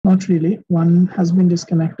not really. One has been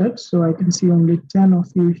disconnected, so I can see only 10 of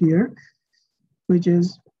you here, which is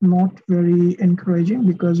not very encouraging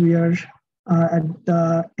because we are at the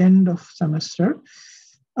end of semester.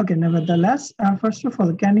 Okay, nevertheless, first of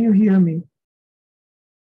all, can you hear me?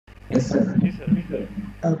 Yes, sir. Yes, sir.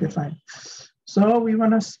 Okay, fine. So we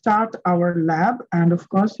want to start our lab, and of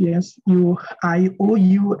course, yes, I owe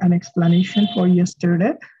you an explanation for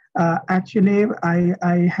yesterday. Actually,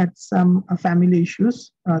 I had some family issues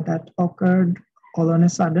that occurred all on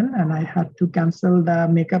a sudden, and I had to cancel the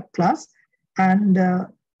makeup class. And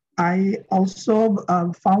I also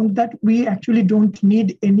found that we actually don't need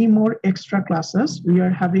any more extra classes. We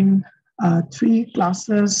are having 3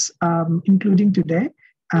 classes, including today,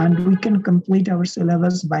 and we can complete our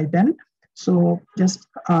syllabus by then. So just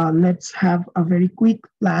let's have a very quick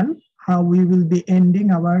plan how we will be ending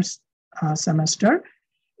our semester.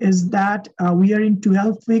 Is that we are in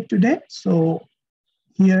 12th week today. So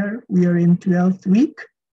here we are in 12th week.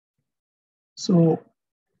 So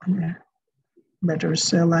better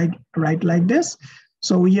say write like this.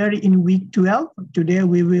 So we are in week 12. Today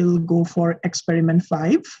we will go for experiment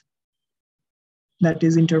 5. That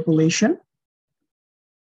is interpolation.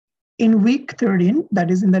 In week 13, that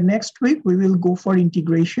is in the next week, we will go for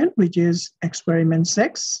integration, which is experiment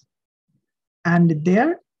 6. And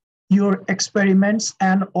there, your experiments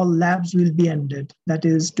and all labs will be ended. That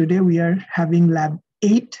is, today we are having lab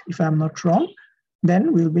 8, if I'm not wrong.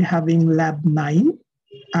 Then we'll be having lab 9.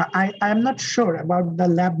 I'm not sure about the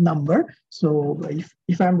lab number. So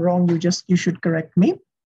if I'm wrong, you should correct me.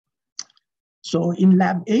 So in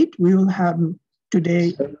lab 8, we will have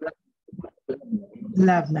today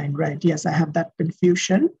lab 9, right? Yes, I have that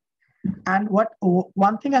confusion. And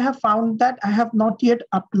one thing I have found that I have not yet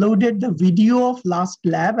uploaded the video of last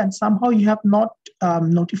lab, and somehow you have not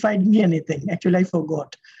notified me anything. Actually, I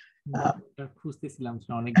forgot.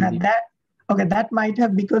 That might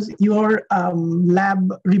have, because your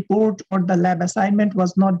lab report or the lab assignment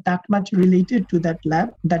was not that much related to that lab.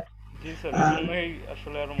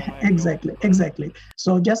 Exactly.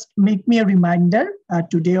 So just make me a reminder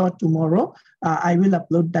today or tomorrow. I will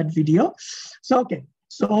upload that video. So, okay.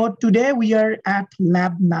 So today we are at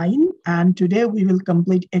lab 9, and today we will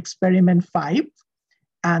complete experiment 5.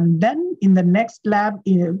 And then in the next lab,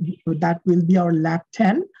 that will be our lab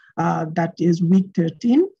 10. That is week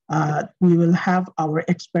 13. We will have our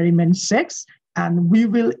experiment 6, and we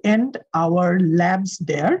will end our labs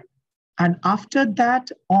there. And after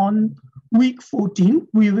that, on week 14,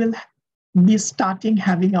 we will be starting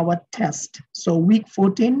having our test. So week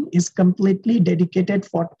 14 is completely dedicated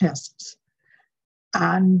for tests.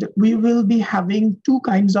 And we will be having 2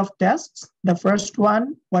 kinds of tests. The first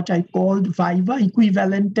one, what I called Viva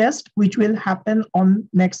equivalent test, which will happen on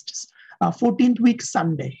next 14th week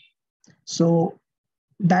Sunday. So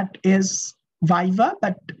that is Viva,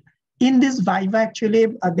 but in this Viva, actually,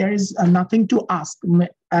 there is nothing to ask.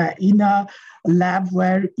 In a lab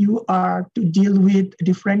where you are to deal with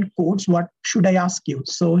different codes, what should I ask you?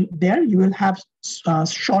 So there you will have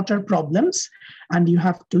shorter problems, and you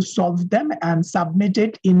have to solve them and submit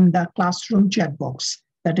it in the classroom chat box.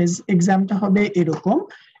 That is, exam ta hobe erokom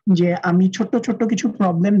je ami chotto chotto kichu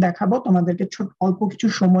problem dekhabo, tomaderke olpo kichu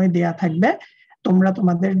shomoy deya thakbe, তোমরা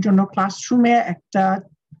তোমাদের জন্য ক্লাসরুমে একটা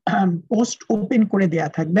post open করে দেয়া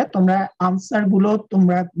থাকবে, তোমরা answer গুলো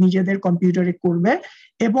তোমরা নিজেদের কম্পিউটারে করবে,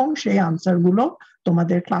 এবং সেই আনসার গুলো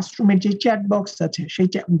তোমাদের ক্লাসরুমের যে চ্যাট বক্স আছে, সেই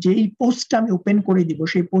যেই পোস্টটা আমি ওপেন করে দিব,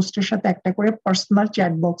 সেই পোস্টের সাথে একটা করে পার্সোনাল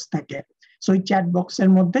চ্যাট বক্স থাকে। সো এই চ্যাট বক্সের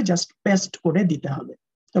মধ্যে জাস্ট পেস্ট করে দিতে হবে।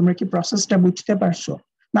 তোমরা কি প্রসেসটা বুঝতে পারছো?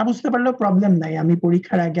 না বুঝতে পারলেও প্রবলেম নাই, আমি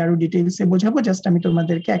পরীক্ষার আগে আরো ডিটেইলসে বোঝাবো। জাস্ট আমি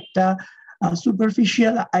তোমাদেরকে একটা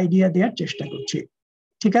superficial idea দেওয়ার চেষ্টা করছি,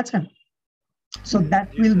 ঠিক আছে? So that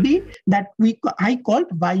will be that I called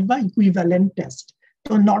Viva equivalent test.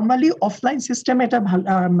 So normally offline system এটা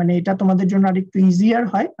মানে এটা তোমাদের জন্য আরেকটু ইজিয়ার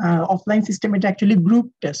হয়। অফলাইন সিস্টেম এটা অ্যাকচুয়ালি গ্রুপ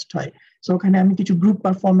টেস্ট হয়। সো ওখানে আমি কিছু গ্রুপ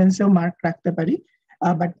পারফরমেন্সেও মার্ক রাখতে পারি,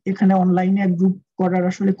 বাট এখানে অনলাইনে গ্রুপ করার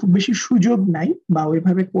আসলে খুব বেশি সুযোগ নাই, বা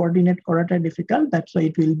ওইভাবে কোঅর্ডিনেট করাটা difficult. That's why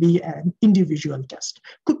it will be an individual test.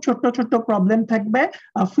 খুব ছোট্ট ছোট্ট প্রবলেম থাকবে,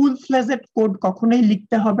 ফুল ফ্লেজেড কোড কখনোই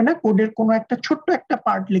লিখতে হবে না, কোডের কোনো একটা ছোট্ট একটা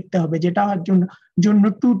পার্ট লিখতে হবে, যেটা জন্য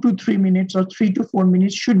 2 to 3 minutes or 3 to 4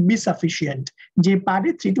 minutes should be sufficient. যে পারে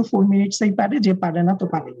 3 to 4 minutes এই পারে, যে পারে না তো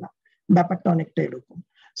পারে না, ব্যাপারটা অনেকটা এরকম।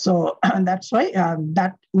 So that's why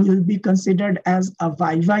that will be considered as a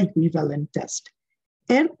Viva equivalent test.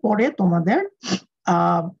 এরপরে তোমাদের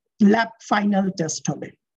ল্যাব ফাইনাল টেস্ট হবে।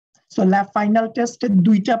 সো ল্যাব ফাইনাল টেস্টে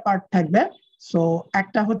 2টা পার্ট থাকবে। সো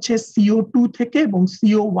একটা হচ্ছে CO2 থেকে এবং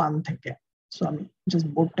CO1 থেকে। সো আমি জাস্ট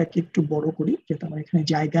বোর্ডটাকে একটু বড় করি, যেটা আমার এখানে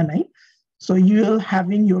জায়গা নাই। So you will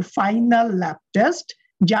having your final lab test,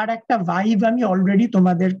 যার একটা ভাইব আমি অলরেডি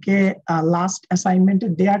তোমাদেরকে লাস্ট অ্যাসাইনমেন্টে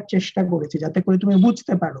দেওয়ার চেষ্টা করেছি, যাতে করে তুমি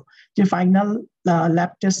বুঝতে পারো যে ফাইনাল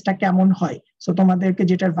ল্যাব টেস্টটা কেমন হয়। সো তোমাদেরকে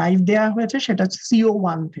যেটা ভাইব দেওয়া হয়েছে সেটা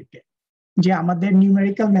CO1 থেকে, যে আমাদের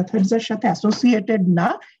নিউমেরিক্যাল মেথডস এর সাথে অ্যাসোসিয়েটেড না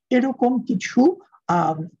এরকম কিছু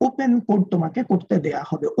ওপেন কোড তোমাকে করতে দেয়া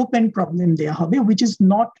হবে, ওপেন প্রবলেম দেয়া হবে, which is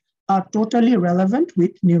not totally relevant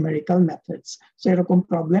with numerical methods. So এরকম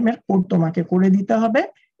প্রবলেমের কোড তোমাকে করে দিতে হবে।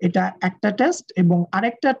 এটা একটা টেস্ট, এবং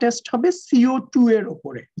আরেকটা টেস্ট হবে CO2 এর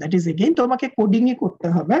উপরে, দ্যাট ইজ এগেইন তোমাকে কোডিংই করতে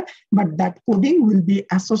হবে, but that coding will be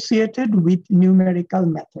associated with numerical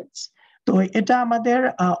methods. তো এটা আমাদের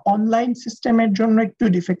অনলাইন সিস্টেমের জন্য একটু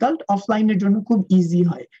ডিফিকাল্ট, অফলাইনের জন্য খুব ইজি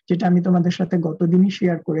হয়, যেটা আমি তোমাদের সাথে গতদিনই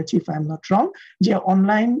শেয়ার করেছি if I am not wrong, যে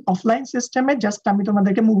অফলাইন সিস্টেমে জাস্ট আমি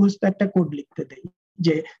তোমাদেরকে মুখস্থ একটা কোড লিখতে দেই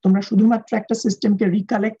যে তোমরা শুধুমাত্র একটা সিস্টেমকে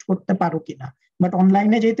রিকালেক্ট করতে পারো কিনা, বাট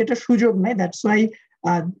অনলাইনে যেহেতু এটা সুযোগ নেই, দ্যাটস ওয়াই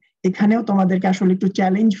এখানেও তোমাদেরকে আসলে একটু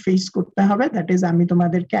চ্যালেঞ্জ ফেস করতে হবে। দ্যাট ইজ আমি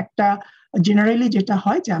তোমাদেরকে একটা জেনারেলি যেটা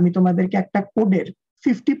হয় যে আমি তোমাদেরকে একটা কোডের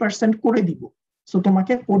 50% করে দিব, সো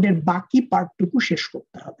তোমাকে কোডের বাকি পার্টটুকু শেষ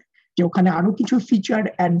করতে হবে, যে ওখানে আরো কিছু ফিচার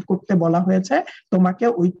অ্যাড করতে বলা হয়েছে, তোমাকে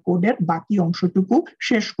ওই কোডের বাকি অংশটুকু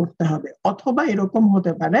শেষ করতে হবে। অথবা এরকম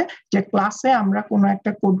হতে পারে যে ক্লাসে আমরা কোনো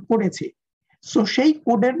একটা কোড করেছি, সো সেই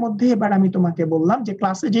কোডের মধ্যে এবার আমি তোমাকে বললাম যে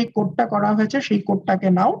ক্লাসে যে কোডটা করা হয়েছে সেই কোডটাকে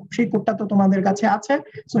নাও, সেই কোডটা তো তোমাদের কাছে আছে,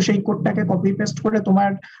 সো সেই কোডটাকে কপি পেস্ট করে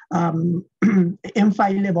তোমার এম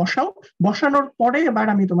ফাইলে বসাও। বসানোর পরে এবার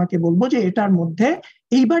আমি তোমাকে বলবো যে এটার মধ্যে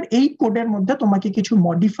এইবার এই কোডের মধ্যে তোমাকে কিছু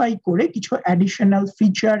মডিফাই করে কিছু অ্যাডিশনাল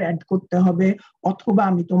ফিচার অ্যাড করতে হবে, অথবা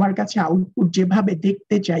আমি তোমার কাছে আউটপুট যেভাবে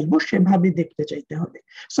দেখতে চাইবো সেভাবে দেখতে চাইতে হবে।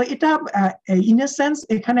 সো এটা ইন এ সেন্স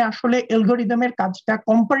এখানে আসলে অ্যালগরিদমের কাজটা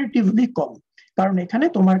কম্পারেটিভলি কম, কারণ এখানে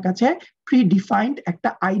তোমার কাছে প্রি ডিফাইন্ড একটা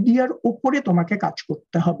আইডিয়ার উপরে তোমাকে কাজ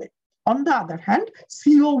করতে হবে। অন দ্য আদার হ্যান্ড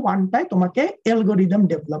CO1টায় তোমাকে অ্যালগরিদম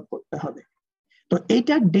ডেভেলপ করতে হবে। তো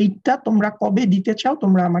এইটার ডেটটা তোমরা কবে দিতে চাও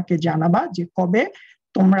তোমরা আমাকে জানাবা, যে কবে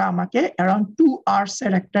তোমরা আমাকে অ্যারাউন্ড 2 আওয়ার্স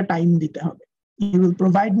এর একটা টাইম দিতে হবে। You will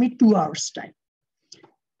provide me 2 hours time.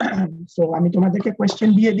 So আমি তোমাদেরকে কোয়েশ্চেন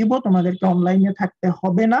দিয়ে দিব, তোমাদেরকে অনলাইনে থাকতে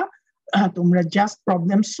হবে না, তোমরা জাস্ট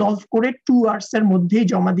প্রবলেম সলভ করে 2 আওয়ার্স এর মধ্যেই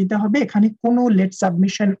জমা দিতে হবে। এখানে কোনো লেট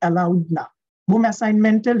সাবমিশন অ্যালাউড না। হোম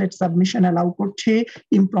অ্যাসাইনমেন্টে লেট সাবমিশন অ্যালাউ করছি,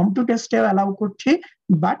 ইমপ্রম্পটু টেস্টেও অ্যালাউ করছি,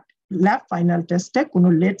 বাট ল্যাব ফাইনাল টেস্টে কোনো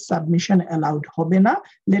লেট সাবমিশন অ্যালাউড হবে না।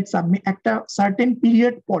 লেট সাবমিট একটা সার্টেন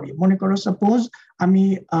পিরিয়ড পরে, মনে করো সাপোজ আমি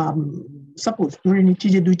ধরে নিচ্ছি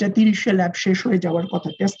যে 2:30 ল্যাব শেষ হয়ে যাওয়ার কথা,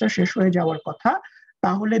 টেস্টটা শেষ হয়ে যাওয়ার কথা,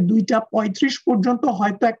 তাহলে 2:35 পর্যন্ত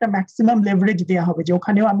হয়তো একটা ম্যাক্সিমাম লেভারেজ দেওয়া হবে, যে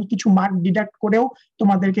ওখানেও আমি কিছু মার্ক ডিডাক্ট করেও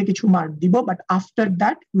তোমাদেরকে কিছু মার্ক দিব, but after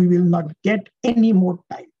that we will not get any more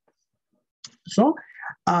time. So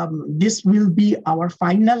this will be our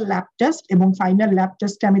final lab test, এবং ফাইনাল ল্যাব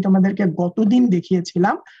টেস্টে আমি তোমাদেরকে গতদিন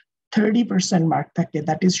দেখিয়েছিলাম 30% মার্ক থাকে,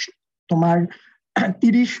 দ্যাট ইজ তোমার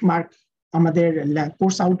 30 মার্ক আমাদের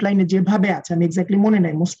কোর্স আউটলাইনে যেভাবে আছে, আমি এক্স্যাক্টলি মনে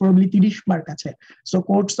নাই, মোস্ট প্রবাবলি 30 মার্ক আছে। সো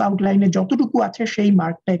কোর্স আউটলাইনে যতটুকু আছে সেই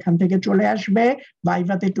মার্কটা এখান থেকে চলে আসবে,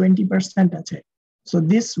 ভাইভাতে 20% আছে। So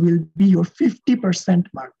this will be your 50%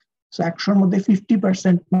 mark. So 100-র মধ্যে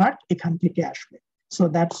 50% মার্ক এখান থেকে আসবে। So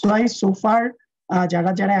that's why so far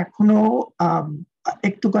যারা যারা এখনো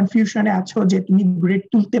একটু কনফিউশনে আছো যে তুমি গ্রেড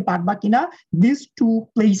তুলতে পারবা কিনা, this 2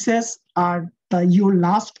 places R your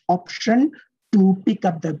last option to pick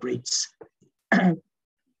up the grades.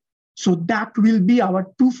 So that will be our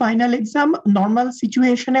 2 final exam. Normal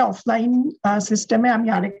situation A offline সিস্টেমে আমি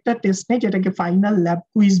আরেকটা টেস্ট নেই, যেটাকে ফাইনাল ল্যাব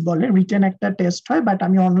কুইজ বলে, রিটেন একটা টেস্ট হয়, বাট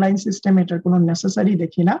আমি অনলাইন সিস্টেমে এটার কোনো নেসেসারি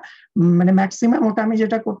দেখি না। মানে ম্যাক্সিমাম ওটা আমি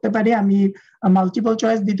যেটা করতে পারি, আমি মাল্টিপল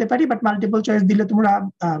চয়েস দিতে পারি, বাট মাল্টিপল চয়েস দিলে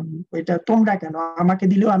তোমরা কেন আমাকে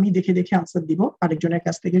দিলেও আমি দেখে দেখে আনসার দিব আরেকজনের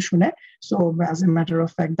কাছ থেকে শুনে। So as a matter of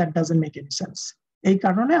fact that doesn't make any sense. এই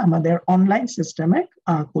কারণে আমাদের অনলাইন সিস্টেমে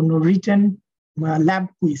কোনো রিটেন ল্যাব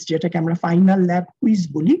কুইজ, যেটাকে আমরা ফাইনাল ল্যাব কুইজ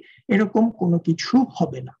বলি, এরকম কোনো কিছু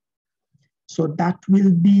হবে না। So that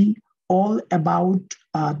will be all about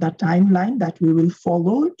the timeline that we will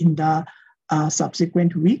follow in the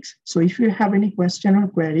subsequent weeks. So if you have any question or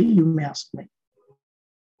query, you may ask me.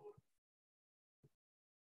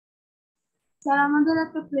 Sir আমাদের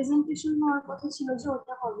একটা presentation হওয়ার কথা ছিল, যে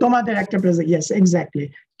ওটা হবে তোমাদের একটা yes exactly,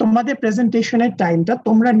 তোমাদের প্রেজেন্টেশনের টাইমটা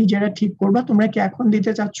তোমরা নিজেরা ঠিক করবা, তোমরা কি এখন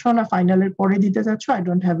দিতে চাচ্ছ না ফাইনালের পরে দিতে চাচ্ছ, I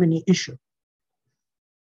don't have any issue.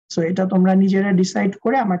 So এটা তোমরা নিজেরা ডিসাইড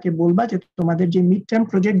করে আমাকে বলবা যে তোমাদের যে মিড টার্ম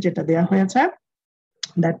প্রজেক্ট যেটা দেয়া হয়েছে,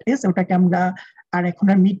 দ্যাট ইজ ওটাকে আমরা আর এখন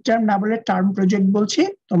আর মিড টার্ম না বলে টার্ম প্রজেক্ট বলছি।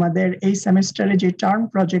 তোমাদের এই সেমিস্টারে যে টার্ম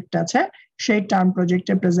প্রজেক্ট আছে সেই টার্ম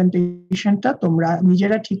প্রজেক্টের প্রেজেন্টেশনটা তোমরা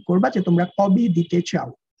নিজেরা ঠিক করবা যে তোমরা কবে দিতে চাও।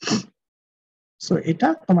 সো এটা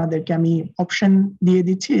তোমাদেরকে আমি অপশন দিয়ে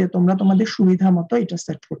দিচ্ছি যে তোমরা তোমাদের সুবিধা মতো এটা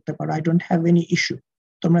সেট করতে পারো। I don't have any issue.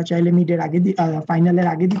 তোমরা চাইলে মিডের আগে ফাইনালের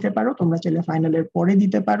আগে দিতে পারো, তোমরা চাইলে ফাইনালের পরে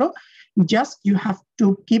দিতে পারো। Just you have to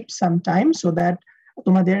keep some time so that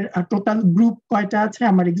তোমাদের টোটাল গ্রুপ কয়টা আছে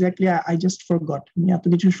আমার এক্স্যাক্টলি আই জাস্ট ফরগট, আমি এত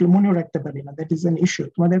কিছু মনেও রাখতে পারি না, দ্যাট ইজ অ্যান ইস্যু।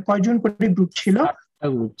 তোমাদের কয়জন করে গ্রুপ ছিল? 4টা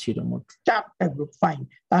গ্রুপ ছিল মোট। 4টা গ্রুপ, ফাইন।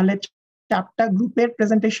 তাহলে 4টা গ্রুপের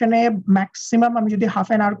প্রেজেন্টেশনে ম্যাক্সিমাম আমি যদি হাফ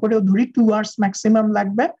অ্যান আওয়ার করেও ধরি 2 আওয়ার্স ম্যাক্সিমাম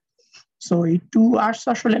লাগবে। সো এই 2 আওয়ার্স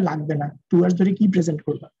আসলে লাগবে না, 2 আওয়ার্স ধরে কি প্রেজেন্ট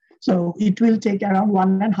করবা। So it will take around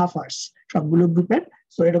 1.5 hours সবগুলো গ্রুপের।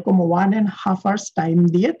 সো এরকম 1.5 আওয়ার্স টাইম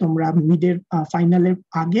দিয়ে তোমরা মিডের ফাইনালের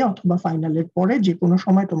আগে অথবা ফাইনালের পরে যে কোনো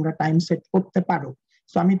সময় তোমরা টাইম সেট করতে পারো।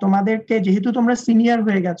 সো আমি তোমাদেরকে, যেহেতু তোমরা সিনিয়র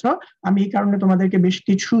হয়ে গেছো, আমি এই কারণে তোমাদেরকে বেশ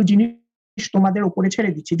কিছু জিনিস তোমাদের উপরে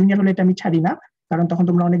ছেড়ে দিচ্ছি। জুনিয়র হলে এটা আমি ছাড়ি না, কারণ তখন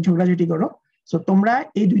তোমরা অনেক ঝগড়াঝাটি করো। সো তোমরা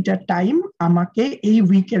এই 2টা টাইম আমাকে এই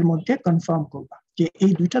উইকের মধ্যে কনফার্ম করবা যে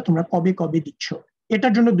এই 2টা তোমরা কবে কবে দিচ্ছ।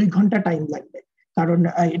 এটার জন্য 2 ঘন্টা টাইম লাগবে, কারণ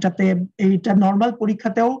এইটা নর্মাল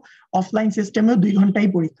পরীক্ষাতেও অফলাইন সিস্টেমেও 2 ঘন্টাই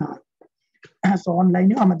পরীক্ষা হয়। সো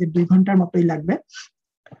অনলাইনেও আমাদের 2 ঘন্টার মতোই লাগবে।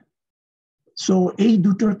 সো এই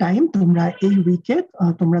দুটো টাইম তোমরা এই উইকে,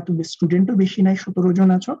 তোমরা তো স্টুডেন্টও বেশি নাই, 17 জন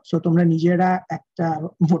আছো। সো তোমরা নিজেরা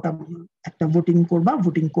একটা ভোটিং করবা,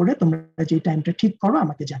 ভোটিং করে তোমরা যে টাইমটা ঠিক করো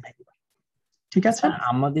আমাকে জানাই দিবা, ঠিক আছে?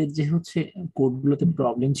 আমাদের যে হচ্ছে কোডগুলোতে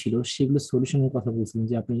প্রবলেম ছিল সেগুলো সলিউশনের কথা বলছিলেন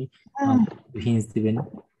যে আপনি হিন্টস দিবেন।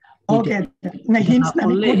 ওকে, না হিন্টস না,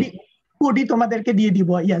 কোডই তোমাদেরকে দিয়ে দিব।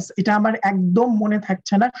 ইয়েস, এটা আমার একদম মনে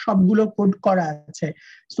থাকছে না, সবগুলো কোড করা আছে।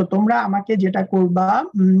 সো তোমরা আমাকে যেটা করবা,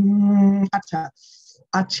 আচ্ছা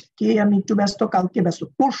আজকে আমি একটু ব্যস্ত, কালকে ব্যস্ত,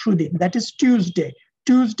 পরশুদিন দ্যাট ইজ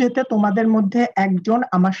টিউজডেতে তোমাদের মধ্যে একজন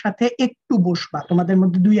আমার সাথে একটু বসবা, তোমাদের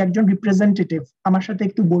মধ্যে 2-1 রিপ্রেজেন্টেটিভ আমার সাথে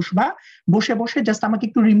একটু বসবা, বসে বসে জাস্ট আমাকে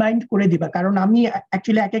একটু রিমাইন্ড করে দিবা, কারণ আমি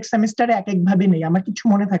অ্যাকচুয়ালি এক সেমিস্টারে এক ভাবে নেই, আমার কিছু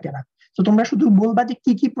মনে থাকে না। তো তোমরা শুধু বলবা যে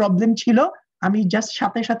কি কি প্রবলেম ছিল, আমি জাস্ট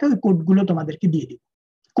সাথে সাথে ওই কোডগুলো তোমাদেরকে দিয়ে দিব।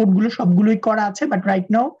 কোডগুলো সবগুলোই করা আছে, বাট রাইট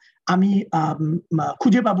নাও আমি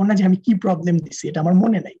খুঁজে পাবো না যে আমি কি প্রবলেম দিছি, এটা আমার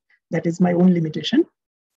মনে নাই। That is my own limitation.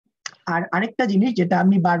 আর আরেকটা জিনিস যেটা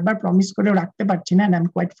আমি বারবার প্রমিস করেও রাখতে পারছি না, আই এম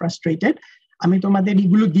কোয়াইট ফ্রাস্ট্রেটেড, আমি তোমাদের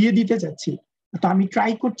এগুলো দিয়ে দিতে চাচ্ছি, তো আমি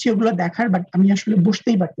ট্রাই করছি ওগুলো দেখার, বাট আমি আসলে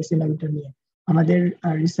বসতেই পারতেছি না ওইটা নিয়ে। আমাদের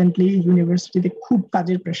রিসেন্টলি ইউনিভার্সিটিতে খুব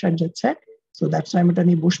কাজের প্রেশার যাচ্ছে, সো দ্যাটস ওয়াই আমি এটা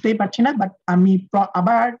নিয়ে বসতেই পারছি না। বাট আমি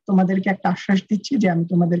আবার তোমাদেরকে একটা আশ্বাস দিচ্ছি যে আমি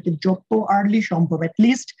তোমাদেরকে যত আর্লি সম্ভব,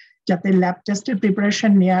 অ্যাটলিস্ট যাতে ল্যাব টেস্টের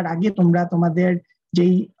প্রিপারেশন নেওয়ার আগে তোমরা তোমাদের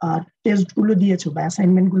যেই টেস্ট গুলো দিয়েছো বা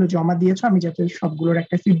অ্যাসাইনমেন্ট গুলো জমা দিয়েছো, আমি যাতে সবগুলোর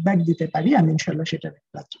একটা ফিডব্যাক দিতে পারি, আমি ইনশাল্লাহ সেটা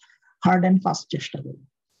হার্ড অ্যান্ড ফাস্ট চেষ্টা করব।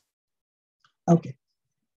 ওকে,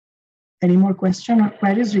 any more question or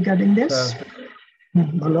queries regarding this?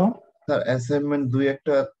 বলো স্যার। অ্যাসাইনমেন্ট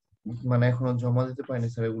 2-1টা মানে এখনো জমা দিতে পারিনি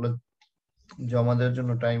স্যার, এগুলো জমা দেওয়ার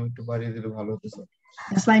জন্য টাইম একটু বাড়িয়ে দিলে ভালো হতো স্যার।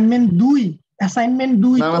 অ্যাসাইনমেন্ট 2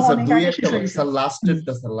 না না স্যার,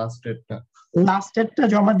 2-1টা স্যার, লাস্টেরটা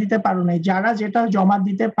জমা দিতে পারো নাই। যারা যেটা জমা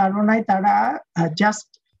দিতে পারো নাই তারা জাস্ট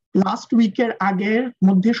লাস্ট উইকের আগের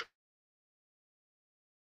মধ্যে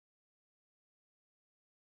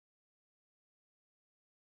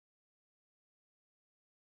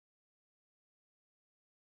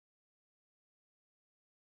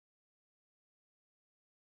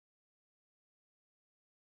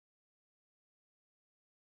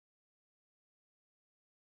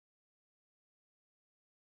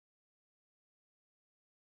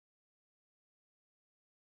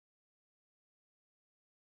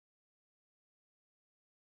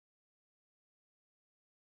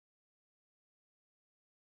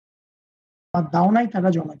দাও নাই তারা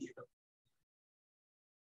জমা দিয়ে দাও।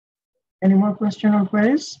 Any more question or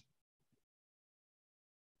queries?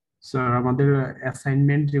 Sir আমাদের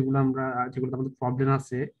অ্যাসাইনমেন্ট যেগুলো আমাদের প্রবলেম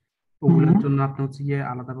আছে ওগুলোর জন্য আপনি হচ্ছে গিয়ে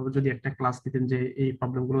আলাদাভাবে যদি একটা ক্লাস দিতেন যে এই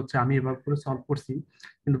প্রবলেম গুলো হচ্ছে আমি এভাবে করে সলভ করছি,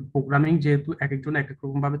 কিন্তু প্রোগ্রামিং যেহেতু এক একজন এক এক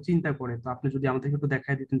রকম ভাবে চিন্তা করে, তো আপনি যদি আমাদেরকে একটু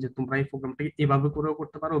দেখাই দিতেন যে তোমরা এই প্রোগ্রামটাকে এভাবে করেও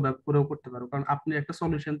করতে পারো, ওভাবে করেও করতে পারো, কারণ আপনি একটা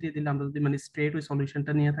সলিউশন দিয়ে দিলে আমরা যদি মানে স্ট্রেট ওই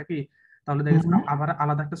সলিউশনটা নিয়ে থাকি তাহলে দেখা যাচ্ছে আবার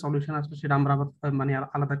আলাদা একটা সলিউশন আসলে সেটা আমরা আবার মানে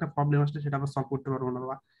আলাদা একটা প্রবলেম আসলে সেটা আবার সলভ করতে পারবো না,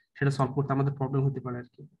 বা সেটা সলভ করতে আমাদের প্রবলেম হতে পারে আর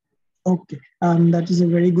কি। ওকে, that is a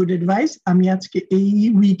very good advice. আমি আজকে এই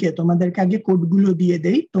উইকে তোমাদেরকে আগে কোডগুলো দিয়ে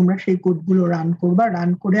দেই, তোমরা সেই কোডগুলো রান করবা, রান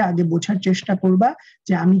করে আগে বোঝার চেষ্টা করবা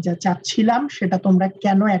যে আমি যা চাচ্ছিলাম সেটা তোমরা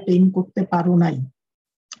কেন অ্যাটেইন করতে পারো নাই,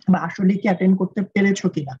 বা আসলে কি অ্যাটেইন করতে পেরেছো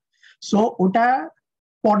কিনা। সো ওটা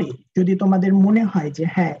পরে যদি তোমাদের মনে হয় যে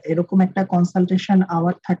হ্যাঁ এরকম একটা কনসালটেশন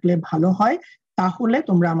আওয়ার থাকলে ভালো হয়, তাহলে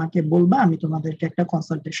তোমরা আমাকে বলবা, আমি তোমাদেরকে একটা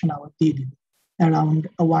কনসালটেশন আওয়ার দিয়ে দিব, অ্যারাউন্ড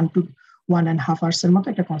 1.5 hours এর মতো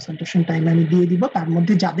একটা কনসালটেশন টাইম আমি দিয়ে দিব। তার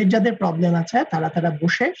মধ্যে যাদের যাদের প্রবলেম আছে তারা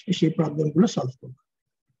বসে সেই প্রবলেম গুলো সলভ করবে।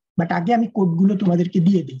 বাট আগে আমি কোডগুলো তোমাদেরকে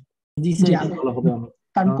দিয়ে দিই, জি স্যার, ভালো হবে।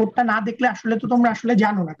 কারণ কোডটা না দেখলে আসলে তো তোমরা আসলে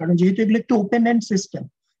জানো না, কারণ যেহেতু এগুলো একটু ওপেন এন্ড সিস্টেম,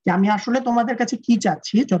 যে আমি আসলে তোমাদের কাছে কি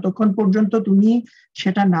চাচ্ছি যতক্ষণ পর্যন্ত তুমি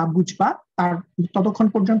সেটা না বুঝবা তার ততক্ষণ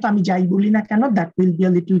পর্যন্ত আমি যাই বলি না কেন, that will be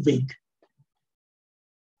a little vague.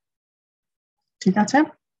 ঠিক আছে?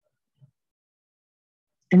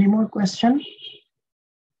 Any more question?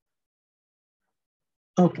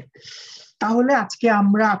 ওকে, তাহলে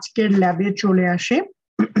আমরা আজকের ল্যাবে চলে আসি।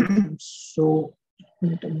 সো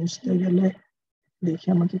এটা বুঝতে গেলে দেখি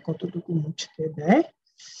আমাকে কতটুকু মুছতে দেয়।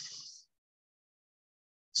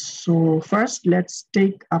 So first, let's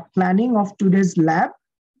take a planning of today's lab.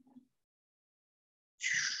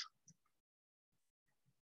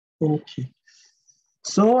 Okay.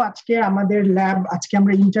 So আজকে আমাদের ল্যাব, আজকে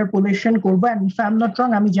আমরা ইন্টারপোলেশন করব। and if I'm not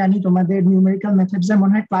wrong, আমি জানি তোমাদের নিউমেরিক্যাল মেথডস এর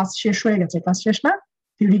মনে হয় ক্লাস শেষ হয়ে গেছে। ক্লাস শেষ না?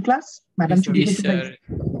 থিওরি ক্লাস ম্যাডাম ছুটি দিতে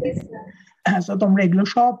পারবে? সো তোমরা এগুলো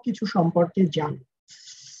সব কিছু সম্পর্কে জানো।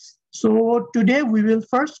 So today we will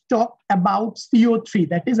first talk about CO3.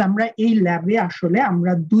 That is, আমরা এই ল্যাবে আসলে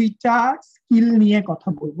আমরা দুইটা স্কিল নিয়ে কথা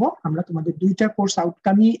বলবো। আমরা তোমাদের দুইটা কোর্স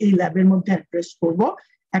আউটকামই এই ল্যাবের মধ্যে অ্যাড্রেস করব।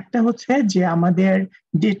 একটা হচ্ছে যে আমাদের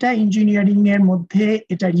ডেটা ইঞ্জিনিয়ারিং এর মধ্যে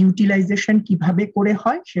এটার ইউটিলাইজেশন কিভাবে করে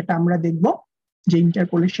হয় সেটা আমরা দেখব, যে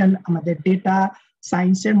ইন্টারপোলেশন আমাদের ডেটা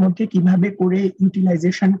সায়েন্সের মধ্যে কিভাবে করে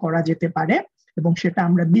ইউটিলাইজেশন করা যেতে পারে, এবং সেটা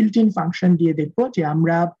আমরা বিল্ট ইন ফাংশন দিয়ে দেখব, যে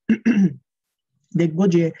আমরা দেখবো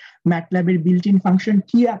যে ম্যাটল্যাবের বিল্ট ইন ফাংশন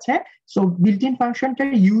কি আছে। সো বিল্ট ইন ফাংশনটার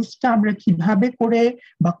ইউজটা আমরা কিভাবে করে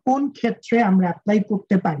বা কোন ক্ষেত্রে আমরা অ্যাপ্লাই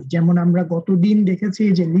করতে পারি। যেমন আমরা গতদিন দেখেছি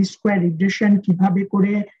যে লিস্ট স্কয়ার রিগ্রেশন কিভাবে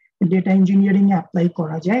করে ডেটা ইঞ্জিনিয়ারিং এ অ্যাপ্লাই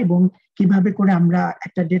করা যায়, এবং কিভাবে করে আমরা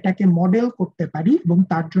একটা ডেটাকে মডেল করতে পারি, এবং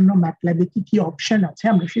তার জন্য ম্যাটল্যাবে কি কি অপশন আছে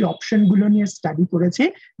আমরা সেই অপশনগুলো নিয়ে স্টাডি করেছি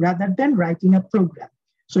rather than writing a programme.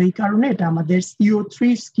 So এই কারণে এটা আমাদের CO3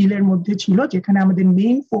 স্কিলের মধ্যে ছিল, যেখানে আমাদের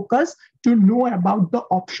main focus to know about the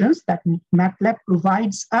options that MATLAB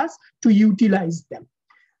provides us to utilize them,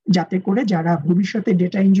 যাতে করে যারা ভবিষ্যতে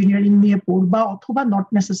ডেটা ইঞ্জিনিয়ারিং নিয়ে পড়বা অথবা নট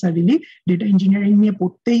নেসেসারিলি ডেটা ইঞ্জিনিয়ারিং নিয়ে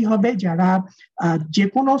পড়তেই হবে, যারা যে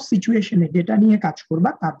কোনো সিচুয়েশনে ডেটা নিয়ে কাজ করবা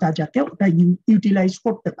তারা যাতে ওটা ইউটিলাইজ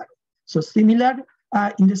করতে পারে। So similar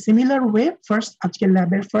in the similar way first আজকে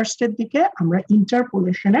ল্যাবের ফার্স্টের দিকে আমরা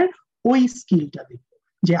ইন্টারপোলেশনের ওই স্কিলটা দেখব,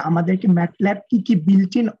 যে আমাদেরকে ম্যাটল্যাব কি কি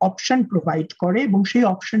বিল্ট ইন অপশন প্রোভাইড করে এবং সেই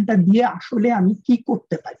অপশনটা দিয়ে আসলে আমি কি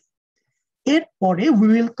করতে পারি। এরপরে we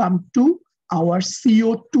will come to our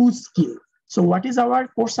CO2 skill. So what is our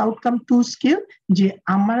course outcome 2 skill, যে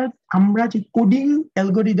আমরা যে কোডিং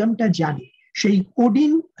অ্যালগরিদমটা জানি সেই কোডিং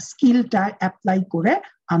স্কিলটা অ্যাপ্লাই করে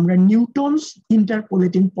আমরা নিউটনস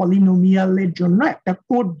ইন্টারপোলেটিং পলিনোমিয়ালের জন্য একটা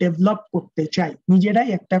কোড ডেভেলপ করতে চাই, নিজেরাই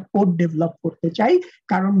একটা কোড ডেভেলপ করতে চাই,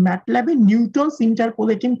 কারণ ম্যাটল্যাবে নিউটনস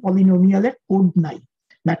ইন্টারপোলেটিং পলিনোমিয়ালের কোড নাই।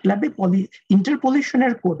 ম্যাটল্যাবে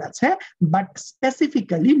ইন্টারপোলেশনের কোড আছে, বাট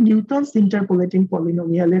স্পেসিফিক্যালি নিউটনস ইন্টারপোলেটিং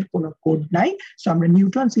পলিনোমিয়ালের কোনো কোড নাই। সো আমরা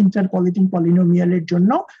নিউটনস ইন্টারপোলেটিং পলিনোমিয়ালের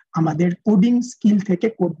জন্য আমাদের কোডিং স্কিল থেকে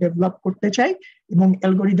কোড ডেভেলপ করতে চাই, এবং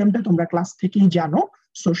অ্যালগরিদমটা তোমরা ক্লাস থেকেই জানো।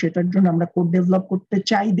 সো সেটার জন্য আমরা কোড ডেভেলপ করতে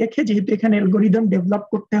চাই দেখে, যেহেতু এখানে অ্যালগরিদম ডেভেলপ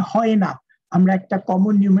করতে হয় না, আমরা একটা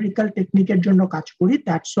কমন নিউমেরিক্যাল টেকনিকের জন্য কাজ করি,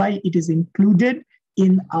 that's why it is included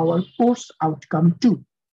in our course outcome 2।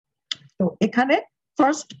 তো এখানে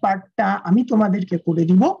ফার্স্ট পার্টটা আমি তোমাদেরকে করে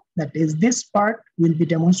দিব, that is this part will be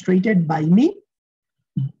demonstrated by me,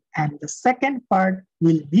 and the second part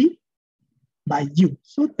will be by you.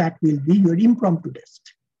 So that will be your impromptu test.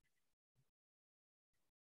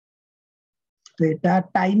 তো এটা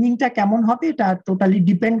টাইমিংটা কেমন হবে এটা টোটালি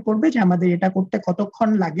ডিপেন্ড করবে যে আমাদের এটা করতে কতক্ষণ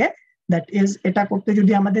লাগে। দ্যাট ইজ, এটা করতে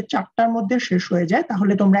যদি আমাদের 4টার মধ্যে শেষ হয়ে যায়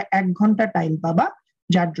তাহলে তোমরা 1 ঘন্টা টাইম পাবা,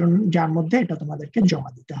 যার মধ্যে এটা তোমাদেরকে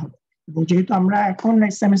জমা দিতে হবে। এবং যেহেতু আমরা এখন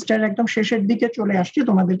সেমিস্টারের একদম শেষের দিকে চলে আসছি,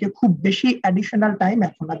 তোমাদেরকে খুব বেশি অ্যাডিশনাল টাইম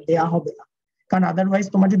এখন আর দেওয়া হবে না, কারণ আদারওয়াইজ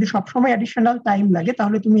তোমার যদি সবসময় অ্যাডিশনাল টাইম লাগে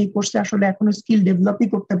তাহলে তুমি এই কোর্সে আসলে এখনো স্কিল ডেভেলপই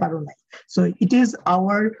করতে পারো নাই। So it is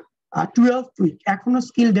our 12th week, এখনো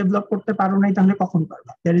স্কিল ডেভেলপ করতে পারো নাই, তাহলে কখন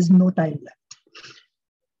পারবা? There is no time left.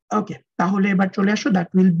 ওকে, তাহলে এবার চলে আসো, that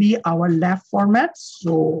will be hour lab format.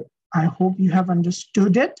 So I hope you have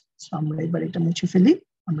understood it. So আমরা এবার এটা মুছে ফেলি,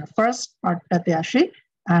 আমরা ফার্স্ট পার্টটাতে আসি।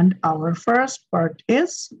 And our first part is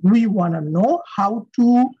we want to know how to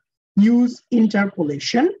use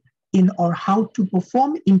interpolation or how to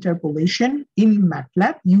perform interpolation in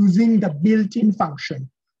MATLAB using the built-in function.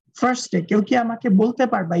 First, কেউ কি আমাকে বলতে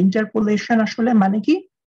পারবা ইন্টারপোলেশন আসলে মানে কি?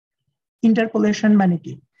 ইন্টারপোলেশন মানে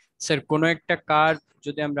কি? স্যার কোন একটা কার্ভ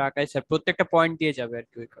যদি আমরা আঁকাই স্যার প্রত্যেকটা পয়েন্ট দিয়ে যাবে আর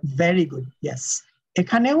কি। Very good, yes.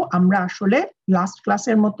 এখানেও আমরা আসলে লাস্ট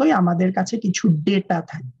ক্লাসের মতোই আমাদের কাছে কিছু ডেটা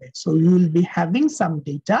থাকবে, so you will be having some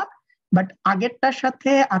data. But আগেরটার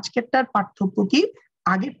সাথে আজকেরটার পার্থক্য কি,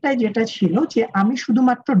 আগেরটায় যেটা ছিল যে আমি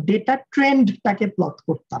শুধুমাত্র ডেটা ট্রেন্ডটাকে প্লট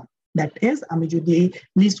করতাম। দ্যাট ইজ, আমি যদি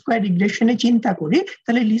লিস্ট স্কয়ার রিগ্রেশনে চিন্তা করি,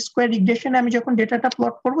 তাহলে লিস্ট স্কয়ার রিগ্রেশনে আমি যখন ডেটাটা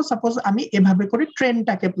প্লট করব, সাপোজ আমি এভাবে করে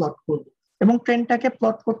ট্রেন্ডটাকে প্লট করব, এবং ট্রেন্ডটাকে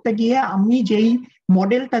প্লট করতে গিয়ে আমি যেই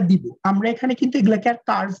মডেলটা দিব, আমরা এখানে কিন্তু এগুলোকে আর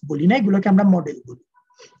কার্ভ বলি না, এগুলোকে আমরা মডেল বলি।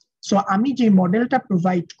 সো আমি যে মডেলটা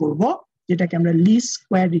প্রোভাইড করব, যেটাকে আমরা লিস্ট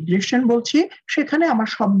স্কয়ার রিগ্রেশন বলছি, সেখানে আমার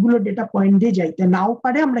সবগুলো ডেটা পয়েন্ট দিয়ে যাইতে নাও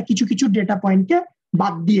পারে, আমরা কিছু কিছু ডেটা পয়েন্টকে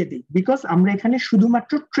বাদ দিয়ে দিই, বিকজ আমরা এখানে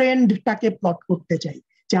শুধুমাত্র ট্রেন্ডটাকে প্লট করতে চাই,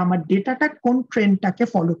 যে আমার ডেটাটা কোন ট্রেন্ডটাকে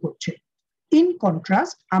ফলো করছে। ইন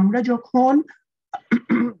কন্ট্রাস্ট, আমরা যখন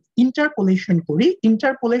ইন্টারপোলেশন করি,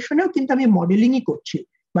 ইন্টারপোলেশনেও কিন্তু আমি মডেলিংই করছি,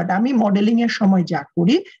 বাট আমি মডেলিং এর সময় যা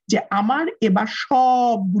করি, যে আমার এবার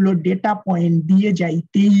সবগুলো ডেটা পয়েন্ট দিয়ে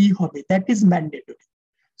যাইতেই হবে, that is mandatory.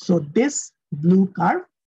 So this blue curve,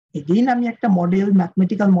 again আমি একটা মডেল,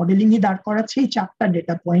 ম্যাথমেটিক্যাল মডেলিংই দাঁড় করাচ্ছি এই 4টা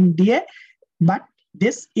ডেটা পয়েন্ট দিয়ে, but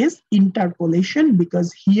this is interpolation, because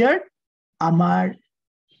here আমার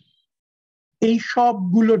এই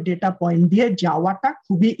সবগুলো ডেটা পয়েন্ট দিয়ে যাওয়াটা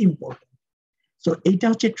খুবই ইম্পর্টেন্ট। সো এইটা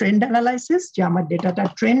হচ্ছে ট্রেন্ড অ্যানালাইসিস, যে আমার ডেটাটা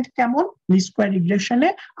ট্রেন্ড কেমন লিস্ট স্কয়ার রিগ্রেশনে,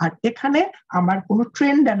 আর এখানে আমার কোনো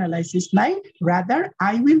ট্রেন্ড অ্যানালাইসিস নাই, rather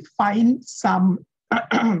I will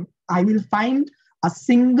find a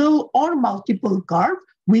single or multiple curve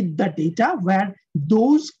with the data where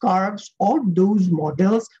those curves or those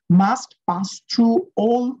models must pass through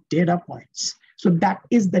all data points. So that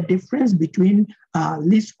is the difference between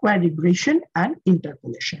least square regression and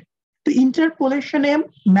interpolation. তো ইন্টারপোলেশনে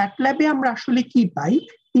ম্যাটল্যাবে আমরা আসলে কি পাই,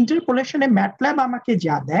 ইন্টারপোলেশনে MATLAB আমাকে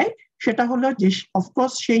যা দেয় সেটা হলো যে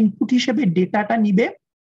অফকোর্স সে ইনপুট হিসেবে ডেটাটা নিবে।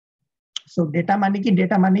 সো ডেটা মানে কি,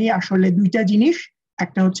 ডেটা মানেই আসলে দুইটা জিনিস,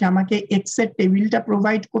 একটা হচ্ছে আমাকে এক্স এর টেবিলটা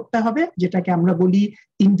প্রোভাইড করতে হবে, যেটাকে আমরা বলি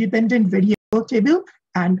ইন্ডিপেন্ডেন্ট ভেরিয়েবল টেবিল,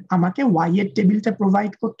 এন্ড আমাকে ওয়াই এর টেবিলটা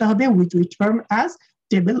প্রোভাইড করতে হবে which we term as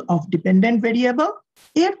table of dependent variable.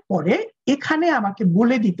 এরপরে এখানে আমাকে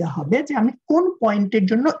বলে দিতে হবে যে আমি কোন পয়েন্টের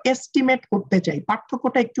জন্য এস্টিমেট করতে চাই।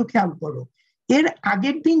 পার্থক্যটা একটু খেয়াল করো, এর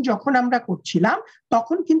আগের দিন যখন আমরা করছিলাম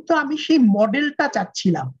তখন কিন্তু আমি সেই মডেলটা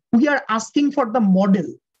চাচ্ছিলাম, we are asking for the model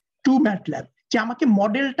two MATLAB, যে আমাকে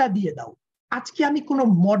মডেলটা দিয়ে দাও। আজকে আমি কোনো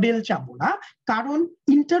মডেল চাবো না, কারণ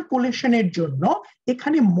ইন্টারপোলেশনের জন্য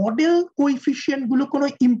এখানে মডেল কোএফিসিয়েন্ট গুলো কোনো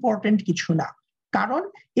ইম্পর্টেন্ট কিছু না, কারণ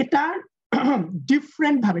এটার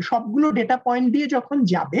ডিফারেন্ট ভাবে সবগুলো ডেটা পয়েন্ট দিয়ে যখন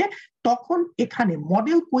যাবে, তখন এখানে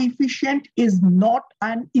model coefficient is not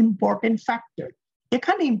an important factor.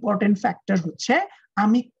 এখানে ইম্পর্টেন্ট ফ্যাক্টর হচ্ছে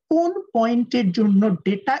আমি কোন পয়েন্টের জন্য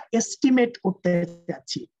ডেটা এস্টিমেট করতে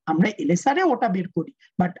যাচ্ছি। আমরা এলএসআর এ ওটা বের করি,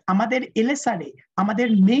 বাট আমাদের এলএসআর এ আমাদের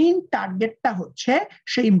মেইন টার্গেটটা হচ্ছে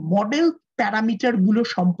সেই মডেল প্যারামিটার গুলো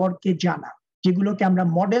সম্পর্কে জানা, যেগুলোকে আমরা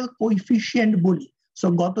মডেল কোএফিসিয়েন্ট বলি। সো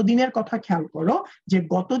গতদিনের কথা খেয়াল করো, যে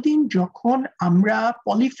গতদিন যখন আমরা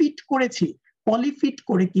পলিফিট করেছি, পলিফিট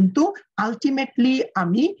করে কিন্তু আলটিমেটলি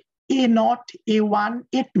আমি A0, A1,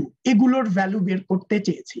 A2 এগুলোর ভ্যালু বের করতে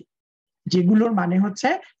চেয়েছি, যেগুলোর মানে হচ্ছে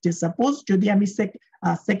যে সাপোজ যদি আমি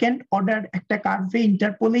সেকেন্ড অর্ডার একটা কার্ভে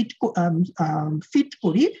ইন্টারপোলেট ফিট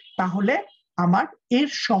করি, তাহলে আমার এর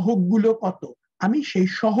সহগগুলো কত, আমি সেই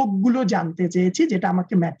সহগগুলো জানতে চেয়েছি, যেটা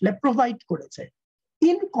আমাকে ম্যাটল্যাব প্রোভাইড করেছে।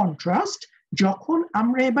 ইন কন্ট্রাস্ট, যখন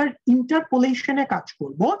আমরা এবার ইন্টারপোলেশনে কাজ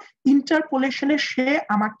করব, ইন্টারপোলেশনে সে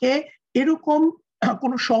আমাকে এরকম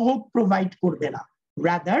কোনো সহগ প্রোভাইড করবে না,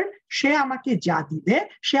 রাদার সে আমাকে যা দিবে,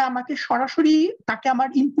 সে আমাকে সরাসরি তাকে আমার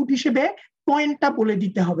ইনপুট হিসেবে পয়েন্টটা বলে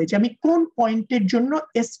দিতে হবে, যে আমি কোন পয়েন্টের জন্য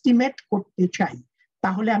এস্টিমেট করতে চাই।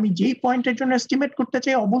 তাহলে আমি যেই পয়েন্টের জন্য এস্টিমেট করতে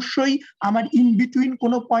চাই, অবশ্যই আমার ইন বিটুইন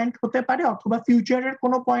কোনো পয়েন্ট হতে পারে, অথবা ফিউচারের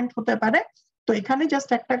কোনো পয়েন্ট হতে পারে। তো এখানে জাস্ট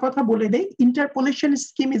একটা কথা বলে দেই, interpolation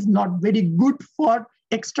scheme is not very good for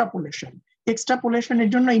এক্সট্রাপোলেশন। এক্সট্রাপোলেশনের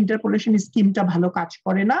জন্য ইন্টারপোলেশন স্কিমটা ভালো কাজ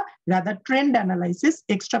করে না, রাদার ট্রেন্ড অ্যানালাইসিস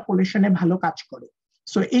এক্সট্রাপোলেশনে ভালো কাজ করে।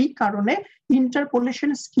 সো এই কারণে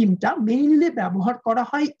ইন্টারপোলেশন স্কিমটা মেইনলি ব্যবহার করা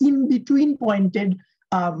হয় ইন বিটুইন পয়েন্টের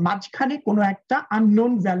মাঝখানে কোনো একটা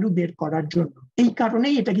আননোন ভ্যালু বের করার জন্য, এই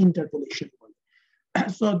কারণেই এটাকে ইন্টারপোলেশন বলে।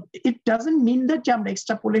 So it doesn't mean that যে আমরা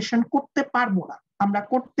এক্সট্রাপোলেশন করতে পারবো না, আমরা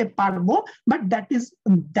করতে পারবো, but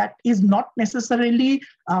that is not necessarily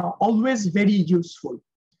always very useful.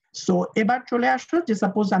 So এবার চলে আসলো যে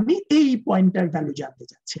সাপোজ আমি এই পয়েন্টের ভ্যালু জানতে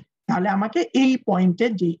চাচ্ছি, তাহলে আমাকে এই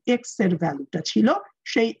পয়েন্টের যে এক্স এর ভ্যালুটা ছিল,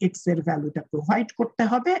 সেই এক্স এর ভ্যালুটা প্রোভাইড করতে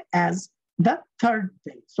হবে as the third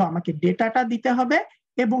thing. So আমাকে ডেটাটা দিতে হবে,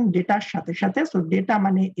 এবং ডেটার সাথে সাথে, সো ডেটা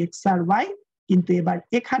মানে এক্স আর ওয়াই, কিন্তু এবার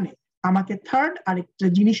এখানে আমাকে থার্ড আরেকটা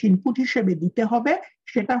জিনিস ইনপুট হিসেবে দিতে হবে,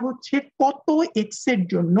 সেটা হচ্ছে কত এক্স এর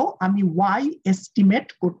জন্য আমি ওয়াই এস্টিমেট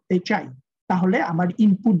করতে চাই। তাহলে আমার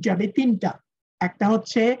ইনপুট যাবে তিনটা, একটা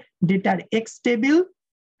হচ্ছে ডেটার এক্স টেবিল,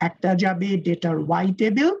 একটা যাবে ডেটার ওয়াই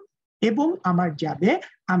টেবিল, এবং আমার যাবে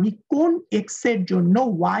আমি কোন এক্স এর জন্য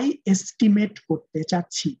ওয়াই এস্টিমেট করতে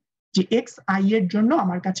চাচ্ছি। যে এক্স আই এর জন্য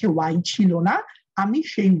আমার কাছে ওয়াই ছিল না, আমি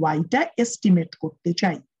সেই ওয়াইটা এস্টিমেট করতে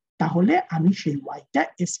চাই, তাহলে আমি সেই ওয়াইটা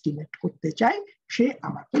এস্টিমেট করতে চাই, সে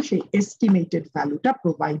আমাকে সেই এস্টিমেটেড ভ্যালুটা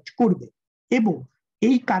প্রোভাইড করবে। এবং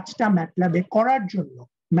এই কাজটা ম্যাটল্যাবে করার জন্য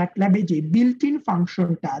ম্যাটল্যাবে যে বিল্ট ইন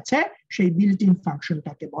ফাংশনটা আছে, সেই বিল্ট ইন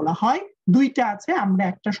ফাংশনটাকে বলা হয়, দুইটা আছে, আমরা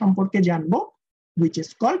একটা সম্পর্কে জানবো, which is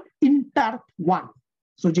called interp1.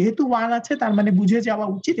 So যেহেতু 1 আছে তার মানে বুঝে যাওয়া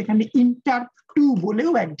উচিত এখানে interp2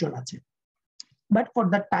 বলেও একজন আছে। But for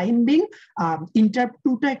the time being interp2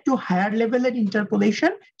 টা একটু হায়ার লেভেলের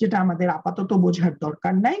ইন্টারপোলেশন, যেটা আমাদের আপাতত বোঝার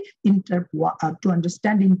দরকার নাই। To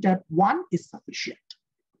understand interp1 is sufficient.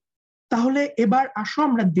 তাহলে এবার আসো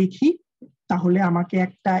আমরা দেখি, তাহলে আমাকে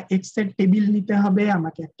একটা এক্স এর টেবিল নিতে হবে,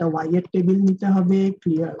 আমাকে একটা ওয়াই এর টেবিল নিতে হবে।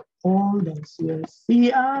 Clear all then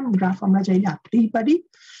CM graph আমরা চাইলে আঁকতেই পারি,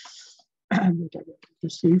 একটু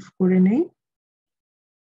সেভ করে নেই।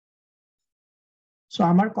 সো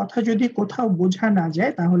আমার কথা যদি কোথাও বোঝা না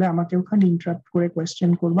যায় তাহলে আমাকে ওখানে ইন্টারাপ্ট করে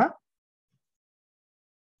কোয়েশ্চেন করবা।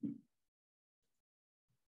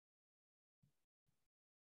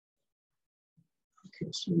 Okay,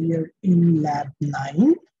 so we are in lab 9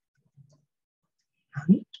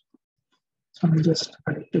 and আমি জাস্ট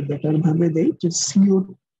আরেকটু বেটার ভাবে দেই যে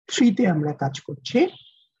CO3 তে আমরা কাজ করছি।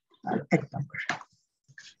 আর এক নাম্বার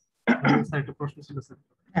স্যার একটা প্রশ্ন ছিল স্যার।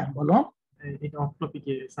 হ্যাঁ বলো। এটা অফ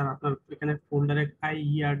টপিকে স্যার, আপনার এখানে ফোল্ডারে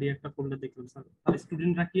আইইআরডি একটা ফোল্ডার দেখলাম স্যার, আর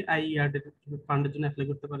স্টুডেন্টরা কি আইইআরডি ফান্ডের জন্য অ্যাপ্লাই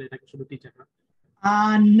করতে পারে, নাকি শুধু টিচাররা?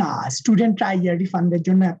 না, স্টুডেন্টরা আইআরডি ফান্ডের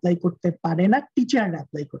জন্য অ্যাপ্লাই করতে পারে না, টিচাররা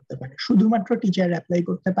অ্যাপ্লাই করতে পারে, শুধুমাত্র টিচাররা অ্যাপ্লাই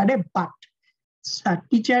করতে পারে। বাট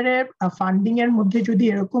টিচারের ফান্ডিং এর মধ্যে যদি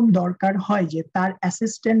এরকম দরকার হয় যে তার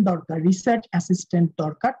অ্যাসিস্ট্যান্ট দরকার, রিসার্চ অ্যাসিস্ট্যান্ট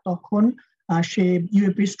দরকার, তখন সে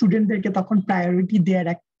ইউএপি স্টুডেন্টদেরকে তখন প্রায়োরিটি দেওয়ার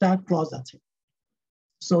একটা ক্লজ আছে।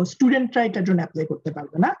 সো স্টুডেন্টরা এটার জন্য অ্যাপ্লাই করতে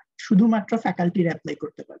পারবে না, শুধুমাত্র ফ্যাকাল্টির অ্যাপ্লাই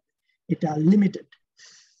করতে পারবে, এটা লিমিটেড।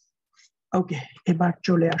 ওকে, এবার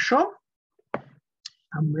চলে আসো,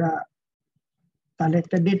 আমরা তাহলে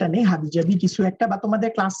একটা ডেটা নেই হাবিজাবি কিছু একটা, বা তোমাদের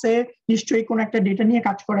ক্লাসে নিশ্চয়ই কোন একটা ডেটা নিয়ে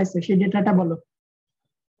কাজ করাইছে, সেই ডেটাটা বলো।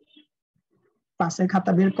 ক্লাসের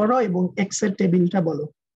খাতা বের করো এবং এক্স এর টেবিলটা বলো।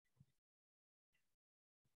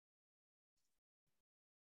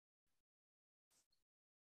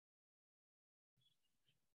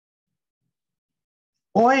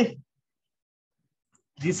 ওই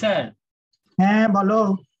জি স্যার। হ্যাঁ বলো।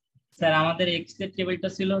 স্যার আমাদের এক্স এর টেবিলটা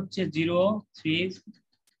ছিল হচ্ছে 0 3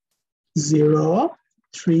 0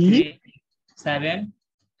 3 7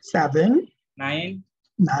 7 9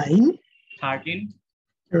 9 13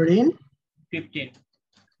 13 15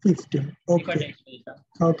 15 ওকে রেকর্ড এক্সপেরিটা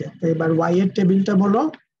ওকে। তো এবার ওয়াই এর টেবিলটা বলো।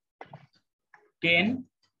 10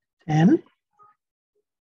 10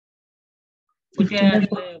 ওইটা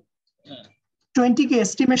 20 কি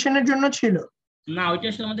এস্টিমেশনের জন্য ছিল? না, ওইটা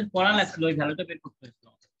আসলে আমাদের পড়া লাগছিল, ওই ভ্যালুটা বের করতে হয়েছিল।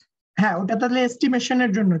 হ্যাঁ, ওটা তাহলে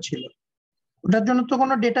এস্টিমেশনের জন্য ছিল, ওটার জন্য তো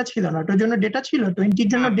কোনো ডেটা ছিল না, ওটার জন্য ডেটা ছিল 20 এর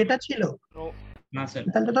জন্য ডেটা ছিল না স্যার,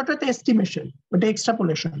 তাহলে তো ওটা এস্টিমেশন, ওটা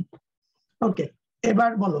এক্সট্রাপোলেশন। ওকে,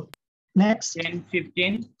 এবার বলো next. 10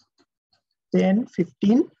 15 10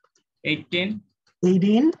 15 18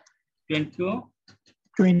 18 22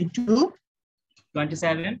 22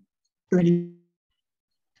 27 20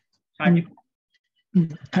 30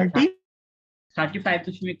 30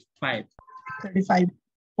 35.5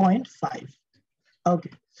 35.5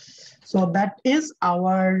 okay, so that is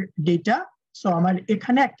our data. So আমার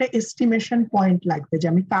এখানে একটা এস্টিমেশন পয়েন্ট লাগবে যে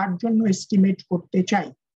আমি কার জন্য এস্টিমেট করতে চাই।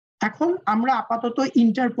 এখন আমরা আপাতত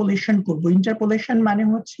ইন্টারপোলেশন করব। ইন্টারপোলেশন মানে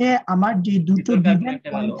হচ্ছে আমার যে দুটো গিভেন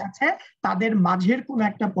পয়েন্ট আছে তাদের মাঝের কোন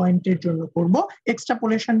একটা পয়েন্টের জন্য করব,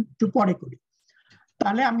 এক্সট্রাপোলেশন একটু পরে করি।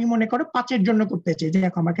 তাহলে আমি মনে করো 5 এর জন্য করতে চাই, যে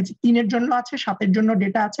দেখো আমার কাছে 3 এর জন্য আছে, 7 এর জন্য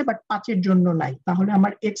ডেটা আছে, বাট 5 এর জন্য নাই, তাহলে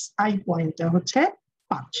আমার এক্স আই পয়েন্টটা হচ্ছে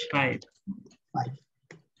 5।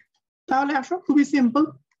 তাহলে আসো, খুবই সিম্পল,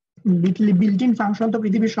 বিল্ট ইন ফাংশন তো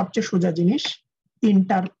পৃথিবীর সবচেয়ে সোজা জিনিস।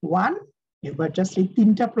 interp1, এবার জাস্ট এই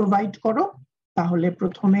তিনটা প্রোভাইড করো। তাহলে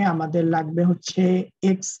প্রথমে আমাদের লাগবে হচ্ছে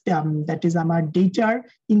এক্স, দ্যাট ইজ আমার ডেটার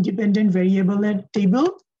ইন্ডিপেন্ডেন্ট ভেরিয়েবলের টেবিল,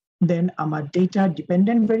 দেন আমার ডেটা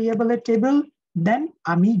ডিপেন্ডেন্ট ভেরিয়েবলের টেবিল, দেন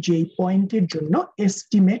আমি যেই পয়েন্টের জন্য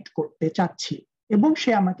এস্টিমেট করতে চাচ্ছি, এবং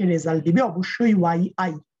সে আমাকে রেজাল্ট দিবে অবশ্যই ওয়াই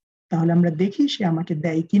আই। তাহলে আমরা দেখি সে আমাকে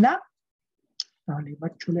দেয় কিনা। তাহলে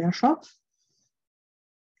এবার চলে আসো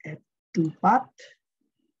টু পাথ,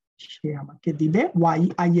 সে আমাকে দিবে yi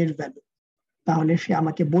এর ভ্যালু। তাহলে সে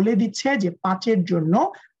আমাকে বলে দিচ্ছে যে 5 এর জন্য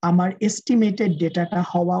আমার এস্টিমেটেড ডেটাটা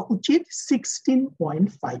হওয়া উচিত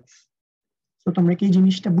 16.5। তো তোমরা কি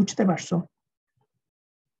জিনিসটা বুঝতে পারছো?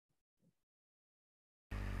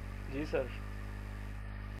 জি স্যার।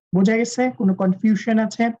 বোঝা গেছে? কোনো কনফিউশন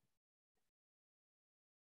আছে?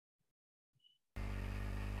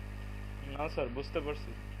 না স্যার, বুঝতে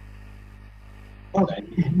পারছি।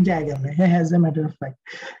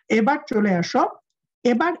 এবার চলে আসো,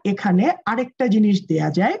 এবার এখানে আরেকটা জিনিস দেয়া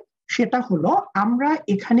যায়, সেটা হলো আমরা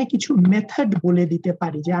এখানে কিছু মেথড বলে দিতে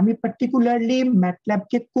পারি যে আমি পার্টিকুলারলি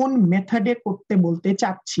ম্যাটল্যাবকে কোন মেথডে করতে বলতে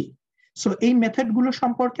চাচ্ছি। সো এই মেথড গুলো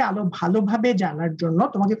সম্পর্কে আরো ভালোভাবে জানার জন্য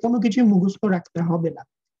তোমাকে কোনো কিছু মুখস্থ রাখতে হবে না।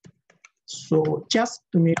 সো জাস্ট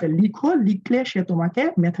তুমি এটা লিখো, লিখলে সে তোমাকে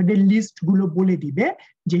মেথডের লিস্ট গুলো বলে দিবে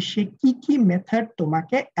যে সে কি কি মেথড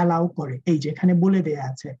তোমাকে অ্যালাউ করে। এই যে এখানে বলে দেয়া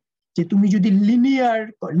আছে যে তুমি যদি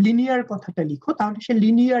লিনিয়ার কথাটা লিখো তাহলে সে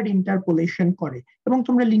লিনিয়ার ইন্টারপোলেশন করে, এবং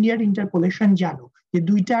তোমরা লিনিয়ার ইন্টারপোলেশন জানো যে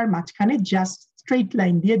দুইটার মাঝখানে জাস্ট স্ট্রেইট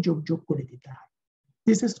লাইন দিয়ে যোগ করে দিতে হয়।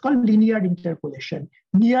 This is called linear interpolation.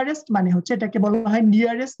 Nearest মানে হচ্ছে এটাকে বলা হয়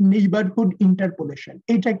নিয়ারেস্ট নেইবারহুড ইন্টারপোলেশন।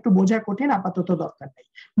 এটা একটু বোঝা কঠিন, আপাতত দরকার নেই।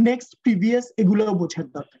 নেক্সট, প্রিভিয়াস, এগুলোও বোঝার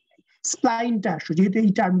দরকার নেই। স্প্লাইনটা আসো, যেহেতু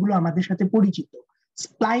এই টার্মগুলো আমাদের সাথে পরিচিত।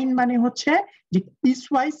 স্প্লাইন মানে হচ্ছে যে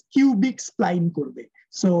পিসওয়াইজ কিউবিক স্প্লাইন করবে।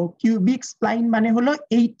 সো কিউবিক স্প্লাইন মানে হলো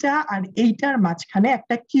এইটা আর এইটার মাঝখানে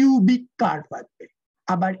একটা কিউবিক কার্ভ আসবে,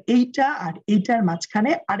 আবার এইটা আর এইটার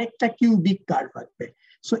মাঝখানে আরেকটা কিউবিক কার্ভ আসবে।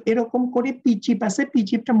 সো এরকম করে পিচিপ আছে,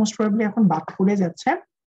 পিচিপটা মোস্ট প্রবাবলি এখন বাদ করে যাচ্ছে,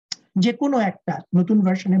 যে কোনো একটা নতুন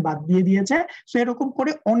ভার্সনে বাদ দিয়ে দিয়েছে। সো এরকম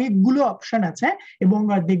করে অনেকগুলো অপশন আছে, এবং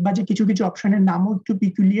দেখবা যে কিছু কিছু অপশনের নামও একটু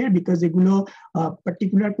পিকুলিয়ার, বিকজ এগুলো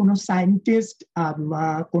পার্টিকুলার কোনো সায়েন্টিস্ট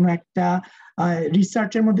কোনো একটা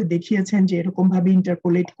রিসার্চের মধ্যে দেখিয়েছেন যে এরকম ভাবে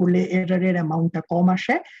ইন্টারপোলেট করলে এররের অ্যামাউন্টটা কম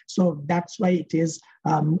আসে। So that's why it is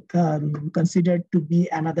considered to be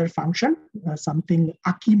another function, something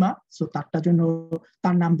akima. So তারটার জন্য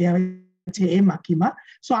তার নাম দেওয়া হয়েছে এম আকিমা।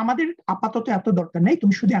 সো আমাদের আপাতত এত দরকার নেই,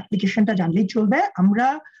 তুমি শুধু অ্যাপ্লিকেশনটা জানলেই চলবে। আমরা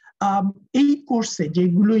এই কোর্সে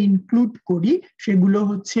যেগুলো ইনক্লুড করি সেগুলো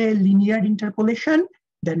হচ্ছে লিনিয়ার ইন্টারপোলেশন,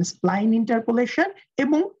 দেন স্প্লাইন ইন্টারপোলেশন,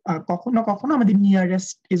 এবং কখনো কখনো আমাদের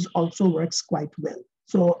nearest is also works quite well.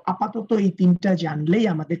 So আপাতত এই তিনটা জানলেই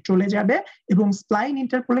আমাদের চলে যাবে। এবং স্প্লাইন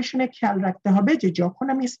ইন্টারপোলেশনে খেয়াল রাখতে হবে যে যখন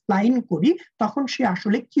আমি স্প্লাইন করি তখন সে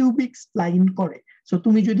আসলে কিউবিক স্প্লাইন করে। সো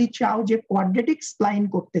তুমি যদি চাও যে কোয়াড্রেটিক স্প্লাইন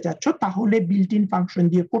করতে চাচ্ছ তাহলে বিল্ট ইন ফাংশন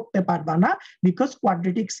দিয়ে করতে পারবা না, because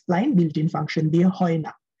quadratic spline built in function দিয়ে হয়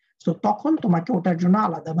না। সো তখন তোমাকে ওটার জন্য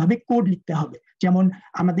আলাদাভাবে কোড লিখতে হবে। যেমন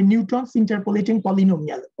আমাদের নিউটনস ইন্টারপোলেটিং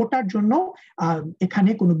পলিনোমিয়াল, ওটার জন্য এখানে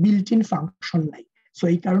কোনো বিল্ট ইন ফাংশন নাই। সো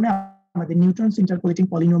এই কারণে আমাদের নিউটনস ইন্টারপোলেটিং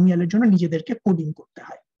পলিনোমিয়ালের জন্য নিজেদেরকে কোডিং করতে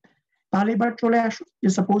হয়। তাহলে এবার চলে আসো যে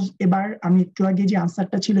সাপোজ এবার আমি একটু আগে যে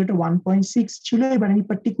আনসারটা ছিল এটা 1.6 ছিল, এবার আমি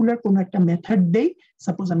পার্টিকুলার কোনো একটা মেথড দেই।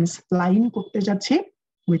 সাপোজ আমি স্প্লাইন করতে যাচ্ছি,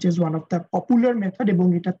 which is one of the popular method, এবং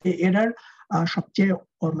এটাতে এরর সবচেয়ে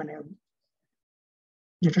মানে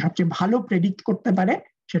যেটা সবচেয়ে ভালো প্রেডিক্ট করতে পারে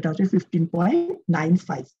সেটা হচ্ছে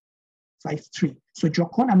 15.9553। সো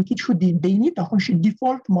যখন আমি কিছু দেইনি তখন সে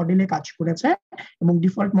ডিফল্ট মডেলে কাজ করেছে, এবং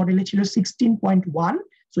ডিফল্ট মডেলে ছিল 16.1।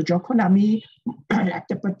 সো যখন আমি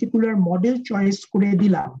একটা পার্টিকুলার মডেল চয়েস করে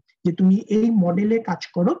দিলাম যে তুমি এই মডেলে কাজ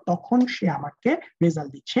করো, তখন সে আমাকে রেজাল্ট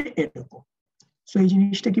দিচ্ছে এরকম। সো এই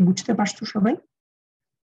জিনিসটা কি বুঝতে পারছো সবাই?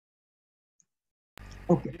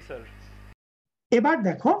 ওকে, এবার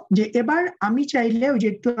দেখো যে এবার আমি চাইলে ওই যে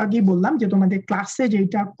একটু আগে বললাম যে তোমাদের ক্লাসে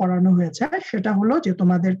যেটা করানো হয়েছে সেটা হলো যে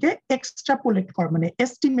তোমাদেরকে এক্সট্রাপোলেট কর মানে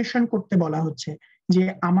এস্টিমেশন করতে বলা হচ্ছে যে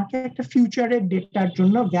আমাকে একটা ফিউচারের ডেটার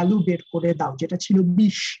জন্য ভ্যালু বের করে দাও, যেটা ছিল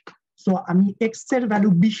 20। সো আমি এক্স এর ভ্যালু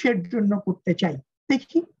 20 এর জন্য করতে চাই,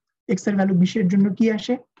 দেখি এক্স এর ভ্যালু 20 এর জন্য কি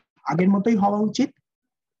আসে। আগের মতোই হওয়া উচিত।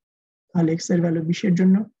 তাহলে এক্স এর ভ্যালু 20 এর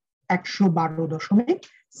জন্য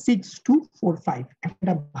 112.6245।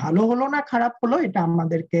 এটা ভালো হলো না খারাপ হলো, এটা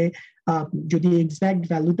আমাদেরকে যদি এক্সাক্ট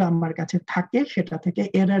ভ্যালুটা আমার কাছে থাকে সেটা থেকে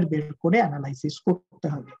এরর বের করে অ্যানালাইসিস করতে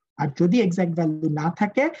হবে। আর যদি এক্সাক্ট ভ্যালু না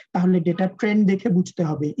থাকে তাহলে ডেটা ট্রেন্ড দেখে বুঝতে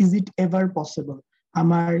হবে ইজ ইট এভার পসিবল।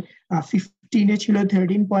 আমার 15 এ ছিল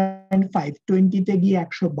 13.5, 20 তে গিয়ে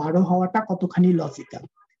 112 হওয়াটা কতখানি লজিক্যাল।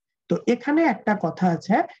 তো এখানে একটা কথা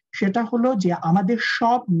আছে, সেটা হলো যে আমাদের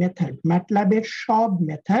সব মেথড, ম্যাটল্যাবের সব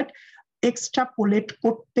মেথড এক্সট্রাপোলেট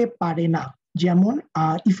করতে পারে না। যেমন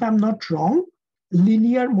if I am not wrong,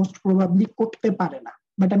 linear most probably করতে পারে না,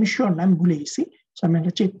 বাট আমি শিওর না, আমি ভুলে গেছি, আমি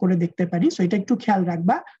এটা চেক করে দেখতে পারি। সো এটা একটু খেয়াল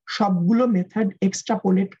রাখবা, সবগুলো মেথড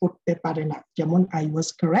এক্সট্রাপোলেট করতে পারে না। যেমন I was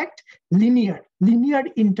correct, linear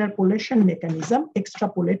interpolation mechanism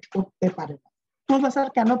extrapolate করতে পারে না। বলবা স্যার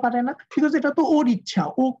কেন পারে না? বিকজ এটা তো ওর ইচ্ছা,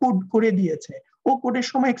 ও কোড করে দিয়েছে, ও কোডের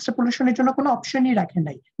সময় এক্সট্রাপোলেশনের জন্য কোনো অপশনই রাখে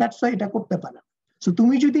নাই, দ্যাটস ওয়াই এটা করতে পারে না। সো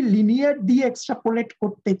তুমি যদি লিনিয়ার দিয়ে এক্সট্রাপোলেট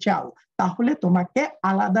করতে চাও তাহলে তোমাকে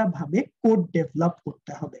আলাদাভাবে কোড ডেভেলপ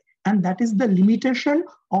করতে হবে, and that is the limitation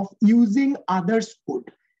of using others code.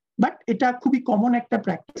 But এটা খুবই কমন একটা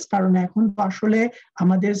প্র্যাকটিস, কারণ এখন তো আসলে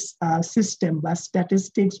আমাদের সিস্টেম বা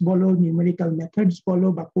স্ট্যাটিস্টিক্স বলো, নিউমেরিক্যাল মেথডস বলো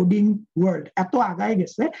বা কোডিং ওয়ার্ল্ড এত আগায়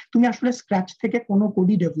গেছে, তুমি আসলে স্ক্র্যাচ থেকে কোনো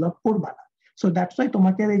কোডই ডেভেলপ করবা না। সো দ্যাটস ওয়াই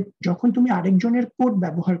তোমাকে যখন তুমি আরেকজনের কোড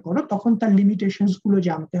ব্যবহার করো তখন তার লিমিটেশনস গুলো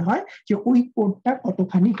জানতে হয়, যে ওই কোডটা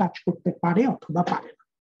কতখানি কাজ করতে পারে অথবা পারে না।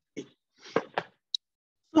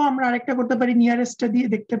 তো আমরা আরেকটা করতে পারি, নিয়ারেস্টটা দিয়ে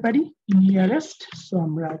দেখতে পারি। নিয়ারেস্ট, সো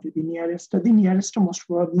আমরা যদি নিয়ারেস্টটা দিই, নিয়ারেস্ট মোস্ট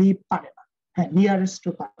প্রবাবলি পারে না। হ্যাঁ,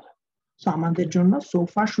 নিয়ারেস্টও পারে না। সো আমাদের জন্য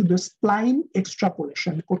সোফা শুধু স্প্লাইন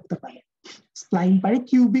এক্সট্রাপোলেশন করতে পারে, স্প্লাইন পারে,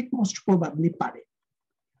 কিউবিক মোস্ট প্রবাবলি পারে।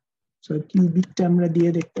 সো কিউবিকটা আমরা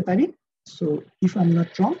দিয়ে দেখতে পারি। So if I am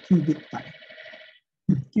not wrong, cubic পারে,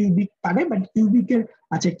 কিউবিক পারে। বাট কিউবিকের,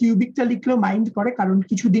 আচ্ছা কিউবিকটা লিখলেও মাইন্ড করে, কারণ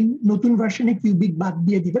কিছুদিন নতুন ভার্সনে কিউবিক বাদ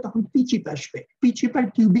দিয়ে দিবে, তখন পিচিপ আসবে। পিচিপ আর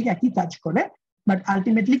কিউবিক একই কাজ করে, বাট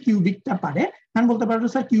আলটিমেটলি কিউবিকটা পারে। আমি বলতে পারবো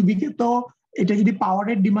স্যার কিউবিকে তো এটা যদি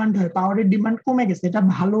পাওয়ারের ডিমান্ড হয়, পাওয়ারের ডিমান্ড কমে গেছে, এটা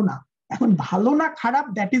ভালো না। এখন ভালো না খারাপ,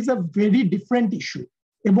 that is a very different issue.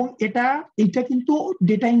 এবং এটা কিন্তু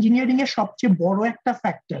ডেটা ইঞ্জিনিয়ারিং এর সবচেয়ে বড় একটা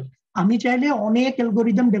ফ্যাক্টর। আমি চাইলে অনেক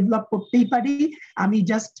অ্যালগরিদম ডেভেলপ করতেই পারি। আমি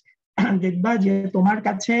জাস্ট দেখবা যে তোমার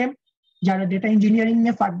কাছে যারা ডেটা ইঞ্জিনিয়ারিং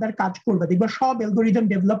এ ফার্দার কাজ করবে, দেখবা সব অ্যালগরিদম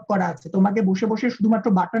ডেভেলপ করা আছে, তোমাকে বসে বসে শুধুমাত্র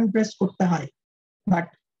বাটন প্রেস করতে হয়। But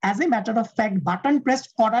as a matter of fact, button press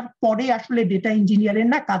করার পরে আসলে ডেটা ইঞ্জিনিয়ারের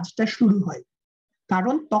না কাজটা শুরু হয়,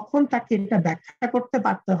 কারণ তখন তাকে এটা ব্যাখ্যা করতে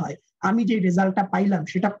পারতে হয় আমি যে রেজাল্টটা পাইলাম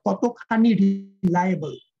সেটা কতখানি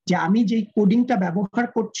রিলায়েবল, যে আমি যেই কোডিংটা ব্যবহার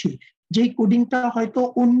করছি, যেই কোডিংটা হয়তো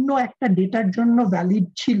অন্য একটা ডেটার জন্য ভ্যালিড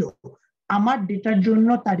ছিল, আমার ডেটার জন্য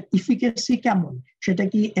তার ইফিকেসি কেমন, সেটা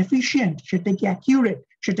কি এফিশিয়েন্ট, সেটা কি অ্যাকিউরেট,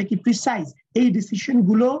 সেটা কি প্রিসাইজ, এই ডিসিশন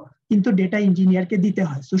গুলো কিন্তু ডেটা ইঞ্জিনিয়ারকে দিতে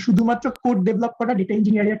হয়। তো শুধুমাত্র কোড ডেভেলপ করা ডেটা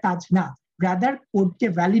ইঞ্জিনিয়ারের কাজ না, রাদার কোডকে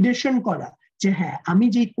ভ্যালিডেশন করা, যে হ্যাঁ আমি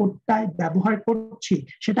যে কোডটা ব্যবহার করছি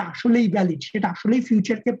সেটা আসলেই ভ্যালিড, সেটা আসলেই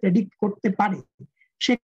ফিউচারকে প্রেডিক্ট করতে পারে,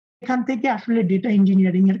 সেখান থেকে আসলে ডেটা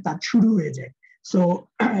ইঞ্জিনিয়ারিং এর কাজ শুরু হয়ে যায়। সো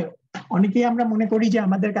অনেকেই আমরা মনে করি যে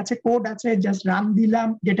আমাদের কাছে কোড আছে, জাস্ট রান দিলাম,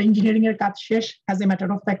 ডেটা ইঞ্জিনিয়ারিং এর কাজ শেষ। As a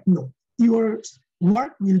matter of fact, no, your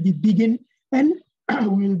work will be begin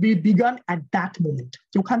will be begun at that moment।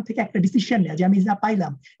 ওখান থেকে একটা ডিসিশন নেয় যে আমি যা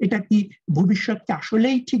পাইলাম এটা কি ভবিষ্যৎকে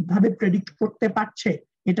আসলেই ঠিকভাবে প্রেডিক্ট করতে পারছে,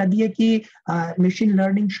 এটা দিয়ে কি মেশিন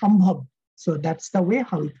লার্নিং সম্ভব। So that's the way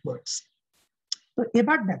how it works. তো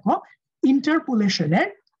এবার দেখো, ইন্টারপোলেশনের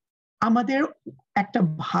আমাদের একটা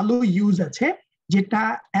ভালো ইউজ আছে, যেটা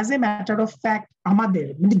as a matter of fact আমাদের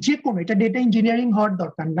মানে যে কোনো, এটা ডেটা ইঞ্জিনিয়ারিং হওয়ার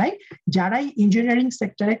দরকার নাই, যারাই ইঞ্জিনিয়ারিং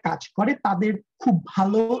সেক্টরে কাজ করে তাদের খুব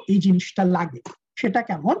ভালো এই জিনিসটা লাগে। সেটা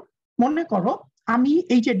কেমন? মনে করো আমি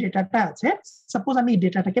এই যে ডেটাটা আছে, সাপোজ আমি এই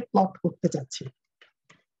ডেটাটাকে প্লট করতে চাচ্ছি।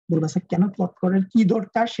 বলবা স্যার কেন প্লট করার কি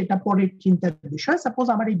দরকার, সেটা পরে চিন্তার বিষয়। সাপোজ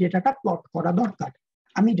আমার এই ডেটাটা প্লট করা দরকার,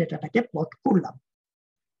 আমি ডেটাটাকে প্লট করলাম।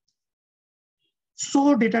 সো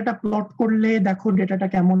ডেটাটা প্লট করলে দেখো ডেটাটা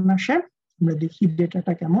কেমন আসে, আমরা দেখি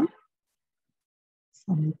ডেটাটা কেমন।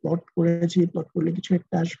 আমি প্লট করেছি, প্লট করলে কিছু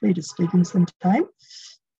একটা আসবে, it is taking some time.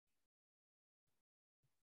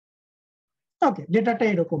 ওকে, ডেটাটা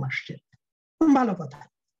এরকম আসছে, ভালো কথা।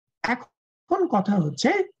 এখন কথা হচ্ছে,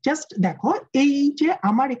 জাস্ট দেখো এই যে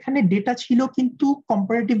আমার এখানে ডেটা ছিল কিন্তু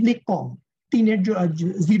কম্পারেটিভলি কম,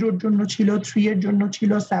 0-এর জন্য ছিল, 3-এর জন্য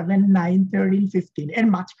ছিল, 7, 9, 13, 15, এর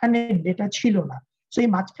মাঝখানে ডেটা ছিল না। সো এই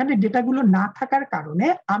মাঝখানে ডেটাগুলো না থাকার কারণে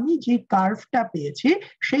আমি যে কার্ভটা পেয়েছি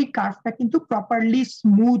সেই কার্ভটা কিন্তু প্রপারলি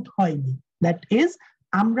স্মুথ হয়নি। দ্যাট ইজ,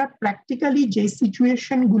 আমরা প্র্যাকটিক্যালি যে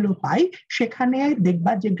সিচুয়েশন গুলো পাই সেখানে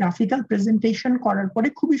দেখবা যে গ্রাফিক্যাল প্রেজেন্টেশন করার পরে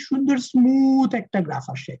খুবই সুন্দর স্মুথ একটা গ্রাফ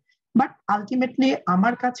আসে। বাট আলটিমেটলি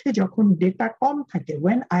আমার কাছে যখন ডেটা কম থাকে,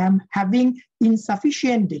 when I am having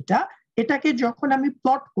insufficient data, এটাকে যখন আমি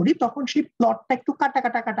প্লট করি তখন সেই প্লটটা একটু কাটা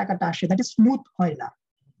কাটা কাটা কাটা আসে, দ্যাট ইজ স্মুথ হয় না।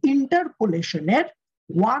 ইন্টারপোলেশনের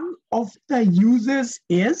one of the uses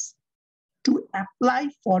is to apply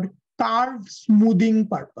for curve smoothing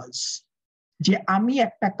purpose, যে আমি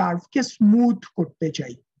একটা কার্ভকে স্মুথ করতে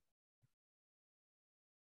চাই,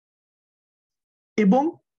 এবং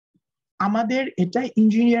আমাদের এটা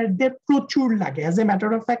ইঞ্জিনিয়ারদের প্রচুর লাগে। As a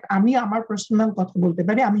matter of fact আমি আমার পার্সোনাল কথা বলতে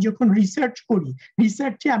পারি, আমি যখন রিসার্চ করি,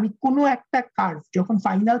 রিসার্চে আমি কোনো একটা কার্ভ যখন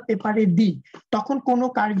ফাইনাল পেপারে দিই, তখন কোনো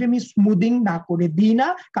কার্ভে আমি স্মুদিং না করে দিই না,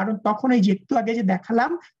 কারণ তখন এই যে একটু আগে যে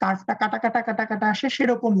দেখালাম কার্ভটা কাটা কাটা কাটা কাটা আসে,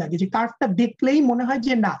 সেরকম লাগে যে কার্ভটা দেখলেই মনে হয়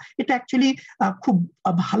যে না, এটা অ্যাকচুয়ালি খুব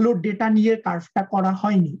ভালো ডেটা নিয়ে কার্ভটা করা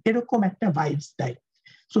হয়নি, এরকম একটা ভাইবস দেয়।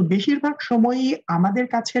 সো বেশিরভাগ সময়ই আমাদের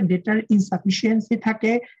কাছে ডেটার ইনসাফিসিয়েন্সি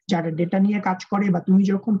থাকে। যারা ডেটা নিয়ে কাজ করে, বা তুমি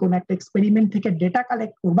যখন কোন একটা এক্সপেরিমেন্ট থেকে ডেটা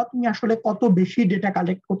কালেক্ট করবা, তুমি আসলে কত বেশি ডেটা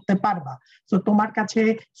কালেক্ট করতে পারবা। সো তোমার কাছে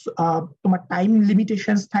তোমার টাইম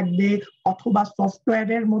লিমিটেশনস থাকবে, অথবা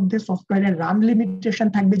সফটওয়্যারের মধ্যে সফটওয়্যারের রান লিমিটেশন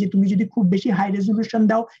থাকবে, যে তুমি যদি খুব বেশি হাই রেজলিউশন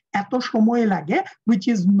দাও এত সময় লাগে, which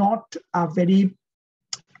is not very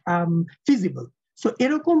feasible. So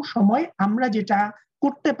এরকম সময় আমরা যেটা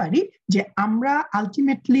করতে পারি, যে আমরা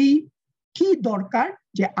আলটিমেটলি কি দরকার,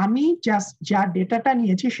 যে আমি জাস্ট যা ডেটাটা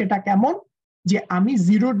নিয়েছি সেটা কেমন, যে আমি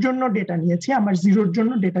 0-র জন্য ডেটা নিয়েছি, আমার 0-র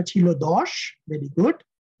জন্য ডেটা ছিল 10, ভেরি গুড।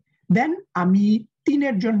 দেন আমি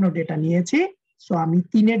 3-এর জন্য ডেটা নিয়েছি, সো আমি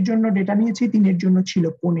 3-এর জন্য ডেটা নিয়েছি, 3-এর জন্য ছিল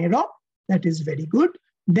 15, দ্যাট ইজ ভেরি গুড।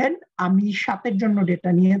 দেন আমি 7-এর জন্য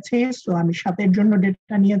ডেটা নিয়েছি, সো আমি 7-এর জন্য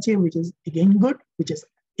ডেটা নিয়েছি, which is again good, which is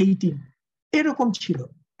 18। এরকম ছিল।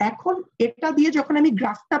 এখন এটা দিয়ে যখন আমি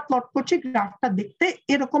গ্রাফটা প্লট করছি, গ্রাফটা দেখতে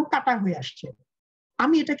এরকম কাটা হয়ে আসছে।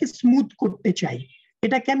 আমি এটাকে স্মুথ করতে চাই।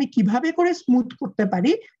 এটাকে আমি কিভাবে করে স্মুথ করতে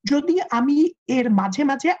পারি, যদি আমি এর মাঝে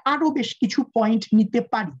মাঝে আরো বেশ কিছু পয়েন্ট নিতে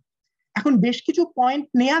পারি। এখন বেশ কিছু পয়েন্ট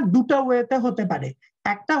নেওয়া দুটো ওয়েতে হতে পারে।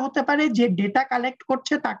 একটা হতে পারে যে ডেটা কালেক্ট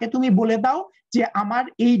করছে তাকে তুমি বলে দাও যে আমার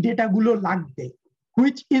এই ডেটাগুলো লাগবে,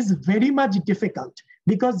 which is very much difficult,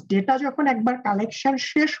 because data যখন একবার কালেকশন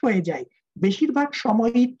শেষ হয়ে যায়, বেশিরভাগ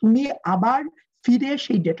সময়ই তুমি আবার ফিরে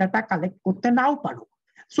সেই ডেটাটা কালেক্ট করতে নাও পারো।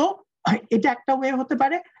 সো এটা একটা ওয়ে হতে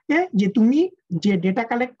পারে, যে তুমি যে ডেটা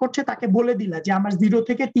কালেক্ট করছে তাকে বলে দিলা যে আমার 0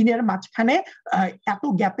 থেকে 3-এর মাঝখানে এত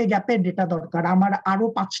গ্যাপে গ্যাপে ডেটা দরকার, আমার আরো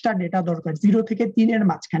 5টা ডেটা দরকার 0 থেকে 3-এর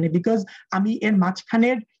মাঝখানে, বিকজ আমি এর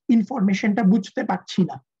মাঝখানের ইনফরমেশনটা বুঝতে পারছি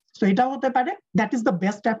না। সো এটা হতে পারে, that is the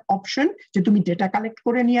best option, যে তুমি ডেটা কালেক্ট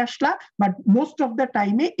করে নিয়ে আসলা, বাট মোস্ট অফ দ্য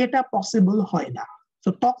টাইমে এটা পসিবল হয় না।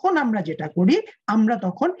 তো তখন আমরা যেটা করি, আমরা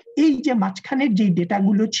তখন এই যে মাঝখানের যে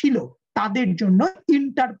ডেটাগুলো ছিল তাদের জন্য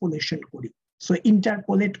ইন্টারপোলেশন করি। সো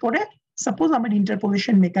ইন্টারপোলেট করে, সাপোজ আমার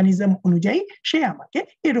ইন্টারপোলেশন মেকানিজম অনুযায়ী সে আমাকে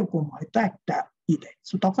এরকম হয়তো একটা দেয়,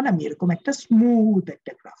 সো তখন আমি এরকম একটা স্মুথ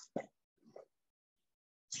একটা গ্রাফ পাই।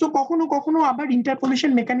 সো কখনো কখনো আবার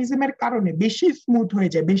ইন্টারপোলেশন মেকানিজমের কারণে বেশি স্মুথ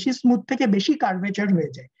হয়ে যায়, বেশি স্মুথ থেকে বেশি কার্ভেচার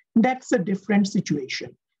হয়ে যায়, that's a different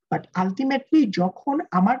situation. But ultimately যখন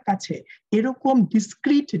আমার কাছে এরকম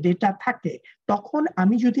ডিসক্রিট ডেটা থাকে, তখন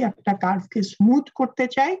আমি যদি একটা কার্ভকে স্মুথ করতে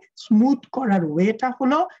চাই, স্মুথ করার ওয়েটা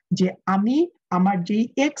হলো যে আমি আমার যেই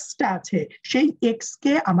এক্সটা আছে সেই এক্স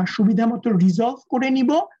কে আমার সুবিধা মতো রিজলভ করে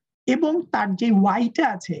নিব, এবং তার যে ওয়াইটা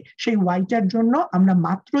আছে সেই ওয়াইটার জন্য আমরা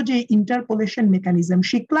মাত্র যে ইন্টারপোলেশন মেকানিজম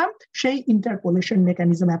শিখলাম সেই ইন্টারপোলেশন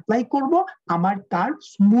মেকানিজম অ্যাপ্লাই করব, আমার কার্ভ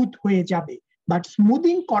স্মুথ হয়ে যাবে। বাট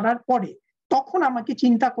স্মুথিং করার পরে তখন আমাকে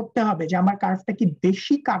চিন্তা করতে হবে যে আমার কার্ভটা কি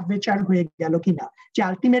বেশি কার্ভেচার হয়ে গেল কিনা, যে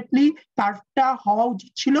আলটিমেটলি কার্ভটা হওয়া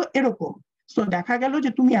উচিত ছিল এরকম, সো দেখা গেল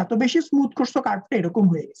যে তুমি এত বেশি স্মুথ করছো কার্ভটা এরকম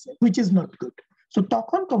হয়ে গেছে, which is not good. So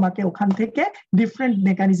তখন তোমাকে ওখান থেকে ডিফারেন্ট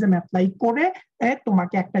মেকানিজম অ্যাপ্লাই করে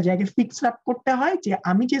তোমাকে একটা জায়গায় ফিক্স আপ করতে হয় যে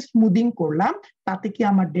আমি যে স্মুথিং করলাম তাতে কি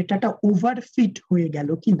আমার ডেটাটা ওভারফিট হয়ে গেল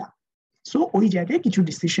কিনা। সো ওই জায়গায় কিছু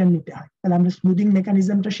ডিসিশন নিতে হয়। তাহলে আমরা স্মুথিং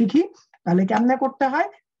মেকানিজমটা শিখি। তাহলে কেমনে করতে হয়,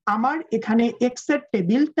 আমার এখানে এক্স এর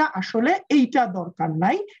টেবিলটা আসলে এইটা দরকার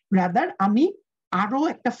নাই, রাদার আমি আরো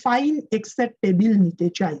একটা ফাইন এক্স এর টেবিল নিতে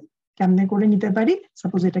চাই। কেমনে করে নিতে পারি,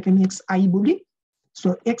 সাপোজ এটাকে আমি এক্স আই বলি। সো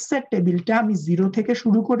এক্স এর টেবিলটা আমি 0 থেকে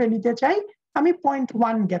শুরু করে নিতে চাই, আমি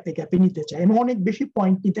 0.1 গ্যাপে গ্যাপে নিতে চাই, আমি অনেক বেশি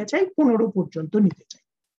পয়েন্ট নিতে চাই, 15 পর্যন্ত নিতে চাই।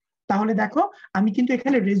 তাহলে দেখো আমি কিন্তু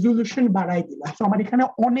এখানে রেজলিউশন বাড়াই দিলাম, তো আমার এখানে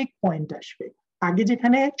অনেক পয়েন্ট আসবে। আগে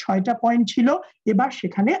যেখানে 6টা পয়েন্ট ছিল, এবার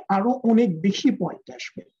সেখানে আরো অনেক বেশি পয়েন্ট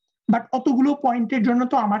আসবে। বাট অতগুলো পয়েন্টের জন্য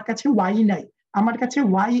তো আমার কাছে ওয়াই নাই, আমার কাছে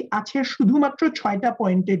ওয়াই আছে শুধুমাত্র 6টা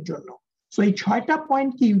পয়েন্টের জন্য। সো এই 6টা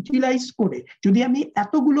পয়েন্টকে ইউটিলাইজ করে যদি আমি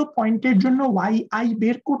এতগুলো পয়েন্টের জন্য ওয়াই আই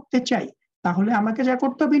বের করতে চাই, তাহলে আমাকে যা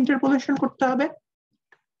করতে হবে ইন্টারপোলেশন করতে হবে।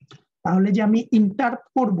 তাহলে যে আমি ইন্টারপ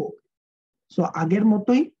করব, সো আগের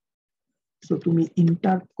মতোই, সো তুমি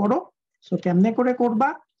ইন্টারপ করো। সো কেমনে করে করবা,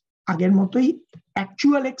 আগের মতোই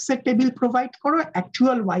অ্যাকচুয়াল এক্স এর টেবিল প্রোভাইড করো,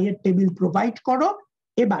 অ্যাকচুয়াল ওয়াই এর টেবিল প্রোভাইড করো।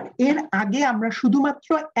 এবার এর আগে আমরা শুধুমাত্র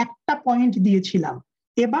একটা পয়েন্ট দিয়েছিলাম,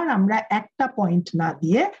 এবার আমরা একটা পয়েন্ট না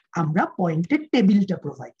দিয়ে আমরা পয়েন্টের টেবিলটা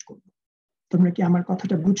প্রোভাইড করব। তোমরা কি আমার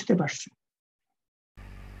কথাটা বুঝতে পারছো?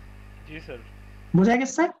 জি স্যার। বোঝা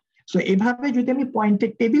গেছে? সো এভাবে যদি আমি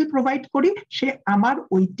পয়েন্টের টেবিল প্রোভাইড করি, সে আমার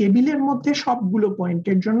ওই টেবিলের মধ্যে সবগুলো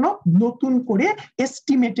পয়েন্টের জন্য নতুন করে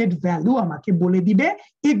এস্টিমেটেড ভ্যালু আমাকে বলে দিবে,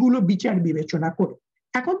 এগুলো বিচার বিবেচনা করে।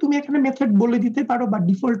 এখন তুমি এখানে মেথড বলে দিতে পারো বা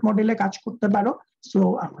ডিফল্ট মডেলে কাজ করতে পারো। সো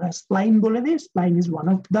আমরা স্প্লাইন বলে দিই। Spline is one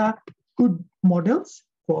of the good models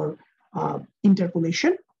for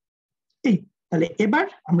interpolation. এই তাহলে এবার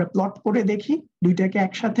আমরা প্লট করে দেখি দুইটাকে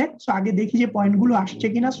একসাথে। সো আগে দেখি যে পয়েন্টগুলো আসছে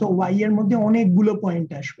কিনা। সো ওয়াই এর মধ্যে অনেকগুলো পয়েন্ট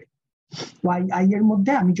আসবে, ওয়াই আই এর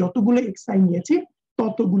মধ্যে আমি যতগুলো এক্স আই নিয়েছি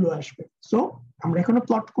ততগুলো আসবে। সো আমরা এখনো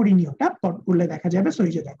প্লট করিনি, ওটা প্লট করলে দেখা যাবে। সো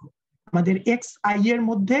এই যে দেখো আমাদের এক্স আই এর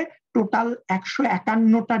মধ্যে টোটাল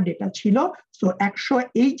 151টা ডেটা ছিল। সো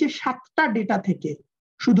এই যে 7টা ডেটা থেকে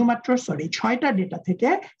শুধুমাত্র 6টা ডেটা থেকে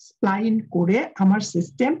স্প্লাইন করে আমার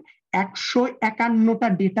সিস্টেম 151টা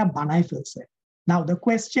ডেটা বানায় ফেলছে। নাও দ্য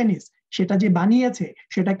কোয়েশ্চেন ইজ, সেটা যে বানিয়েছে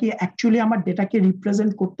সেটা কি অ্যাকচুয়ালি আমার ডেটাকে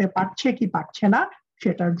রিপ্রেজেন্ট করতে পারছে কি পারছে না,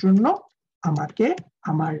 সেটার জন্য আমাকে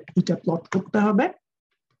আমার এটা প্লট করতে হবে।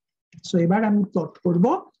 সো এবার আমি প্লট করব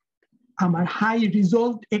আমার হাই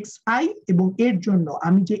রিজলভ এক্স আই এবং এর জন্য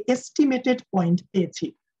আমি যে এস্টিমেটেড পয়েন্ট পেয়েছি।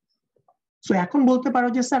 সো এখন বলতে পারো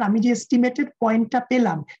যে স্যার আমি যে এস্টিমেটেড পয়েন্টটা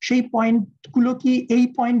পেলাম সেই পয়েন্টগুলো কি এই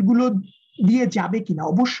পয়েন্টগুলো দিয়ে যাবে কিনা?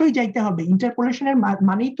 অবশ্যই যাইতে হবে। ইন্টারপোলেশনের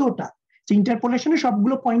মানেই তো ওটা যে ইন্টারপোলেশনে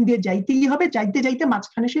সবগুলো পয়েন্ট দিয়ে যাইতেই হবে, যাইতে যাইতে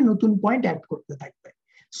মাঝখানে সে নতুন পয়েন্ট অ্যাড করতে থাকবে।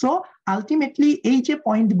 সো আলটিমেটলি এই যে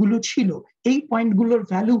পয়েন্টগুলো ছিল এই পয়েন্টগুলোর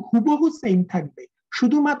ভ্যালু হুবহু সেম থাকবে,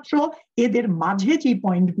 শুধুমাত্র এদের মাঝে যে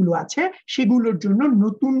পয়েন্টগুলো আছে সেগুলোর জন্য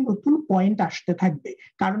নতুন নতুন পয়েন্ট আসতে থাকবে।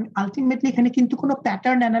 কারণ আলটিমেটলি এখানে কিন্তু কোনো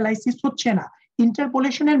প্যাটার্ন অ্যানালাইসিস হচ্ছে না,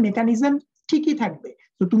 ইন্টারপোলেশনের মেকানিজম ঠিকই থাকবে।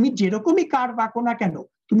 তো তুমি যেরকমই কার্ভ আঁকো না কেন,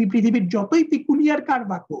 তুমি পৃথিবীর যতই পিকুলিয়ার কার্ভ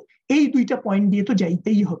আঁকো, এই দুইটা পয়েন্ট দিয়ে তো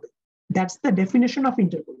যাইতেই হবে। That's the definition of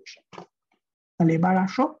interpolation. তাহলে এবার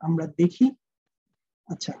আসো আমরা দেখি।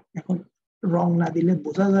 আচ্ছা, এখন রং না দিলে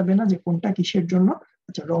বোঝা যাবে না যে কোনটা কিসের জন্য।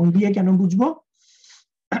 আচ্ছা, রং দিয়ে কেন বুঝবো?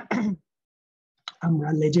 আমরা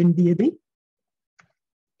লেজেন্ড দিয়ে দিই।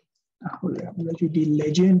 তাহলে আমরা যদি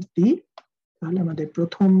লেজেন্ড দিই তাহলে আমাদের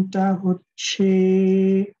প্রথমটা হচ্ছে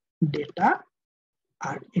ডেটা,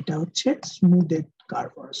 আর এটা হচ্ছে স্মুথেড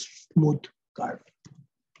কার্ভ, স্মুথ কার্ভ।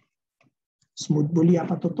 স্মুথ বলি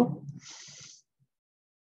আপাতত।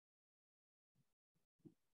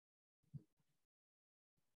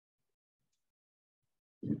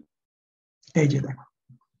 এই যে দেখো,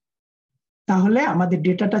 তাহলে আমাদের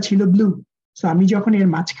ডেটাটা ছিল ব্লু। সো আমি যখন এর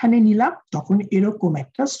মাঝখানে নিলাম তখন এরকম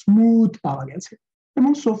একটা স্মুথ পাওয়া গেছে,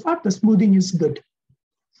 এবং সোফার দ্য স্মুথিং ইজ গুড।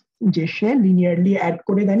 যে সে লিনিয়ারলি অ্যাড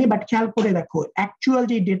করে দেয়নি, বাট খেয়াল করে দেখো অ্যাকচুয়াল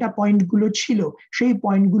যে ডেটা পয়েন্ট গুলো ছিল সেই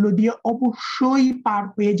পয়েন্ট গুলো দিয়ে অবশ্যই পার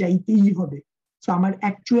হয়ে যাইতেই হবে। সো আমার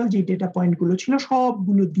অ্যাকচুয়াল যে ডেটা পয়েন্ট গুলো ছিল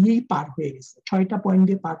সবগুলো দিয়েই পার হয়ে গেছে, 6টা পয়েন্ট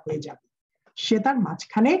দিয়ে পার হয়ে যাবে। সে তার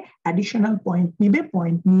মাঝখানে অ্যাডিশনাল পয়েন্ট নিবে,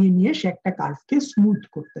 পয়েন্ট নিয়ে সে একটা কার্ভকে স্মুথ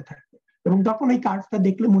করতে থাকবে, এবং তখন ওই কার্ভটা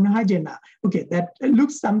দেখলে মনে হয় যে না, ওকে, দ্যাট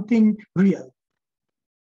লুকস সামথিং রিয়েল।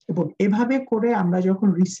 এবং এভাবে করে আমরা যখন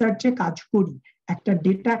রিসার্চে কাজ করি, একটা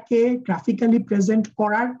ডেটাকে গ্রাফিক্যালি প্রেজেন্ট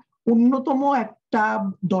করার অন্যতম একটা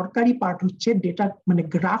দরকারি পার্ট হচ্ছে ডেটা, মানে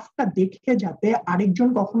গ্রাফটা দেখে যাতে আরেকজন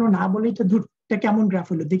কখনো না বলে ধুর এটা কেমন গ্রাফ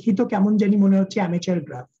হলো, দেখি তো কেমন জানি মনে হচ্ছে অ্যামেচার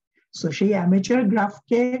গ্রাফ। সো সেই অ্যামেচার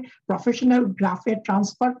গ্রাফকে প্রফেশনাল গ্রাফে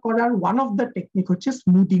ট্রান্সফার করার ওয়ান অফ দ্য টেকনিক হচ্ছে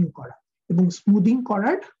স্মুথিং করা, এবং স্মুথিং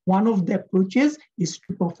করার one of the approaches is to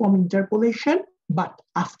perform interpolation. But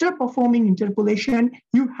after performing interpolation,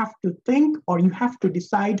 you have to think or you have to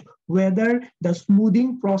decide whether the smoothing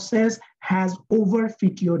process has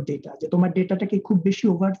overfit your data. যে তোমার ডেটাটাকে খুব বেশি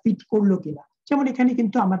overfit করলো কিনা, যেমন এখানে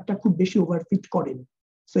কিন্তু আমারটা খুব বেশি ওভারফিট করেনি।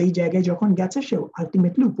 সো এই জায়গায় যখন গেছে সে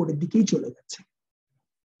আলটিমেটলি উপরের দিকেই চলে যাচ্ছে।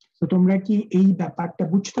 তো তোমরা কি এই ব্যাপারটা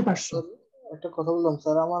বুঝতে পারছো? একটা কথা বললাম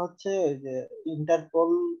স্যার, আমার হচ্ছে যে ইন্টারপোল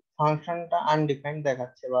ফাংশনটা আনডিফাইন্ড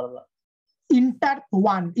দেখাচ্ছে বারবার।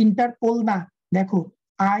 ইন্টারপোল না, দেখো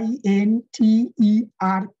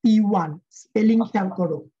INTERP1 স্পেলিং খেয়াল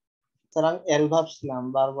করো। স্যার আমি এল ভাবছিলাম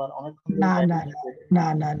বারবার অনেকক্ষণ। না না না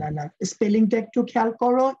না না না, স্পেলিংটা একটু খেয়াল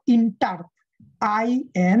করো। ইন্টারপ,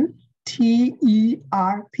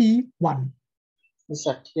 INTERP1।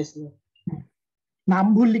 স্যার ঠিক আছে, নাম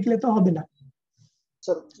ভুল লিখলে তো হবে না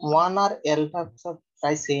স্যার। ওয়ান আর এল ভাব স্যার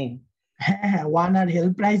প্রায় সেম। হ্যাঁ হ্যাঁ, ওয়ান আর এল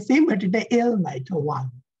প্রায় সেম, বাট এটা এল না, এটা ওয়ান।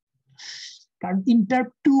 কারণ ইন্টারপ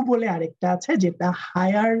 2 বলে আরেকটা আছে যেটা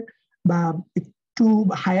হায়ার বা একটু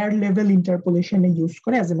হায়ার লেভেল ইন্টারপোলেশনে ইউজ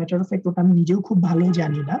করে। As a matter of fact ওটা আমি নিজেও খুব ভালো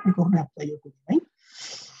জানি না, আমি কখনো অ্যাপ্লাইও করি নাই।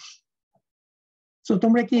 সো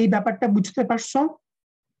তোমরা কি এই ব্যাপারটা বুঝতে পারছো?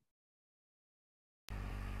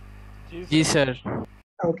 জি sir.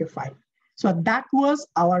 Okay, fine. So that was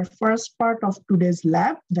our first part of today's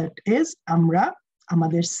lab, that is আমরা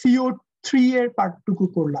আমাদের CO3 এর পার্টটুকু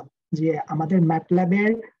করলাম। যে আমাদের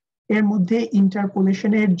ম্যাটল্যাবের এর মধ্যে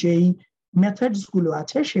ইন্টারপোলেশনের যেই মেথডস গুলো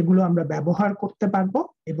আছে সেগুলো আমরা ব্যবহার করতে পারবো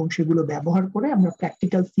এবং সেগুলো ব্যবহার করে আমরা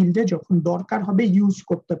প্র্যাকটিক্যাল ফিল্ডে যখন দরকার হবে ইউজ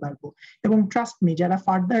করতে পারবো। এবং ট্রাস্ট মি, যারা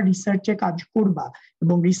ফার্দার রিসার্চে কাজ করবা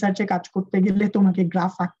এবং রিসার্চে কাজ করতে গেলে তোমাকে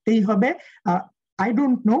গ্রাফ আঁকতেই হবে। আই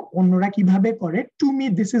ডোন্ট নো অন্যরা কিভাবে করে, to me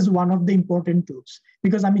this is one of the important tools,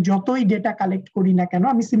 because আমি যতই ডেটা কালেক্ট করি না কেন,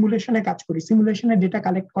 আমি সিমুলেশনে কাজ করি, সিমুলেশনে ডেটা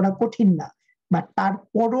কালেক্ট করা কঠিন না, বাট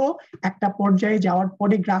তারপরও একটা পর্যায়ে যাওয়ার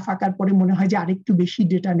পরে গ্রাফ আঁকার পরে মনে হয় যে আরেকটু বেশি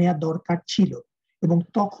ডেটা নেওয়া দরকার ছিল, এবং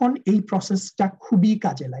তখন এই প্রসেসটা খুবই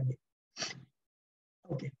কাজে লাগে।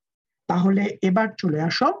 ওকে, তাহলে এবার চলে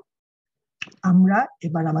আসো, আমরা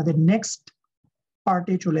এবার আমাদের নেক্সট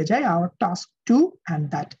পার্টে চলে যাই, hour task 2, and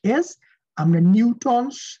that is আমরা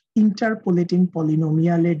নিউটনস ইন্টারপোলেটিং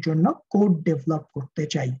পলিনোমিয়ালের জন্য কোড ডেভেলপ করতে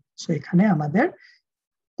চাই। সো এখানে আমাদের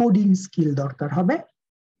কোডিং স্কিল দরকার হবে,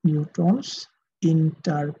 নিউটনস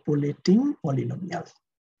ইন্টারপোলেটিং পলিনোমিয়াল।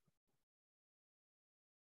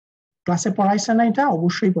 ক্লাসে পড়াইছে না? এটা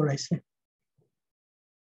অবশ্যই পড়াইছে।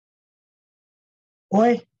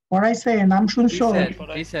 ওই পড়াইছে, নাম শুনছো?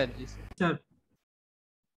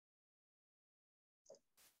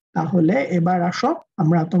 তাহলে এবার আসো,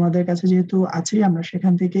 আমরা তোমাদের কাছে যেহেতু আছি, আমরা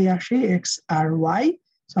সেখান থেকেই আসি। এক্স আর ওয়াই,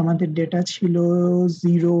 আমাদের ডেটা ছিল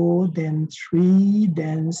 0, then 3,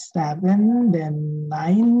 then 7, then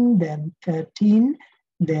 9, then 13,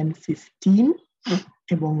 then 15,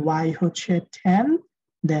 এবং y হচ্ছে 10,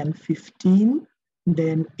 then 15,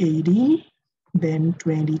 then 18, then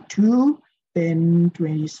 22, then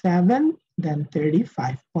 27, then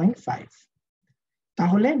 35.5।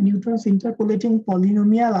 তাহলে নিউটনস ইন্টারপোলেটিং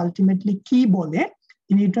পলিনোমিয়াল আলটিমেটলি কি বলে?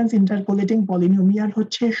 নিউটনস ইন্টারপোলেটিং পলিনোমিয়াল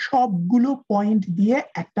হচ্ছে সবগুলো পয়েন্ট দিয়ে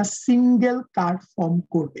একটা সিঙ্গেল কার্ভ ফর্ম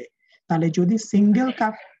করবে। তাহলে যদি সিঙ্গেল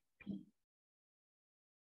কার্ভ,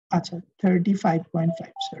 আচ্ছা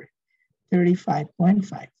 35.5, সরি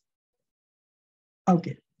 35.5।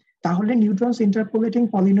 ওকে, তাহলে নিউটনস ইন্টারপোলেটিং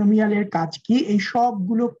পলিনোমিয়ালের কাজ কি? এই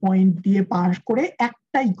সবগুলো পয়েন্ট দিয়ে পাস করে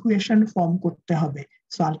একটা ইকুয়েশন ফর্ম করতে হবে।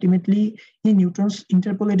 সো আলটিমেটলি এই নিউটনস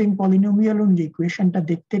ইন্টারপোলেটিং পলিনোমিয়াল অনুযায়ী ইকুয়েশনটা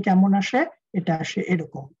দেখতে কেমন আসে? এটা আসে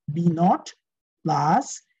এরকম, b0 plus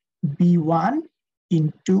b1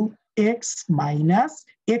 into x minus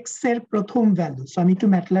x এর প্রথম ভ্যালু। সো আমি একটু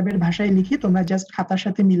ম্যাটল্যাবের ভাষায় লিখি, তোমরা জাস্ট খাতার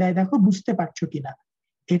সাথে মিলাই দেখো বুঝতে পারছো কিনা।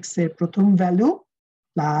 এক্স এর প্রথম value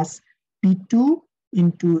plus b2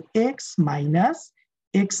 into x minus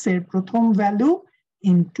x এর প্রথম value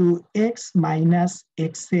into x minus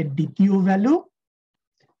x এর দ্বিতীয় ভ্যালু,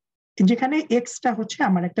 যেখানে এক্সটা হচ্ছে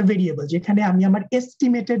আমার একটা ভেরিয়েবল, যেখানে আমি আমার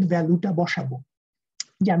এস্টিমেটেড ভ্যালুটা বসাবো,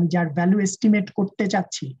 যে আমি যার ভ্যালু এস্টিমেট করতে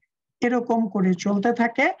চাচ্ছি। এরকম করে চলতে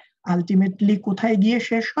থাকে, আলটিমেটলি কোথায় গিয়ে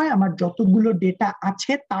শেষ হয়? আমার যতগুলো ডেটা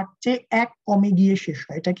আছে তার চেয়ে এক কমে গিয়ে শেষ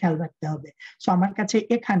হয়, এটা খেয়াল রাখতে হবে। সো আমার কাছে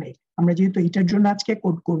এখানে, আমরা যেহেতু এটার জন্য আজকে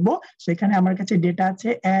কোড করব, সো এখানে আমার কাছে ডেটা আছে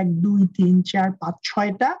 1, 2, 3, 4, 5,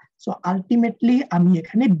 6টা। সো আলটিমেটলি আমি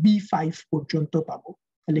এখানে b5 পর্যন্ত পাবো।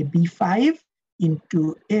 তাহলে b5 into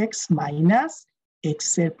x minus x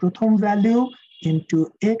এর প্রথম value into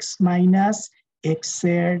x minus x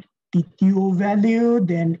এর দ্বিতীয় ভ্যালু,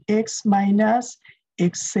 দেন এক্স মাইনাস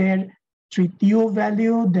এক্স এর তৃতীয়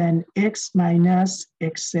ভ্যালু, দেন এক্স মাইনাস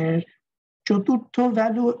এক্স এর চতুর্থ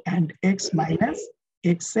value, and x minus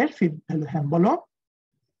x এর ফিফথ ভ্যালু। হ্যাঁ বলো,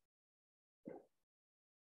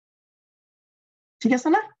 ঠিক আছে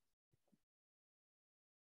না?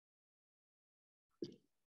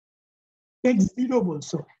 x0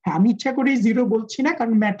 বলছো? হ্যাঁ, আমি ইচ্ছা করে 0 বলছি না,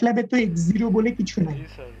 কারণ ম্যাটল্যাবে তো x0 বলে কিছু নাই,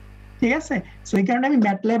 ঠিক আছে? সো এই কারণে আমি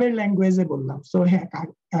ম্যাটল্যাবের ল্যাঙ্গুয়েজে বললাম। সো হ্যাঁ,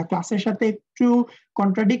 ক্লাসের সাথে একটু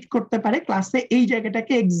কন্ট্রাডিক্ট করতে পারে, ক্লাসে এই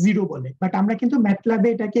জায়গাটাকে x0 বলে, বাট আমরা কিন্তু ম্যাটল্যাবে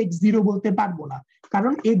এটাকে x0 বলতে পারবো না,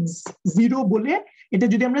 কারণ x0 বলে এটা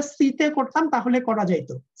যদি আমরা সি তে করতাম তাহলে করা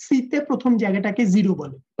যাইতো, সি তে প্রথম জায়গাটাকে 0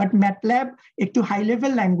 বলে, বাট ম্যাটল্যাব একটু হাই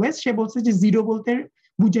লেভেল ল্যাঙ্গুয়েজ, সে বলছে যে 0 বলতে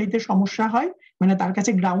বুঝাইতে সমস্যা হয়, মানে তার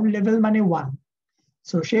কাছে গ্রাউন্ড লেভেল মানে 1,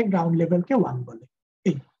 সো সে গ্রাউন্ড লেভেলকে 1 বলে।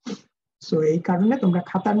 এই সো এই কারণে তোমরা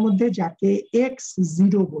খাতার মধ্যে যাকে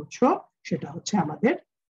x0 বলছো সেটা হচ্ছে আমাদের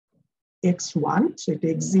x1, সো এটা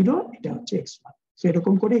x0, এটা হচ্ছে x1। সো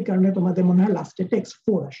এরকম করে এই কারণে তোমাদের মনে হয় লাস্টেরটা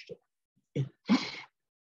x4 আসছে।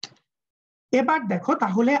 এবার দেখো,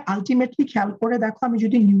 তাহলে আলটিমেটলি খেয়াল করে দেখো, আমি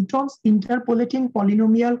যদি নিউটনস ইন্টারপোলেটিং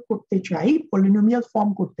পলিনোমিয়াল করতে চাই, পলিনোমিয়াল ফর্ম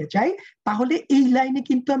করতে চাই, তাহলে এই লাইনে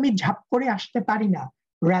কিন্তু আমি ঝাপ করে আসতে পারি না,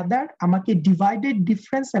 রাদার আমাকে ডিভাইডেড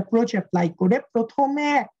ডিফারেন্স অ্যাপ্রোচ অ্যাপ্লাই করে প্রথমে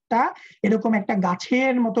একটা এরকম একটা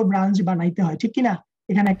গাছের মতো ব্রাঞ্চ বানাইতে হয়, ঠিক কিনা?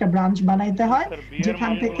 এখানে একটা ব্রাঞ্চ বানাইতে হয়,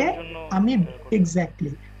 যেখান থেকে আমি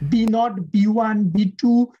exactly b0, b1, b2,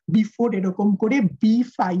 b4 এরকম করে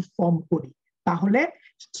b5 ফর্ম করি। তাহলে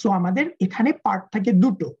সো আমাদের এখানে পার্ট থাকে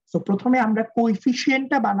দুটো। সো প্রথমে আমরা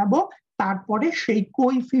কোএফিসিয়েন্টটা বানাবো, তারপরে সেই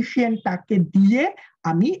কোএফিসিয়েন্টটাকে দিয়ে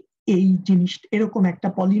আমি এই জিনিস এরকম একটা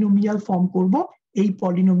পলিনোমিয়াল ফর্ম করব, এই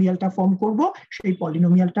পলিনোমিয়ালটা ফর্ম করব, সেই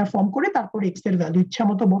পলিনোমিয়ালটা ফর্ম করে তারপরে এক্স এর ভ্যালু ইচ্ছা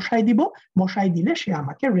মতো বসাই দিব, বসাই দিলে সে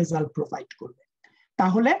আমাকে রেজাল্ট প্রোভাইড করবে।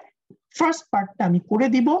 তাহলে ফার্স্ট পার্টটা আমি করে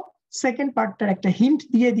দিব, সেকেন্ড পার্টটার একটা হিন্ট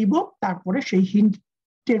দিয়ে দিব, তারপরে সেই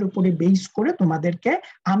হিন্টের উপরে বেস করে তোমাদেরকে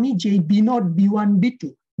আমি যেই B0, B1, B2,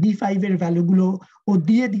 B5 এর ভ্যালুগুলো ও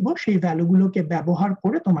দিয়ে দিব, সেই ভ্যালুগুলোকে ব্যবহার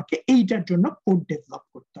করে তোমাকে এইটার জন্য কোড ডেভেলপ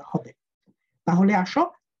করতে হবে। তাহলে আসো,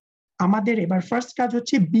 আমাদের এবার ফার্স্ট কাজ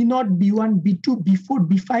হচ্ছে B0, B1, B2, B4,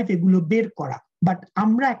 B5 এগুলো বের করা। বাট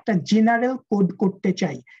আমরা একটা জেনারেল কোড করতে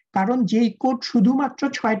চাই, কারণ যেই কোড শুধুমাত্র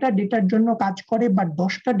 6টা ডেটার জন্য কাজ করে বা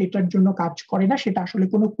 10টা ডেটার জন্য কাজ করে না, সেটা আসলে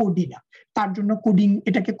কোনো কোডই না, তার জন্য কোডিং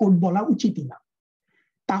এটাকে কোড বলা উচিতই না।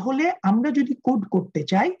 তাহলে আমরা যদি কোড করতে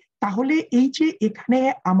চাই, তাহলে এই যে এখানে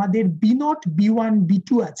আমাদের B0, B1, B2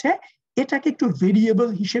 আছে, এটাকে একটু ভেরিয়েবল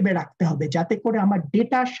হিসেবে রাখতে হবে, যাতে করে আমার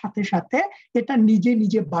ডেটার সাথে সাথে এটা নিজে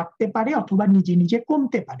নিজে বাড়তে পারে অথবা নিজে নিজে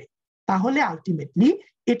কমতে পারে। তাহলে আলটিমেটলি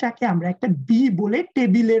এটাকে আমরা একটা বি বলে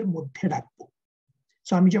টেবিলের মধ্যে রাখবো।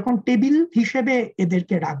 সো আমি যখন টেবিল হিসেবে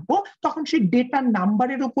এদেরকে রাখবো, তখন সেই ডেটার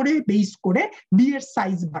নাম্বারের উপরে বেস করে বি এর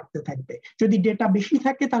সাইজ বাড়তে থাকবে। যদি ডেটা বেশি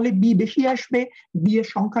থাকে তাহলে বি বেশি আসবে, বি এর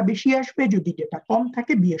সংখ্যা বেশি আসবে, যদি ডেটা কম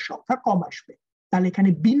থাকে বি এর সংখ্যা কম আসবে। তাহলে এখানে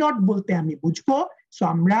B0 বলতে আমি বুঝবো, সো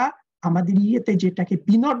আমরা আমাদের ইয়েতে যেটাকে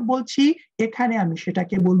B0 বলছি, এখানে আমি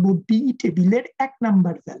সেটাকে বলবো বি টেবিলের 1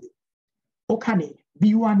 নাম্বার ভ্যালু। ওখানে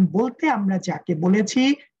B1 বলতে আমরা যাকে বলেছি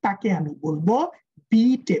তাকে আমি বলবো বি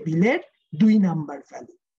টেবিলের 2 নাম্বার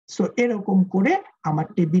ভ্যালু। সো এরকম করে আমার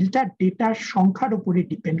টেবিলটা ডেটার সংখ্যার উপরে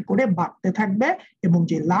ডিপেন্ড করে বাড়তে থাকবে, এবং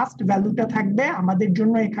যে লাস্ট ভ্যালুটা থাকবে আমাদের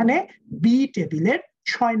জন্য এখানে বি টেবিলের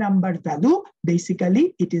 6 number value, basically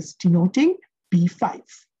it is ডিনোটিং B5।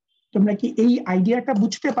 তোমরা কি এই আইডিয়াটা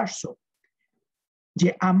বুঝতে পারছো? যে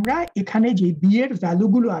আমরা এখানে যে বি এর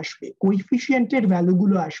ভ্যালুগুলো আসবে, কোএফিসিয়েন্টের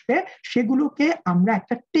ভ্যালুগুলো আসবে, সেগুলোকে আমরা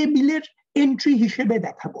একটা টেবিলের এন্ট্রি হিসেবে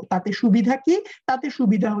দেখাবো। তাতে সুবিধা কি? তাতে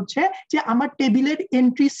সুবিধা হচ্ছে যে আমার টেবিলের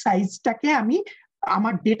এন্ট্রি সাইজটাকে আমি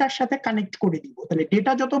আমার ডেটার সাথে কানেক্ট করে দিব। তাহলে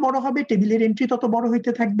ডেটা যত বড় হবে টেবিলের এন্ট্রি তত বড়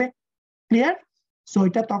হইতে থাকবে। ক্লিয়ার? সো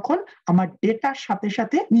এটা তখন আমার ডেটার সাথে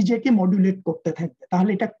সাথে নিজেকে মডুলেট করতে থাকবে। তাহলে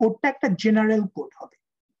এটা কোডটা একটা জেনারেল কোড হবে।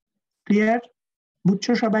 ক্লিয়ার?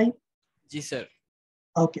 বুঝছো সবাই? জি স্যার।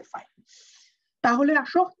 ওকে, ফাইন। তাহলে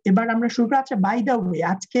আসো এবার আমরা শুরু করি। আচ্ছা, বাই দ্য ওয়ে,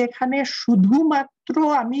 আজকে এখানে শুধুমাত্র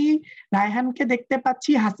আমি রায়হানকে দেখতে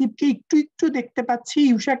পাচ্ছি, হাসিবকে একটু একটু দেখতে পাচ্ছি,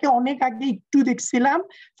 ইউশাকে অনেক আগে একটু দেখছিলাম,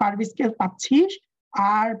 ফারবিসকে পাচ্ছি,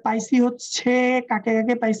 আর পাইছি হচ্ছে কাকে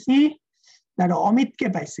কাকে পাইছি, অমিতকে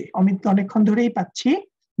পাইছি, অমিতকে অনেকক্ষণ ধরেই পাচ্ছি,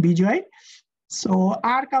 বিজয়। সো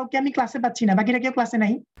আর কাউকে আমি ক্লাসে পাচ্ছি না। বাকিরা কেউ ক্লাসে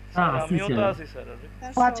নাই? আমিও তো আছি স্যার।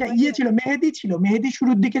 আচ্ছা, ইয়ে ছিল, মেহেদি ছিল, মেহেদি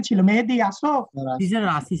শুরুর দিকে ছিল। মেহেদি আসো? স্যার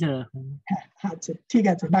আসি স্যার এখন। আচ্ছা, ঠিক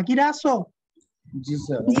আছে, বাকিরা আসো? জি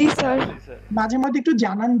স্যার। জি স্যার। মাঝে মধ্যে একটু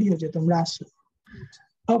জানান দিও যে তোমরা আসো।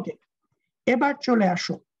 ওকে, এবার চলে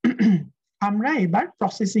আসো, আমরা এবার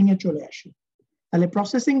প্রসেসিং এ চলে আসি। তাহলে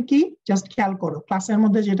প্রসেসিং কি জাস্ট খেয়াল করো, ক্লাসের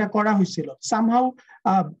মধ্যে যেটা করা হয়েছিল সামহাউ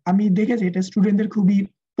আমি দেখেছি এটা স্টুডেন্টদের খুবই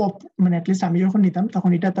মানে অ্যাটলিস্ট আমি যখন নিতাম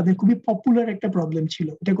তখন এটা তাদের খুবই পপুলার একটা প্রবলেম ছিল,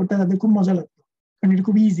 এটা করতে তাদের খুব মজা লাগতো, কারণ এটা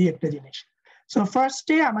খুব ইজি একটা জিনিস। সো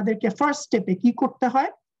ফার্স্টে আমাদেরকে ফার্স্ট স্টেপে কি করতে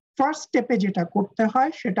হয়? ফার্স্ট স্টেপে যেটা করতে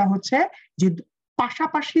হয় সেটা হচ্ছে যে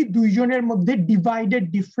পাশাপাশি দুইজনের মধ্যে ডিভাইডেড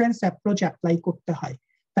ডিফারেন্স অ্যাপ্রোচ অ্যাপ্লাই করতে হয়।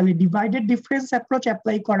 তাহলে ডিভাইডেড ডিফারেন্স অ্যাপ্রোচ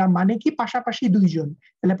অ্যাপ্লাই করা মানে কি? পাশাপাশি দুইজন।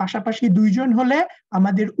 তাহলে পাশাপাশি দুইজন হলে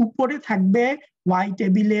আমাদের উপরে থাকবে ওয়াই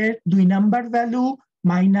টেবিলের 2 নাম্বার ভ্যালু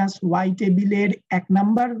মাইনাস ওয়াই টেবিলের 1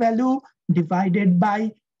 number value divided by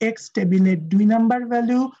x টেবিলের 2 নাম্বার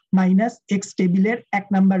ভ্যালু মাইনাস এক্স টেবিলের 1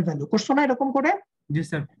 নাম্বার ভ্যালু। করছো না এরকম করে? জি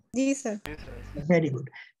স্যার। জি স্যার। Very good.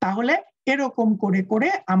 তাহলে এরকম করে করে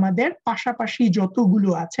আমাদের পাশাপাশি যতগুলো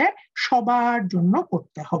আছে সবার জন্য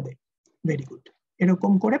করতে হবে। Very good.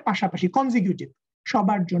 এরকম করে পাশাপাশি কনজিকিউটিভ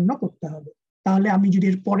সবার জন্য করতে হবে। তাহলে আমি যদি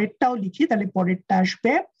এর পরেরটাও লিখি, তাহলে পরেরটা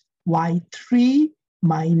আসবে y3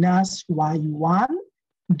 minus y1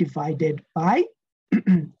 divided bye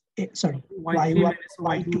sorry y1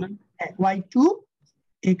 y2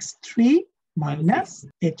 x3 minus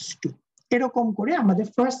x2। এরকম করে আমাদের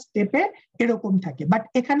ফার্স্ট স্টেপে এরকম থাকে। বাট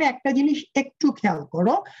এখানে একটা জিনিস একটু খেয়াল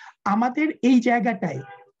করো, আমাদের এই জায়গাটায়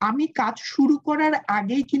আমি কাজ শুরু করার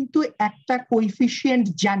আগেই কিন্তু একটা কোএফিসিয়েন্ট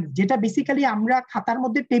জানি, যেটা বেসিক্যালি আমরা খাতার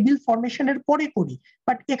মধ্যে টেবিল ফরমেশনের পরে করি,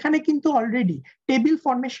 বাট এখানে কিন্তু অলরেডি টেবিল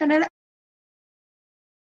ফরমেশনের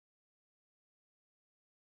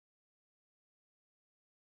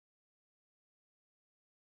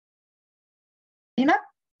না,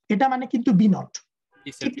 এটা মানে কিন্তু B0।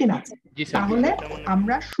 ঠিক কিনা? তাহলে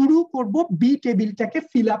আমরা শুরু করব বি টেবিলটাকে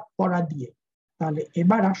ফিল আপ করা দিয়ে। তাহলে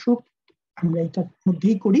এবার আসুক আমরা এটার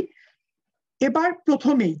মধ্যেই করি। এবার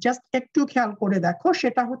প্রথমেই জাস্ট একটু খেয়াল করে দেখো,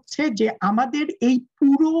 সেটা হচ্ছে যে আমাদের এই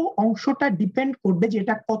পুরো অংশটা ডিপেন্ড করবে,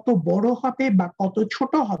 যেটা কত বড় হবে বা কত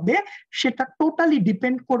ছোট হবে সেটা টোটালি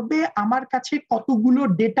ডিপেন্ড করবে আমার কাছে কতগুলো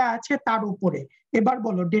ডেটা আছে তার উপরে। এবার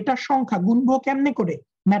বলো ডেটার সংখ্যা গুনবো কেমনে করে?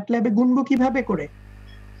 ম্যাটল্যাবে গুনবো কিভাবে করে?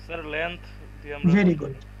 স্যার লেন্থ দিয়ে আমরা ভেরি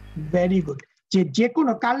গুড, ভেরি গুড। যে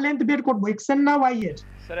কোনো কার লেন্থ বের করবো, এক্স এর না ওয়াই এর?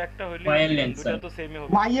 স্যার একটা হইলে Y এর length, দুটো স্যার। তো সেমই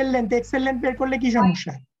হবে। ওয়াই এর লেন্থ এক্স এর লেন্থ বের করলে কি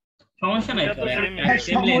সমস্যা? সমস্যা নাই এটা তো স্যার, same একটা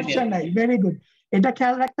same length সমস্যা এর। নাই, ভেরি গুড। এটা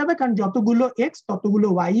খেয়াল রাখতে হবে কারণ যতগুলো এক্স ততগুলো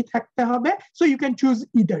ওয়াই থাকতে হবে, so you can choose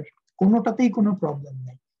either, কোনোটাতেই কোনো প্রবলেম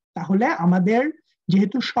নেই। তাহলে আমাদের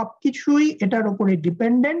যেহেতু সবকিছুই এটার উপরে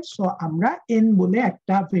ডিপেন্ডেন্ট, সো আমরা এন বলে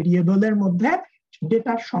একটা ভেরিয়েবলের মধ্যে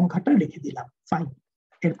ডেটার সংখ্যাটা লিখে দিলাম। ফাইন।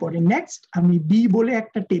 এরপরে নেক্সট আমি বি বলে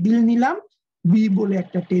একটা টেবিল নিলাম। বি বলে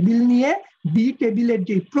একটা টেবিল নিয়ে বি টেবিলের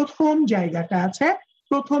যে প্রথম জায়গাটা আছে,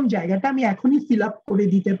 প্রথম জায়গাটা আমি এখনই ফিল আপ করে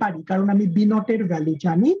দিতে পারি কারণ আমি বি নটের ভ্যালু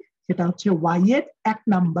জানি, সেটা হচ্ছে ওয়াই এর 1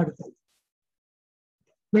 নাম্বার ভ্যালু।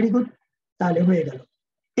 ভেরি গুড, তাহলে হয়ে গেল।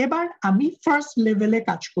 এবার আমি ফার্স্ট লেভেলে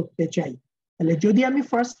কাজ করতে চাই। তাহলে যদি আমি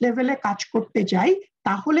ফার্স্ট লেভেলে কাজ করতে চাই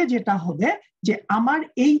তাহলে যেটা হবে যে আমার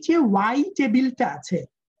এই যে ওয়াই টেবিলটা আছে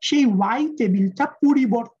সেই ওয়াই টেবিলটা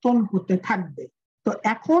পরিবর্তন হতে থাকবে। তো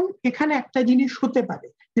এখন এখানে একটা জিনিস হতে পারে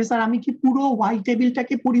যে স্যার আমি কি পুরো ওয়াই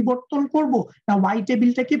টেবিলটাকে পরিবর্তন করব না ওয়াই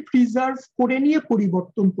টেবিলটাকে প্রিজার্ভ করে নিয়ে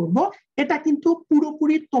পরিবর্তন করব? এটা কিন্তু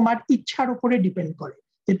পুরোপুরি তোমার ইচ্ছার উপরে ডিপেন্ড করে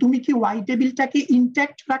যে তুমি কি ওয়াই টেবিলটাকে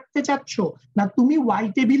ইনট্যাক্ট রাখতে চাচ্ছ না তুমি ওয়াই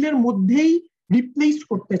টেবিলের মধ্যেই রিপ্লেস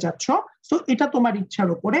করতে চাচ্ছ। সো এটা তোমার ইচ্ছার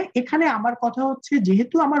উপরে। এখানে আমার কথা হচ্ছে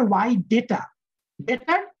যেহেতু আমার ওয়াই ডেটা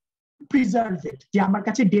বেটার প্রিজার্ভ ইট, যে আমার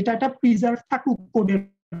কাছে ডেটাটা প্রিজার্ভ থাকুক কোডের,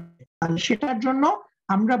 সেটার জন্য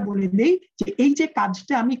আমরা বলে দেই যে এই যে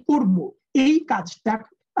কাজটা আমি করব এই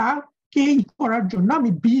কাজটাকে করার জন্য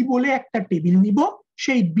আমি বি বলে একটা টেবিল নিব,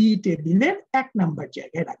 সেই বি টেবিলের 1 নাম্বার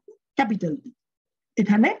জায়গায় রাখবো ক্যাপিটাল বি,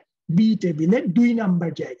 এখানে বি টেবিলের 2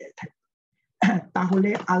 নাম্বার জায়গায় থাকবে। তাহলে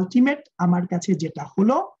আলটিমেট আমার কাছে যেটা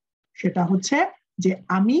হলো সেটা হচ্ছে যে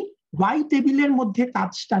আমি ওয়াই টেবিলের মধ্যে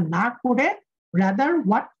কাজটা না করে rather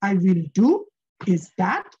what I will do is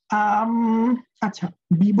that আচ্ছা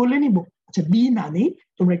বি বলে নিব, আচ্ছা বি না নেই,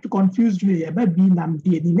 তোমরা একটু কনফিউজড হয়ে যাবে, বি নাম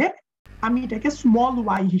দিয়ে দিলে আমি এটাকে স্মল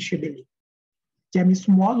ওয়াই হিসেবে নিই, যে আমি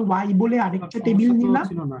স্মল ওয়াই বলে আরেকটা টেবিল নিলাম।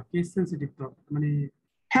 ছিল না কেস সেনসিটিভ তো মানে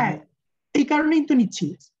হ্যাঁ এই কারণেই তো নিচ্ছি,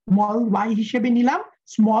 স্মল ওয়াই হিসেবে নিলাম,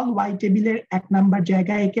 স্মল ওয়াই টেবিলের 1 নাম্বার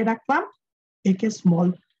জায়গায় একে রাখলাম, একে স্মল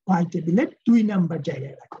ওয়াই টেবিলের 2 নাম্বার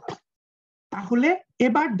জায়গায় রাখলাম। তাহলে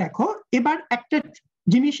এবার দেখো, এবার একটা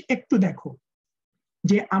জিনিস একটু দেখো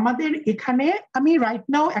যে আমাদের এখানে আমি রাইট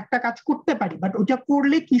নাও একটা কাজ করতে পারি, বাট ওটা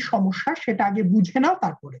করলে কি সমস্যা সেটা আগে বুঝে নাও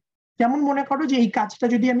তারপরে। যেমন মনে করো যে এই কাজটা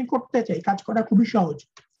যদি আমি করতে চাই, কাজ করা খুবই সহজ।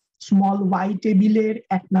 স্মল ওয়াই টেবিলের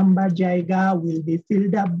 1 নাম্বার জায়গা will be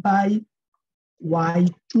filled up by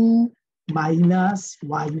y2 minus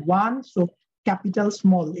y1, so capital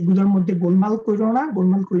small এগুলোর মধ্যে গোলমাল করো না,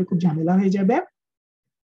 গোলমাল করলে খুব ঝামেলা হয়ে যাবে,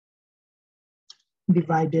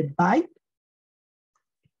 divided by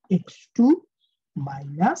x2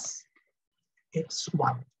 minus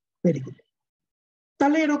x1. Very good.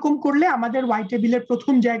 তাহলে এরকম করলে আমাদের ওয়াই টেবিলের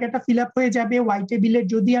প্রথম জায়গাটা ফিল আপ হয়ে যাবে। ওয়াই টেবিলের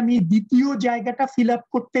যদি আমি দ্বিতীয় জায়গাটা ফিল আপ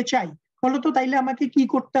করতে চাই বলতো তাইলে আমাকে কি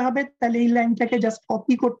করতে হবে? তাহলে এই লাইনটাকে জাস্ট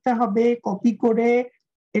কপি করতে হবে, কপি করে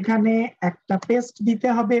এখানে একটা পেস্ট দিতে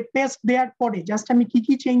হবে। পেস্ট দেওয়ার পরে জাস্ট আমি কি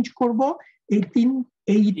কি চেঞ্জ করব,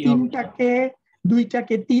 এই তিনটাকে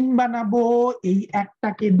 2টাকে 3 বানাবো, এই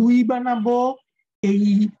 1টাকে 2 বানাবো, এই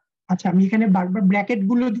আচ্ছা আমি এখানে বারবার ব্র্যাকেট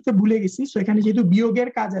গুলো দিতে ভুলে গেছি, সো এখানে যেহেতু বিয়োগের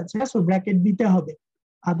কাজ আছে সো ব্র্যাকেট দিতে হবে,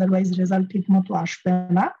 আদারওয়াইজ রেজাল্ট ঠিক মতো আসবে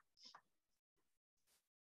না।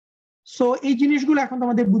 সো এই জিনিসগুলো এখন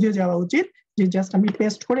তোমাদের বুঝে যাওয়া উচিত যে জাস্ট আমি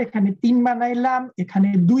পেস্ট করে এখানে 3 বানাইলাম, এখানে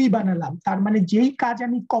 2 বানালাম, তার মানে যেই কাজ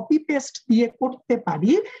আমি কপি পেস্ট দিয়ে করতে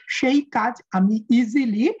পারি সেই কাজ আমি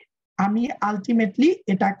ইজিলি আমি আলটিমেটলি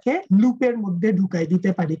এটাকে লুপের মধ্যে ঢুকাই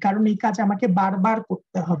দিতে পারি, কারণ এই কাজ আমাকে বারবার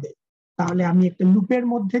করতে হবে। তাহলে আমি একটা লুপের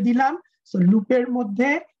মধ্যে দিলাম, সো লুপের মধ্যে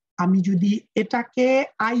আমি যদি এটাকে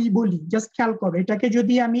আই বলি, জাস্ট খেয়াল করো এটাকে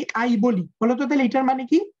যদি আমি আই বলি বলতো তাহলে এটার মানে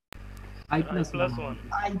কি? i plus 1.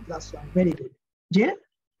 I plus 1, very good. যে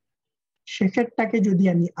শেষেরটাকে যদি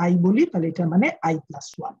আমি আই বলি তাহলে এটা মানে i plus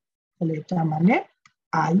 1, তাহলে এটা মানে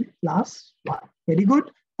i plus 1, ভেরি গুড।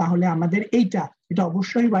 তাহলে আমাদের এটা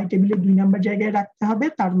অবশ্যই ওয়াই টেবিলের 2 নাম্বার জায়গায় রাখতে হবে,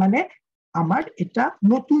 তার মানে আমার এটা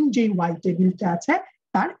নতুন যে ওয়াই টেবিলটা আছে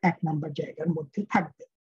তার 1 নাম্বার জায়গার মধ্যে থাকবে।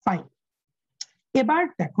 ফাইন। এবার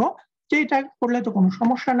দেখো যে এটা করলে তো কোনো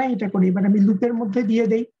সমস্যা নাই, এটা করে এবার আমি লুপের মধ্যে দিয়ে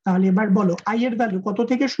দেই। তাহলে এবার বলো আই এর ভ্যালু কত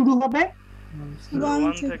থেকে শুরু হবে?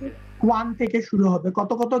 1 থেকে শুরু হবে।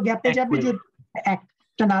 কত কত গ্যাপে যাবে? যদি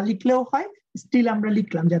একটা না লিখলেও হয়, স্টিল আমরা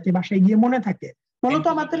লিখলাম যাতে বাসায় গিয়ে মনে থাকে। বলো তো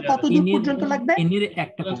আমাদের কত দূর পর্যন্ত লাগবে?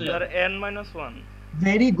 Sir n-1।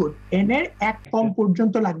 Very good, N এর এক কম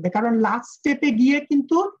পর্যন্ত লাগবে, কারণ লাস্ট স্টেপে গিয়ে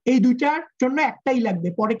কিন্তু এই দুইটার জন্য একটাই লাগবে,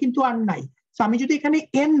 পরে কিন্তু আর নাই। তো আমি যদি এখানে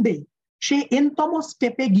এন দেই, সে এনতম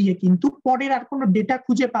স্টেপে গিয়ে কিন্তু পরের আর কোনো ডেটা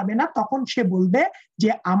খুঁজে পাবে না, তখন সে বলবে যে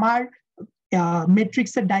আমার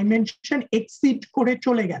ম্যাট্রিক্সের ডাইমেনশন এক্সিড করে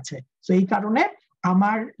চলে গেছে। তো এই কারণে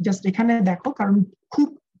আমার জাস্ট এখানে দেখো, কারণ খুব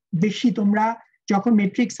বেশি তোমরা যখন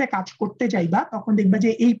ম্যাট্রিক্সে কাজ করতে যাইবা তখন দেখবা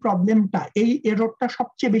যে এই প্রবলেমটা, এই এররটা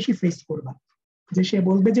সবচেয়ে বেশি ফেস করবা, যে সে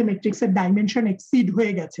বলবে যে ম্যাট্রিক্সের ডাইমেনশন এক্সিড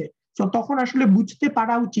হয়ে গেছে। তো তখন আসলে বুঝতে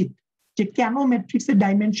পারা উচিত যে কেন ম্যাট্রিক্সের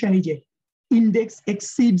ডাইমেনশন, এই যে ইন্ডেক্স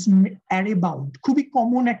এক্সিডস অ্যারে বাউন্ড, খুবই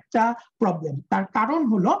কমন একটা প্রবলেম। তার কারণ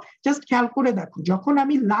হলো, জাস্ট খেয়াল করে দেখো, যখন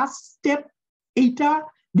আমি লাস্ট স্টেপ এইটা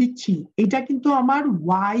দিচ্ছি, এটা কিন্তু আমার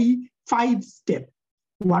y5 স্টেপ,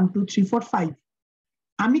 1 2 3 4 5,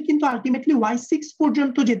 আমি কিন্তু আলটিমেটলি y6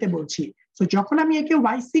 পর্যন্ত যেতে বলছি। তো যখন আমি একে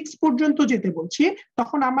y6 পর্যন্ত যেতে বলছি,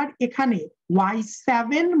 তখন আমার এখানে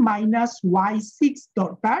y7 মাইনাস y6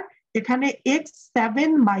 দরকার, এখানে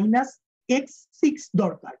x7 মাইনাস x6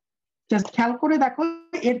 দরকার। জাস্ট খেয়াল করে দেখো,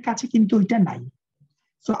 এর কাছে কিন্তু ওইটা নাই।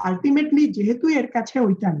 সো আলটিমেটলি যেহেতু এর কাছে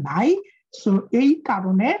ওইটা নাই, সো এই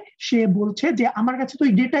কারণে সে বলছে যে আমার কাছে তো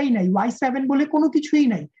ওই ডেটাই নাই, y7 বলে কোনো কিছুই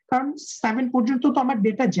নাই, কারণ 7 পর্যন্ত তো আমার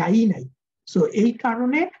ডেটা যাই নাই। সো এই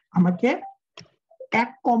কারণে আমাকে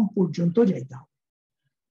এক কম পর্যন্ত যাইতে হবে।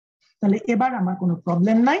 তাহলে এবার আমার কোনো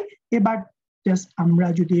প্রবলেম নাই। এবার জাস্ট আমরা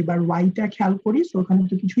যদি এবার ওয়াইটা খেয়াল করি, সো ওখানে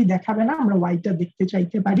তো কিছুই দেখাবে না, আমরা ওয়াইটা দেখতে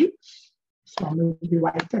চাইতে পারি। সো আমরা যদি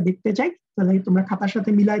ওয়াইটা দেখতে চাই, তাহলে তোমরা খাতার সাথে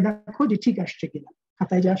মিলাই দেখো যে ঠিক আসছে কিনা,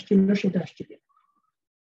 খাতায় যে আসছিল সেটা আসছে কিনা।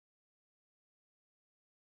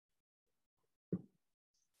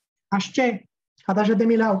 আসছে, খাতার সাথে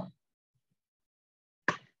মিলাও।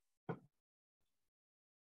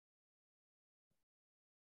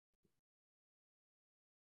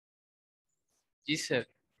 জি স্যার।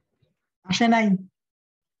 আসে নাই?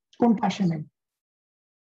 কোনটা আসে নাই?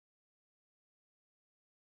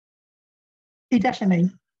 এটা আসে নাই?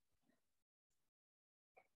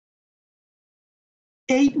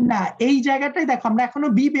 এই না, এই জায়গাটাই দেখো, আমরা এখনো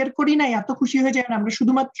বি বের করি নাই, এত খুশি হয়ে যায় না, আমরা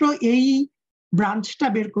শুধুমাত্র এই ব্রাঞ্চটা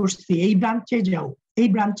বের করছি। এই ব্রাঞ্চে যাও, এই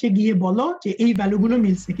ব্রাঞ্চে গিয়ে বলো যে এই ভ্যালুগুলো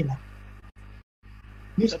মিলছে কিনা।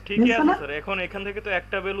 ঠিকই আছে স্যার, এখন এখান থেকে তো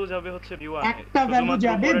একটা ভ্যালু যাবে হচ্ছে b1, একটা ভ্যালু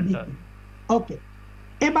যাবে বি। ওকে,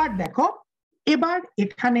 এবার দেখো, এবার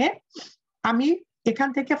এখানে আমি এখান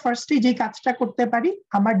থেকে ফার্স্টে যে কাজটা করতে পারি,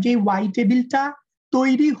 আমার যে ওয়াই টেবিলটা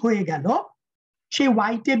তৈরি হয়ে গেল, সেই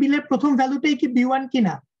ওয়াই টেবিলের প্রথম ভ্যালুটাই কি b1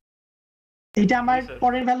 কিনা? এটা আমার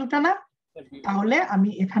পরের ভ্যালুটা না? তাহলে আমি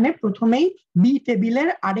এখানে প্রথমেই বি টেবিলের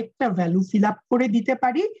আরেকটা ভ্যালু ফিল আপ করে দিতে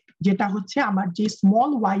পারি, যেটা হচ্ছে আমার যে স্মল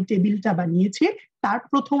ওয়াই টেবিলটা বানিয়েছি তার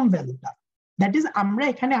প্রথম ভ্যালুটা। দ্যাট ইজ, আমরা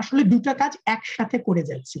এখানে আসলে দুটো কাজ একসাথে করে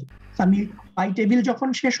যাচ্ছি। আমি ওয়াই টেবিল যখন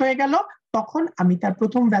শেষ হয়ে গেল, তখন আমি তার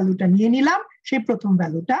প্রথম ভ্যালুটা নিয়ে নিলাম, সেই প্রথম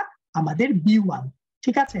ভ্যালুটা আমাদের b1।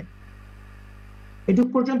 ঠিক আছে? এটুক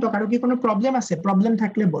পর্যন্ত কারো কি কোনো প্রবলেম আছে? প্রবলেম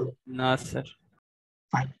থাকলে বলো। না স্যার।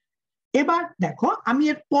 ফাইন। এবার দেখো, আমি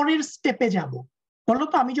এর পরের স্টেপে যাব। বলো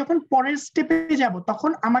তো, আমি যখন পরের স্টেপে যাব,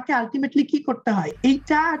 তখন আমাকে আলটিমেটলি কি করতে হয়?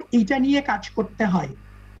 এইটা আর এইটা নিয়ে কাজ করতে হয়।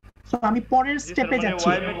 সো আমি পরের স্টেপে যাচ্ছি।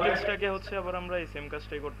 y ম্যাট্রিক্সটাকে হচ্ছে আবার আমরা এই সেম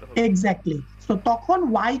কাজটাই করতে হবে। এক্স্যাক্টলি। সো তখন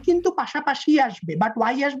y কিন্তু পাশাপাশি আসবে, বাট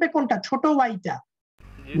y আসবে কোনটা? ছোট y-টা।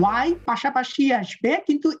 y পাশাপাশি আসবে,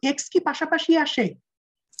 কিন্তু x কি পাশাপাশি আসে?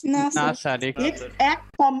 না স্যার, x এক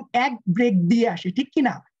কম, এক ব্রেক দিয়ে আসে, ঠিক কি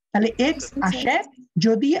না? তাহলে x আসে,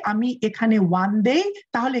 যদি আমি এখানে 1 দেই,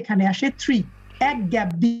 তাহলে এখানে আসে 3, এক গ্যাপ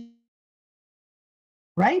দিয়ে,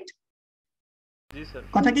 রাইট?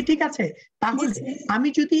 কথা কি ঠিক আছে? তাহলে আমি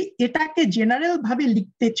যদি এটাকে জেনারেল ভাবে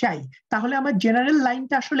লিখতে চাই, তাহলে আমার জেনারেল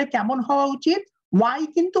লাইনটা আসলে কেমন হওয়া উচিত? y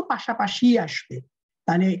কিন্তু পাশাপাশি আসবে।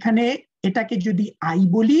 তাহলে এখানে এটাকে যদি i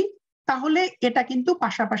বলি, তাহলে এটা কিন্তু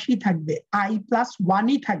পাশাপাশি থাকবে, i প্লাস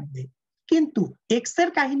 1ই থাকবে। কিন্তু x এর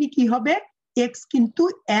কাহিনী কি হবে? x কিন্তু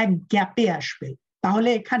এক গ্যাপে আসবে। তাহলে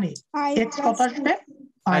এখানে x কত আসবে?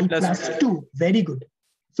 i plus 2। Very good.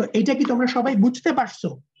 So এটা কি তোমরা সবাই বুঝতে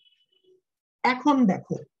পারছো? এখন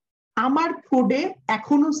দেখো, আমার কোডে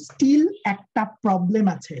এখনো স্টিল একটা প্রবলেম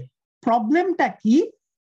আছে। প্রবলেমটা কি?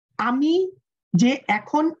 আমি যে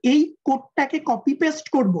এখন এই কোডটাকে কপি পেস্ট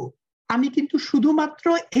করব, আমি কিন্তু শুধুমাত্র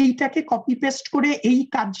এইটাকে কপি পেস্ট করে এই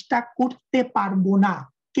কাজটা করতে পারবো না।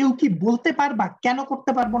 কেউ কি বলতে পারবা কেন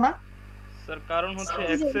করতে পারবো না? স্যার কারণ হচ্ছে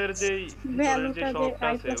x এর যে ভিতরের যে শর্টটা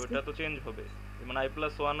আছে ওটা তো চেঞ্জ হবে, মানে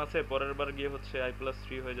i+1 আছে, পরের বার গিয়ে হচ্ছে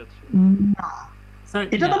i+3 হয়ে যাচ্ছে। না স্যার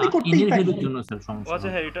এটা তো আমি করতেই পারি। জন্য স্যার সমস্যা আচ্ছা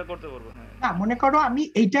হ্যাঁ এটা করতে পারবো। হ্যাঁ না মনে করো আমি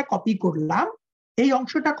এইটা কপি করলাম, এই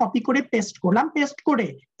অংশটা কপি করে পেস্ট করলাম, পেস্ট করে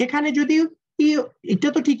এখানে যদি এটা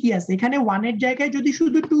তো ঠিকই আছে, এখানে 1 এর জায়গায় যদি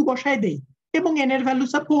শুধু 2 বসায় দেই এবং n এর ভ্যালু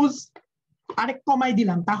সাপোজ আরেক কমাই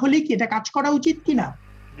দিলাম, তাহলে কি এটা কাজ করা উচিত কিনা?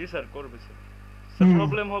 জি স্যার করবে স্যার। স্যার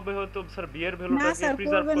প্রবলেম হবে হয়তো স্যার b এর ভ্যালুটাকে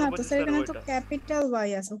প্রিজার্ভ করব যে স্যার এখানে তো ক্যাপিটাল y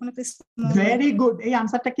আছে, ওখানে তো স্মল। ভেরি গুড, এই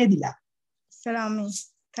আনসারটা কে দিলা? স্যার আমি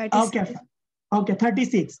 36। ওকে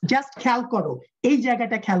 36। জাস্ট খেয়াল করো, এই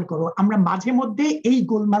জায়গাটা খেয়াল করো, আমরা মাঝে মধ্যে এই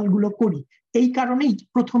গোলমালগুলো করি, এই কারণেই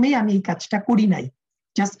প্রথমেই আমি এই কাজটা করি নাই।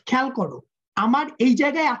 জাস্ট খেয়াল করো, আমার এই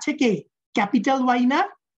জায়গায় আছে কে? ক্যাপিটাল ওয়াই না?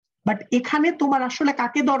 বাট এখানে তোমার আসলে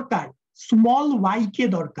কাকে দরকার? স্মল ওয়াই কে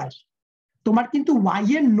দরকার। তোমার কিন্তু ওয়াই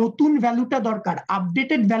এর নতুন ভ্যালুটা দরকার,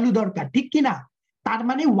 আপডেটেড ভ্যালু দরকার, ঠিক কিনা? তার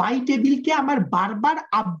মানে ওয়াই টেবিলকে আমার বারবার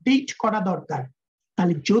আপডেট করা দরকার।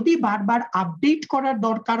 তাহলে যদি বারবার আপডেট করার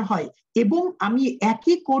দরকার হয় এবং আমি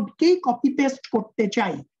একই কোডকেই কপি পেস্ট করতে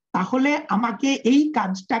চাই, তাহলে আমাকে এই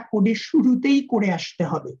কাজটা কোডের শুরুতেই করে আসতে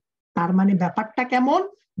হবে। তার মানে ব্যাপারটা কেমন?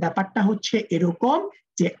 ব্যাপারটা হচ্ছে এরকম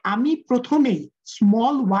যে আমি প্রথমেই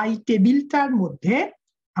স্মল ওয়াই টেবিলটার মধ্যে,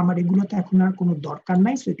 আমার এগুলোতে এখন আর কোনো দরকার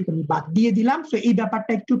নাই, সো এটুকু আমি বাদ দিয়ে দিলাম। সো এই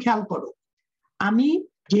ব্যাপারটা একটু খেয়াল করো, আমি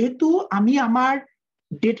যেহেতু আমি আমার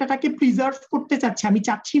ডেটাটাকে প্রিজার্ভ করতে চাচ্ছি, আমি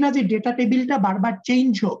চাচ্ছি না যে ডেটা টেবিলটা বারবার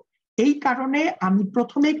চেঞ্জ হোক, এই কারণে আমি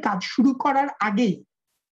প্রথমে কাজ শুরু করার আগেই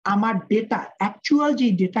আমার ডেটা, অ্যাকচুয়াল যে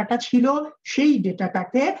ডেটাটা ছিল সেই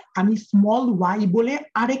ডেটাটাকে আমি স্মল ওয়াই বলে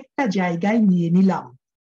আরেকটা জায়গায় নিয়ে নিলাম।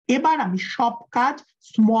 এবার আমি সব কাজ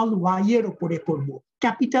স্মল ওয়াই এর উপরে করব,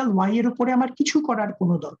 ক্যাপিটাল ওয়াই এর উপরে আমার কিছু করার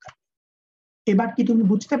কোনো দরকার। এবার কি তুমি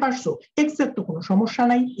বুঝতে পারছো? এক্স এর তো কোনো সমস্যা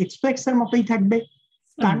নাই, এক্স তো এক্স এর মতোই থাকবে।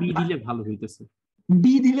 বি দিলে ভালো হইতেছে।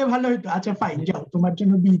 বি দিলে ভালো হতো? আচ্ছা ফাইন, যাও তোমার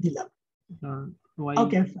জন্য বি দিলাম।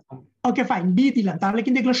 ওকে ফাইন, বি দিলাম। তাহলে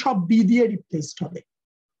কিন্তু এগুলো সব বি দিয়ে রিপ্লেসড হবে,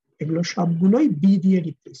 এগুলো সবগুলোই বি দিয়ে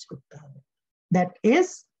রিপ্লেস করতে হবে। দ্যাট ইজ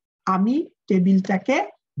আমি টেবিলটাকে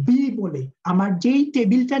বি বলে, আমার যেই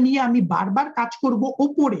টেবিলটা নিয়ে আমি বারবার কাজ করব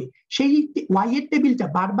ওপরে, সেই ওয়াই এর টেবিলটা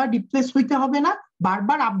বারবার রিপ্লেস হইতে হবে না,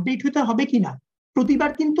 বারবার আপডেট হইতে হবে কিনা?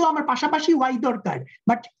 প্রতিবার কিন্তু আমার পাশাপাশি ওয়াই দরকার,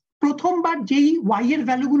 বাট প্রথমবার যেই ওয়াই এর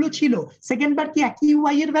ভ্যালু গুলো ছিল, সেকেন্ড বার কি একই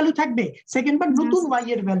ওয়াই এর ভ্যালু থাকবে? সেকেন্ড বার নতুন ওয়াই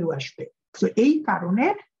এর ভ্যালু আসবে। তো এই কারণে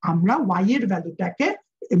আমরা ওয়াই এর ভ্যালুটাকে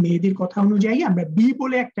মেয়েদের কথা অনুযায়ী আমরা বি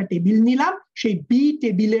বলে একটা টেবিল নিলাম, সেই বি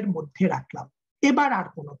টেবিলের মধ্যে রাখলাম। এবার আর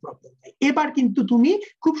কোনো প্রবলেম নেই, এবার কিন্তু তুমি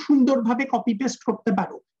খুব সুন্দরভাবে কপি পেস্ট করতে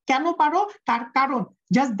পারো। কেন পারো? তার কারণ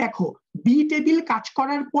জাস্ট দেখো, বি টেবিল কাজ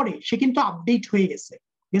করার পরে সে কিন্তু আপডেট হয়ে গেছে,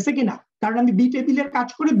 গেছে কিনা? কারণ আমি বি টেবিলের কাজ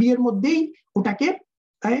করে বি এর মধ্যেই ওটাকে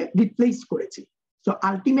রিপ্লেস করেছি। সো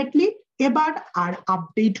আলটিমেটলি এবার আর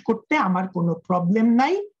আপডেট করতে আমার কোনো প্রবলেম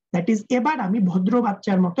নাই। দ্যাট ইজ এবার আমি ভদ্র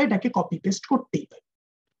বাচ্চার মতো এটাকে কপি পেস্ট করতেই পারি।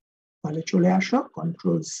 তাহলে চলে আসো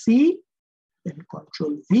কন্ট্রোল সি, দেন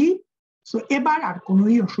কন্ট্রোল ভি। সো এবার আর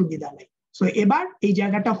কোনোই অসুবিধা নেই। সো এবার এই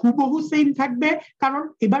জায়গাটা হুবহু সেম থাকবে, কারণ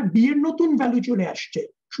এবার বি এর নতুন ভ্যালু চলে আসছে,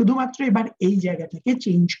 শুধুমাত্র এবার এই জায়গাটাকে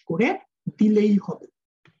চেঞ্জ করে দিলেই হবে।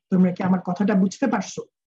 তোমরা কি আমার কথাটা বুঝতে পারছো?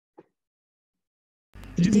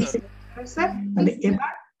 তাহলে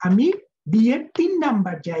এবার আমি বি এর 3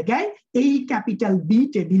 নাম্বার জায়গায় এই ক্যাপিটাল বি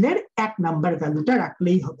টেবিলের 1 নাম্বার ভ্যালুটা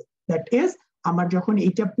রাখলেই হবে। দ্যাট ইজ আমার যখন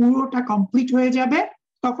এটা পুরোটা কমপ্লিট হয়ে যাবে,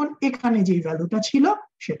 তখন এখানে যে ভ্যালুটা ছিল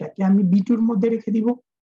সেটাকে আমি বি2 মধ্যে রেখে দিব।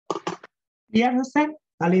 ক্লিয়ার হচ্ছে?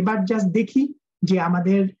 তাহলে এবার জাস্ট দেখি যে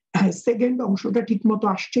আমাদের সেকেন্ড অংশটা ঠিক মতো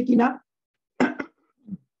আসছে কিনা।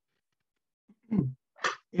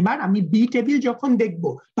 এবার আমি বি টেবিল যখন দেখব,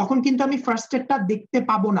 তখন কিন্তু আমি ফার্স্ট এরটা দেখতে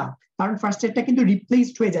পাবো না, কারণ ফার্স্ট এরটা কিন্তু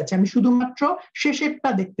রিপ্লেসড হয়ে যাচ্ছে। আমি শুধুমাত্র শেষেরটা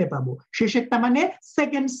দেখতে পাবো, শেষেরটা মানে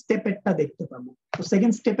সেকেন্ড স্টেপেরটা দেখতে পাবো। তো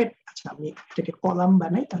সেকেন্ড স্টেপের, আচ্ছা আমি এটাকে কলাম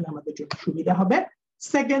বানাই তাহলে আমাদের জন্য সুবিধা হবে।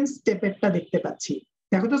 সেকেন্ড স্টেপেরটা দেখতে পাচ্ছি,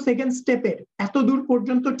 দেখো তো সেকেন্ড স্টেপের এত দূর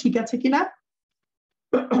পর্যন্ত ঠিক আছে কিনা?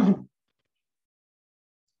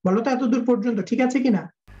 বলো তো এত দূর পর্যন্ত ঠিক আছে কিনা,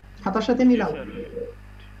 খাতার সাথে মিলাও।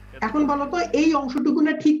 এখন বলো তো এই অংশটুকু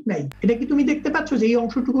না ঠিক নাই, এটা কি তুমি দেখতে পাচ্ছ যে এই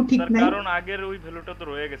অংশটুকু ঠিক নাই? কারণ আগের ওই ভ্যালুটা তো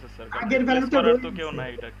রয়ে গেছে স্যার, আগের ভ্যালুটা তো কেউ নাই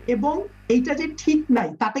এটাকে, এবং এইটা যে ঠিক নাই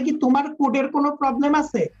তাতে কি তোমার কোডের কোনো প্রবলেম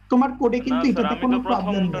আছে? তোমার কোডে কিন্তু এটাতে কোনো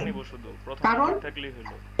প্রবলেম নেই, কারণ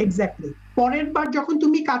এক্স্যাক্টলি পরের বার যখন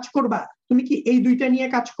তুমি কাজ করবা, তুমি কি এই দুইটা নিয়ে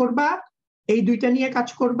কাজ করবা, এই দুইটা নিয়ে কাজ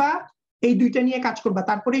করবা, এই দুইটা নিয়ে কাজ করবা,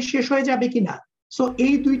 তারপরে শেষ হয়ে যাবে কিনা? সো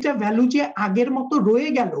এই দুইটা ভ্যালু যে আগের মতো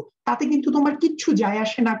রয়ে গেল, তাতে কিন্তু তোমার কিচ্ছু যায়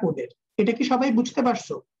আসে না কোডের। এটা কি সবাই বুঝতে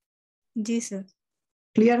পারছো? জি স্যার।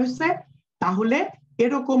 ক্লিয়ার হচ্ছে? তাহলে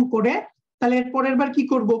এরকম করে, তাহলে এর পরের বার কি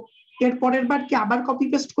করব? এর পরের বার কি আবার কপি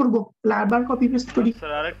পেস্ট করব? আবার কপি পেস্ট করি।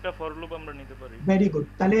 স্যার আরেকটা ফর লুপ আমরা নিতে পারি। Very good.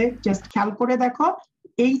 তাহলে জাস্ট খেয়াল করে দেখো,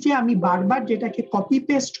 এই যে আমি বারবার যেটাকে কপি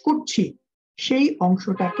পেস্ট করছি সেই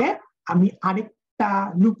অংশটাকে আমি আরেকটা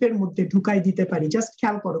লুপের মধ্যে ঢুকাই দিতে পারি। জাস্ট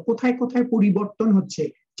খেয়াল করো কোথায় কোথায় পরিবর্তন হচ্ছে,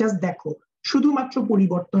 জাস্ট দেখো। শুধুমাত্র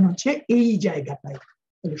পরিবর্তন হচ্ছে এই জায়গাটায়,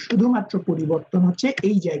 শুধুমাত্র পরিবর্তন হচ্ছে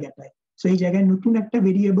এই জায়গাটায়। তো এই জায়গায় নতুন একটা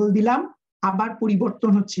ভেরিয়েবল দিলাম, আবার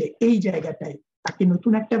পরিবর্তন হচ্ছে এই জায়গাটায়, তাকে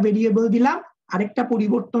নতুন একটা ভেরিয়েবল দিলাম, আরেকটা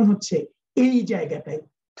পরিবর্তন হচ্ছে এই জায়গাটায়।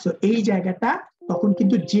 তো এই জায়গাটা তখন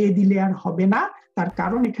কিন্তু জে দিলে আর হবে না, তার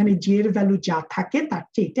কারণ এখানে জে এর ভ্যালু যা থাকে তার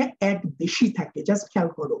চেয়ে এটা 1 বেশি থাকে। জাস্ট খেয়াল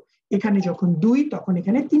করো, এখানে যখন 2 তখন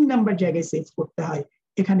এখানে 3 নাম্বার জায়গায় সেভ করতে হয়,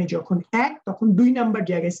 এখানে যখন 1 তখন 2 নাম্বার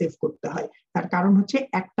জায়গায় সেভ করতে হয়। তার কারণ হচ্ছে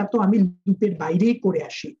একটা তো আমি লুপের বাইরেই করে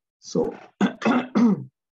আসি। সো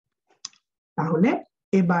তাহলে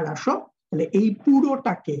এবার আসো, তাহলে এই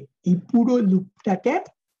পুরোটাকে, এই পুরো লুপটাকে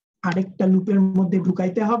আরেকটা লুপের মধ্যে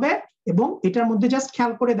ঢুকাইতে হবে। এবং এটার মধ্যে জাস্ট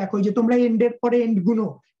খেয়াল করে দেখো যে তোমরা এন্ডের পরে এন্ড গুনো,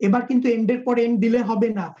 এবার কিন্তু এন্ডের পরে এন্ড দিলে হবে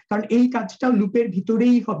না, কারণ এই কাজটা লুপের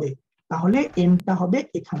ভিতরেই হবে। তাহলে এন্ডটা হবে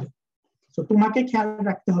এখানে। তো তোমাকে খেয়াল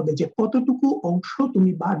রাখতে হবে যে কতটুকু অংশ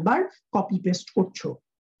তুমি বারবার কপি পেস্ট করছো।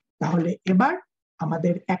 তাহলে এবার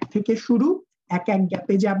আমাদের 1 থেকে শুরু, এক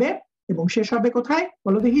গ্যাপে যাবে এবং শেষ হবে কোথায়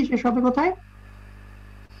বলো দেখি? শেষ হবে কোথায়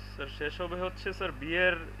স্যার? শেষ হবে হচ্ছে স্যার বি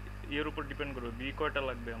এর এর উপর ডিপেন্ড করবে, বি কয়টা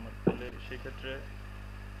লাগবে আমার। তাহলে সেই ক্ষেত্রে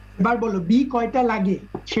এবার বলো বি কয়টা লাগে,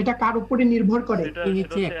 সেটা কার উপরে নির্ভর করে? এর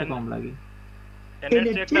চেয়ে একটা কম লাগে। এন এর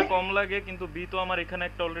চেয়ে একটা কম লাগে, কিন্তু বি তো আমার এখানে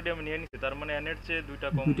একটা অলরেডি আমি নিয়ে নিছি, তার মানে এন এর চেয়ে 2টা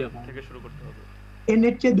কম থেকে শুরু করতে হবে। এন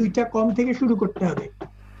এর চেয়ে 2টা কম থেকে শুরু করতে হবে।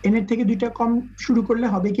 এন এর থেকে 2টা কম শুরু করলে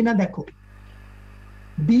হবে কিনা দেখো।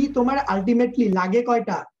 বি তোমার আলটিমেটলি লাগে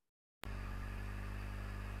কয়টা?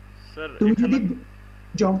 স্যার তুমি যদি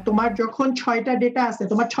তোমার যখন 6টা ডেটা আছে,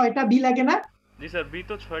 তোমার 6টা বি লাগে না? জি স্যার, বি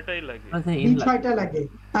তো 6টাই লাগে। বি 6টা লাগে।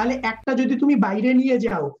 তাহলে একটা যদি তুমি বাইরে নিয়ে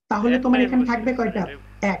যাও তাহলে তোমার এখানে থাকবে কয়টা?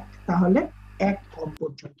 1। তাহলে 1 কম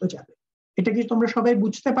পর্যন্ত যাবে। এটা কি তোমরা সবাই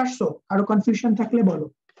বুঝতে পারছো? আরো কনফিউশন থাকলে বলো।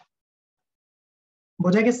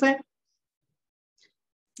 বোঝা গেছে?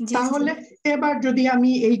 তাহলে এবার যদি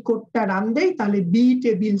আমি এই কোডটা রান দেই, তাহলে বি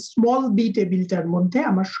টেবিল, স্মল বি টেবিলটার মধ্যে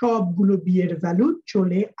আমার সবগুলো বি এর ভ্যালু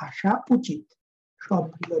চলে আসা উচিত।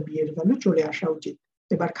 সবগুলো বি এর ভ্যালু চলে আসা উচিত।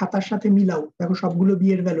 এবার খাতার সাথে মিলাও, দেখো সবগুলো বি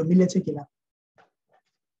এর ভ্যালু মিলেছে কিনা।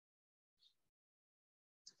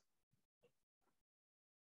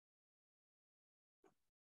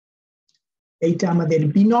 এইটা আমাদের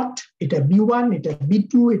B0, এটা B1, এটা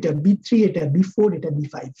B2, এটা B3, এটা B4, এটা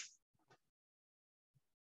B5।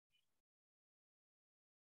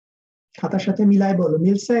 খাতার সাথে মিলায় বলো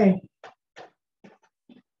মিলছে?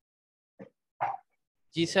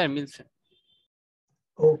 জি স্যার মিলছে।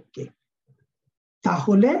 ওকে,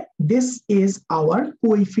 তাহলে this is our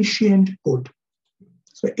coefficient code.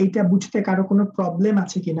 So এইটা বুঝতে কারো কোনো প্রবলেম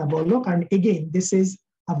আছে কিনা বলো, কারণ again this is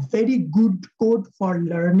a very good code for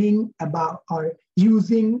learning about or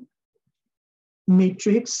using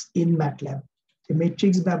matrix in MATLAB.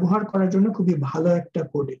 matrix ব্যবহার করার জন্য খুবই ভালো একটা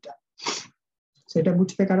কোড এটা। সেটা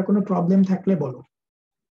বুঝতে কারো কোনো প্রবলেম থাকলে বলো।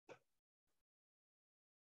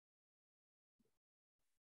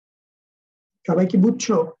 সবাই কি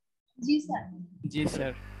বুঝছো? জি স্যার। জি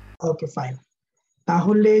স্যার। Okay fine.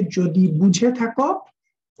 তাহলে যদি বুঝে থাকো,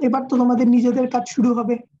 এবার তো তোমাদের নিজেদের কাজ শুরু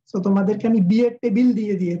হবে। তো তোমাদেরকে আমি বি এর টেবিল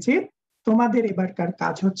দিয়ে দিয়েছি, তোমাদের এবারকার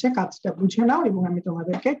কাজ হচ্ছে কাজটা বুঝে নাও এবং আমি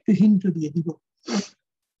তোমাদেরকে একটু হিন্ট দিয়ে দিব।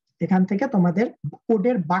 এখান থেকে তোমাদের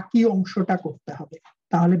কোডের বাকি অংশটা করতে হবে।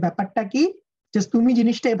 তাহলে ব্যাপারটা কি, জাস্ট তুমি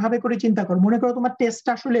জিনিসটা এভাবে করে চিন্তা করো। মনে করো তোমার টেস্ট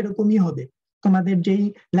আসলে এরকমই হবে। তোমাদের যেই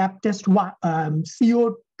ল্যাব টেস্ট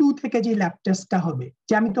CO2 থেকে যে ল্যাব টেস্টটা হবে,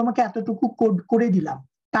 যে আমি তোমাকে এতটুকু কোড করে দিলাম,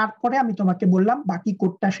 তারপরে আমি তোমাকে বললাম বাকি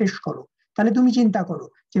কোডটা শেষ করো। তাহলে তুমি চিন্তা করো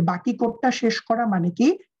যে বাকি কোডটা শেষ করা মানে কি,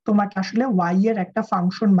 তোমাকে আসলে ওয়াই এর একটা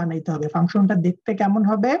ফাংশন বানাইতে হবে। ফাংশনটা দেখতে কেমন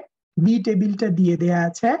হবে? বি টেবিলটা দিয়ে দেয়া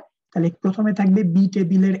আছে, তাহলে প্রথমে থাকবে বি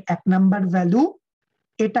টেবিলের 1 নাম্বার ভ্যালু,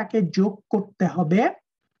 এটাকে যোগ করতে হবে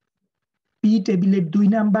বি টেবিলের 2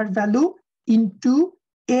 number value into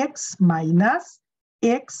x minus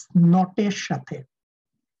x নটের সাথে।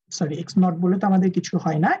 সরি, এক্স নট বলে তো আমাদের কিছু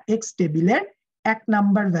হয় না, এক্স টেবিলের 1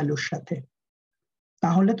 নাম্বার ভ্যালুর সাথে।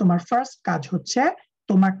 তাহলে তোমার ফার্স্ট কাজ হচ্ছে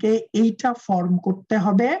তোমাকে এইটা ফর্ম করতে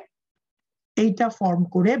হবে, এইটা ফর্ম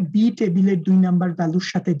করে বি টেবিলের 2 নাম্বার ভ্যালুর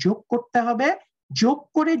সাথে যোগ করতে হবে। যোগ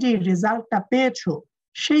করে যে রেজাল্টটা পেয়েছো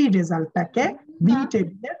সেই রেজাল্টটাকে বি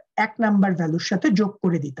টেবিলের 1 নাম্বার ভ্যালুর সাথে যোগ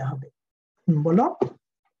করে দিতে হবে। বলো।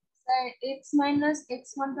 স্যার x -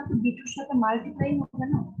 x1 টা তো b2 এর সাথে মাল্টিপ্লাই হবে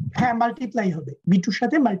না? হ্যাঁ মাল্টিপ্লাই হবে, b2 এর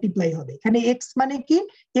সাথে মাল্টিপ্লাই হবে। এখানে x মানে কি?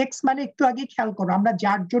 x মানে একটু আগে খেয়াল করো, আমরা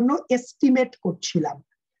যার জন্য এস্টিমেট করছিলাম,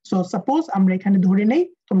 সো সাপোজ আমরা এখানে ধরে নেই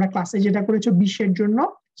তোমরা ক্লাসে যেটা করেছো 20 এর জন্য,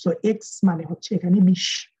 সো এক্স মানে হচ্ছে এখানে 20,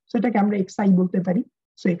 সো এটাকে আমরা এক্সআই বলতে পারি।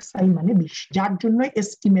 সো এক্সআই মানে 20, যার জন্য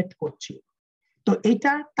এস্টিমেট করছি। তো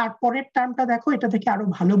এইটা তার পরের টার্মটা দেখো, এটা থেকে আরো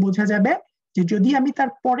ভালো বোঝা যাবে যে যদি আমি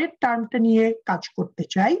তার পরের টার্মটা নিয়ে কাজ করতে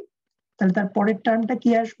চাই, তাহলে তার পরের টার্মটা কি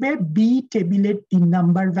আসবে, বি টেবিলের 3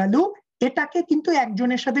 নাম্বার ভ্যালু। এটাকে কিন্তু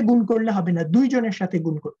একজনের সাথে গুণ করলে হবে না, দুইজনের সাথে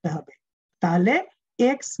গুণ করতে হবে। তাহলে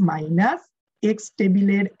এক্স মাইনাস এক্স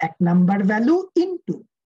টেবিলের 1 number value into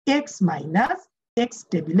x minus x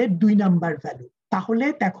টেবিলের 2 নাম্বার ভ্যালু। তাহলে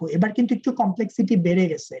দেখো এবার কিন্তু একটু কমপ্লেক্সিটি বেড়ে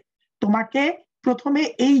গেছে, তোমাকে প্রথমে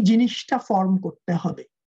এই জিনিসটা ফর্ম করতে হবে।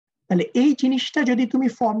 তাহলে এই জিনিসটা যদি তুমি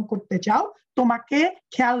ফর্ম করতে চাও, তোমাকে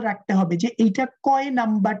খেয়াল রাখতে হবে যে এইটা কয়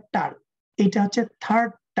নাম্বার টার্ম, এটা হচ্ছে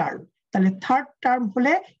থার্ড টার্ম। তাহলে থার্ড টার্ম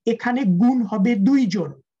হলে এখানে গুণ হবে 2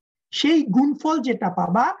 জন, সেই গুণফল যেটা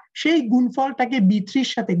পাবা সেই গুণফলটাকে বি3 এর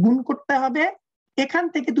সাথে গুণ করতে হবে। এখান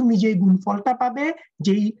থেকে তুমি যে গুণফলটা পাবে,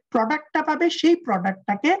 যেই প্রোডাক্টটা পাবে, সেই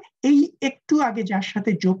প্রোডাক্টটাকে এই একটু আগে যার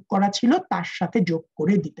সাথে যোগ করা ছিল তার সাথে যোগ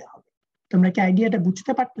করে দিতে হবে। তোমরা কি আইডিয়াটা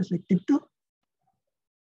বুঝতে পারতেছো একটু একটু?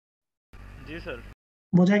 জি স্যার।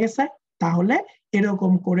 বোঝা গেছে? তাহলে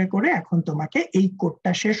এরকম করে করে এখন তোমাকে এই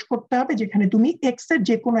কোডটা শেষ করতে হবে, যেখানে তুমি এক্স এর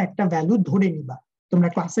যে কোনো একটা ভ্যালু ধরে নিবা। তোমরা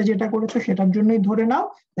ক্লাসে যেটা করেছো সেটার জন্যই ধরে নাও,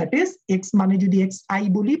 দ্যাট ইজ এক্স মানে যদি এক্স আই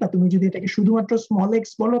বলি, বা তুমি যদি এটাকে শুধুমাত্র স্মল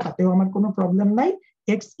এক্স বলো তাতেও আমার কোনো প্রবলেম নাই।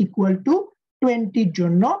 এক্স ইকুয়াল টু 20 এর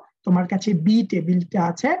জন্য তোমার কাছে বি টেবিলটা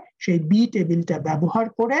আছে, সেই বি টেবিলটা ব্যবহার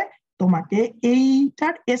করে তোমাকে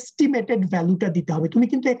এইটার এস্টিমেটেড ভ্যালুটা দিতে হবে। তুমি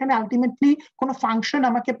কিন্তু এখানে আলটিমেটলি কোনো ফাংশন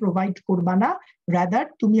আমাকে প্রোভাইড করবা না, রাদার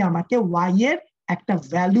তুমি আমাকে ওয়াই এর একটা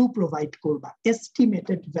ভ্যালু প্রোভাইড করবা,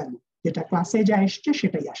 এস্টিমেটেড ভ্যালু, যেটা ক্লাসে যা এসছে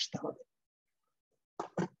সেটাই আসতে হবে।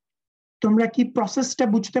 তোমরা কি প্রসেসটা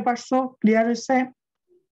বুঝতে পারছো? ক্লিয়ার হয়েছে?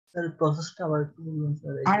 স্যার প্রসেসটা আবার একটু বলুন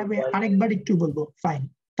স্যার। আরেকবার একটু বলবো, ফাইন।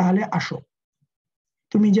 তাহলে আসো,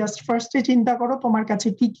 তুমি জাস্ট ফার্স্টে চিন্তা করো তোমার কাছে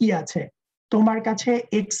কি কি আছে। তোমার কাছে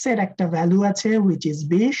এক্স এর একটা ভ্যালু আছে হুইচ ইজ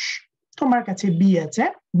 20, তোমার কাছে বি আছে,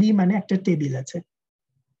 বি মানে একটা টেবিল আছে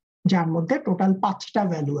যার মধ্যে টোটাল 5টা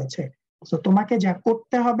ভ্যালু আছে। তো তোমাকে যা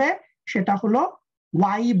করতে হবে সেটা হলো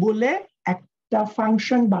ওয়াই বলে একটা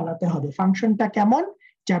ফাংশন বানাতে হবে। ফাংশনটা কেমন?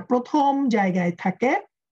 যার প্রথম জায়গায় থাকে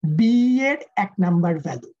বি এর 1 নাম্বার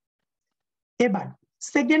ভ্যালু, এবার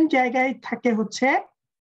সেকেন্ড জায়গায় থাকে হচ্ছে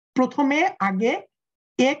প্রথমে আগে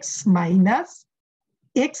এক্স মাইনাস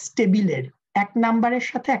এক্স টেবিলের 1 নাম্বারের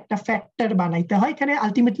সাথে একটা ফ্যাক্টর বানাইতে হয়। এখানে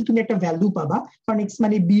আলটিমেটলি তুমি একটা ভ্যালু পাবা, কারণ এক্স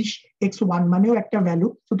মানে 20, x1 মানেও একটা ভ্যালু।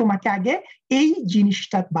 তো তোমাকে আগে এই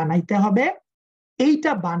জিনিসটা বানাইতে হবে।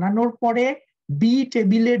 এইটা বানানোর পরে বি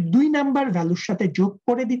টেবিলের 2 নাম্বার ভ্যালুর সাথে যোগ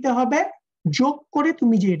করে দিতে হবে। যোগ করে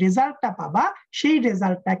তুমি যে রেজাল্টটা পাবা, সেই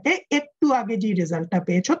রেজাল্টটাকে একটু আগে যে রেজাল্টটা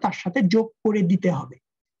পেয়েছো তার সাথে যোগ করে দিতে হবে।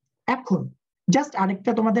 এখন জাস্ট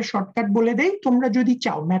আরেকটা তোমাদের শর্টকাট বলে দেই, তোমরা যদি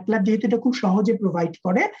চাও, ম্যাটল্যাব যেহেতু এটা খুব সহজে প্রোভাইড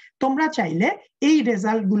করে, তোমরা চাইলে এই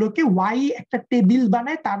রেজাল্ট গুলোকে ওয়াই একটা টেবিল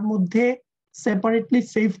বানায় তার মধ্যে সেপারেটলি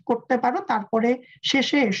সেভ করতে পারো। তারপরে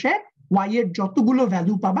শেষে এসে ওয়াই এর যতগুলো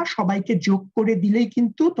ভ্যালু পাবা সবাইকে যোগ করে দিলেই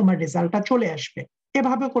কিন্তু তোমার রেজাল্টটা চলে আসবে।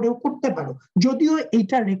 এভাবে করেও করতে পারো, যদিও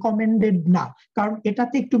এইটা রেকমেন্ডেড না, কারণ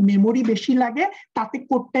এটাতে একটু মেমোরি বেশি লাগে, তাতে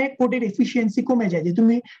কোডের এফিসিয়েন্সি কমে যায়, যে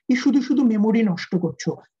তুমি শুধু শুধু মেমোরি নষ্ট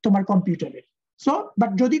করছো তোমার কম্পিউটারে। সো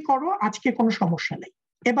বাট যদি করো আজকে কোনো সমস্যা নেই।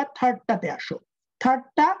 এবার থার্ডটাতে আসো।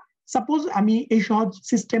 থার্ডটা সাপোজ আমি এই সহজ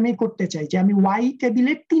সিস্টেমে করতে চাই যে আমি ওয়াই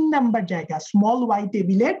টেবিলের 3 নাম্বার জায়গা, স্মল ওয়াই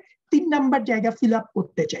টেবিলের 3 নাম্বার জায়গা ফিল আপ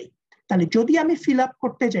করতে চাই। তাহলে যদি আমি ফিল আপ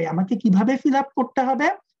করতে চাই, আমাকে কিভাবে ফিল আপ করতে হবে?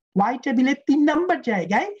 ওয়াই টেবিলের 3 নাম্বার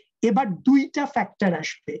জায়গায় এবার 2টা ফ্যাক্টর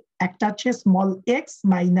আসবে, একটা হচ্ছে স্মল এক্স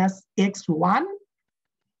মাইনাস x1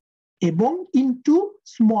 এবং into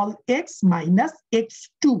small x minus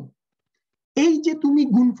x2। এই যে তুমি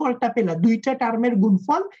গুণফলটা পেলা, 2টা টার্মের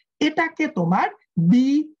গুণফল, এটাকে তোমার বি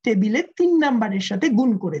টেবিলের 3 নাম্বারের সাথে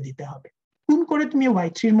গুণ করে দিতে হবে। গুণ করে তুমি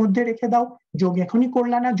y3 এর মধ্যে রেখে দাও। যোগ এখনই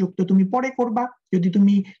করলা না, যোগ তো তুমি পরে করবা যদি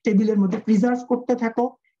তুমি টেবিলের মধ্যে প্রিজার্ভ করতে থাকো।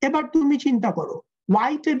 এবার তুমি চিন্তা করো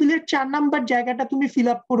y টেবিলের 4 নাম্বার জায়গাটা তুমি ফিল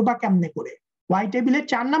আপ করবা কেমনে করে? y টেবিলের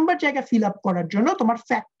 4 নাম্বার জায়গা ফিল আপ করার জন্য তোমার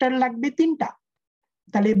ফ্যাক্টর লাগবে 3টা।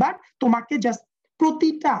 তাহলে এবার তোমাকে জাস্ট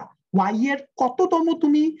প্রতিটা ওয়াই এর কততম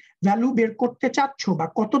তুমি ভ্যালু বের করতে চাচ্ছ বা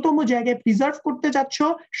কততম জায়গায় প্রিজার্ভ করতে চাচ্ছ,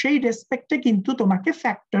 সেই রেসপেক্টে কিন্তু তোমাকে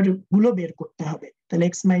ফ্যাক্টর গুলো বের করতে হবে। তাহলে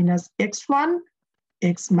x minus x1,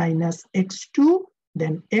 x minus x2,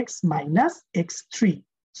 দেন এক্স মাইনাস x3।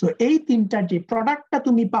 সো এই 3টার যে প্রোডাক্টটা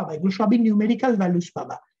তুমি পাবা, এগুলো সবই নিউমেরিক্যাল ভ্যালুস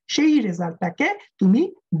পাবা, সেই রেজাল্টটাকে তুমি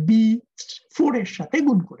b4 এর সাথে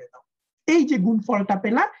গুণ করে দাও। এই যে গুণফলটা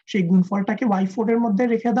পেলা, সেই গুণফলটাকে y4 এর মধ্যে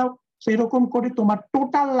রেখে দাও। সো এরকম করে তোমার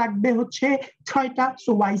টোটাল লাগবে হচ্ছে 6টা।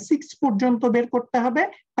 সো y6 পর্যন্ত বের করতে হবে,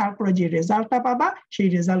 তারপরে যে রেজাল্টটা পাবা সেই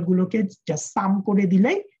রেজাল্ট গুলোকে জাস্ট সাম করে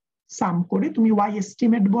দিলেই, সাম করে তুমি y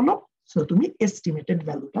এস্টিমেট বলো, সো তুমি এস্টিমেটেড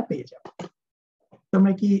ভ্যালুটা পেয়ে যাবে।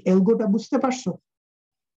 তোমরা কি এলগোটা বুঝতে পারছো?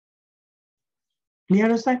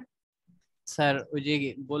 ক্লিয়ার আছে? স্যার ওই যে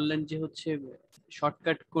বললেন যে হচ্ছে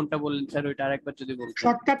শর্টকাট কোনটা বললেন স্যার, ওইটা আরেকবার যদি বলতেন।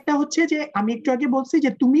 শর্টকাটটা হচ্ছে যে আমি একটু আগে বলছি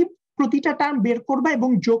যে তুমি প্রতিটা টার্ম বের করবা এবং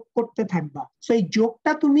যোগ করতে থাকবা। সো এই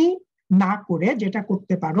যোগটা তুমি না করে যেটা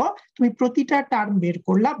করতে পারো, তুমি প্রতিটা টার্ম বের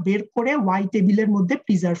করলা, বের করে ওয়াই টেবিলের মধ্যে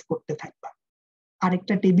প্রিজার্ভ করতে থাকবা,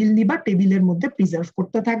 আরেকটা টেবিল নিবা, টেবিলের মধ্যে প্রিজার্ভ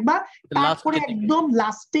করতে থাকবা, তারপরে একদম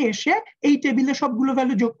লাস্টে এসে এই টেবিলে সবগুলো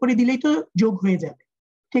ভ্যালু যোগ করে দিলেই তো যোগ হয়ে যাবে।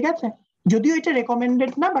 ঠিক আছে? যদিও এটা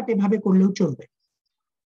রেকমেন্ডেড না, বাট এভাবে করলেও চলবে।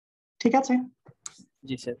 ঠিক আছে?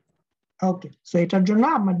 জি স্যার। ওকে, সো এটার জন্য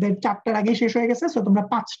আমাদের 4টার আগে শেষ হয়ে গেছে, সো তোমরা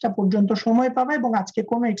 5টা পর্যন্ত সময় পাবে এবং আজকে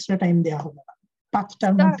কোনো এক্সট্রা টাইম দেওয়া হবে না,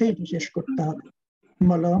 5টার মধ্যে এটা শেষ করতে হবে।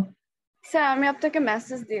 বলো। স্যার আমি আপনাকে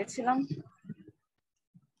মেসেজ দিয়েছিলাম।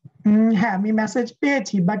 হ্যাঁ আমি মেসেজ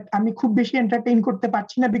পেয়েছি, বাট আমি খুব বেশি এন্টারটেইন করতে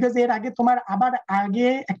পারছি না, বিকজ এর আগে তোমার আবার আগে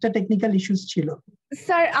একটা টেকনিক্যাল ইস্যুস ছিল।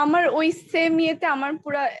 স্যার আমার ওই সেম ইয়েতে আমার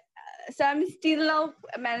পুরো, স্যার আমি স্টিল নাও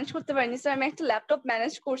ম্যানেজ করতে পারিনি স্যার। আমি একটা ল্যাপটপ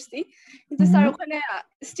ম্যানেজ করছি, কিন্তু স্যার ওখানে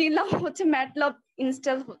স্টিল নাও হচ্ছে ম্যাটল্যাব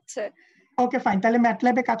ইনস্টল হচ্ছে। ওকে ফাইন, তাহলে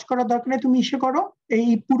ম্যাটল্যাবে কাজ করার দরকার নেই, তুমি ইসে করো, এই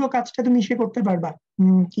পুরো কাজটা তুমি ইসে করতে পারবা।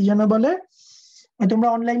 কি যেন বলে, তোমরা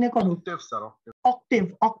অনলাইনে করো,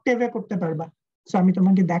 অক্টেভে করতে পারবা। সো আমি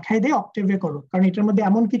তোমাকে দেখাই দেই, অক্টেভে করো, কারণ এটার মধ্যে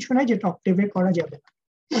এমন কিছু নাই যেটা অক্টেভে করা যাবে না।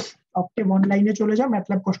 অক্টেভ অনলাইনে চলে যাও,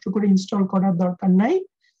 ম্যাটল্যাব কষ্ট করে ইনস্টল করার দরকার নাই,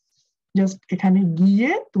 জাস্ট এখানে গিয়ে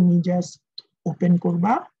তুমি জাস্ট ওপেন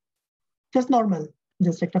করবা, জাস্ট নর্মাল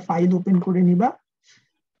জাস্ট একটা ফাইল ওপেন করে নিবা।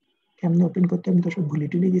 কেমনে ওপেন করতে আমি তো সব ভুলে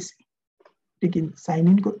টুলে গেছি। ঠিক সাইন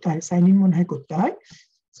ইন করতে হয়, সাইন ইন মনে হয় করতে হয়।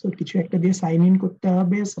 সো কিছু একটা দিয়ে সাইন ইন করতে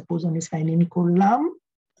হবে। সাপোজ আমি সাইন ইন করলাম,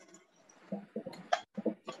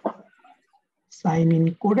 সাইন ইন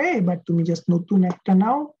করে এবার তুমি জাস্ট নতুন একটা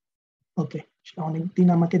নাও। ওকে, অনেকদিন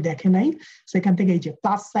আমাকে দেখে নাই, সেখান থেকে এই যে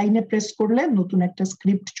প্লাস সাইনে প্রেস করলে নতুন একটা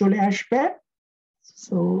স্ক্রিপ্ট চলে আসবে।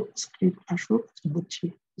 সো স্ক্রিপ্ট আসুক, বুঝছি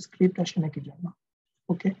স্ক্রিপ্ট আসে নাকি জন্য।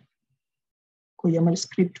 ওকে, কই আমার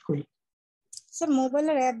স্ক্রিপ্ট কই? স্যার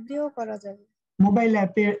মোবাইলের অ্যাপ দিয়েও করা যাবে।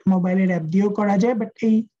 মোবাইলের অ্যাপ দিয়েও করা যায়, বাট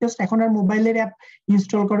এই জাস্ট এখন আর মোবাইলের অ্যাপ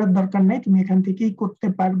ইনস্টল করার দরকার নাই, তুমি এখান থেকেই করতে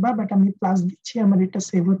পারবা। বাট আমি প্লাস দিচ্ছি, আমার এটা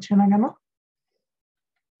সেভ হচ্ছে না কেন?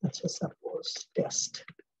 আচ্ছা সাপোজ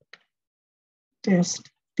টেস্ট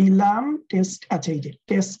দিলাম, টেস্ট, আচ্ছা এই যে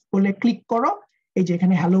টেস্ট বলে ক্লিক করো, এই যে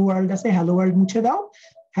এখানে হ্যালো ওয়ার্ল্ড আছে, হ্যালো ওয়ার্ল্ড মুছে দাও,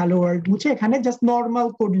 হ্যালো ওয়ার্ল্ড মুছে এখানে জাস্ট নর্মাল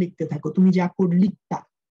কোড লিখতে থাকো, তুমি যা কোড লিখতা।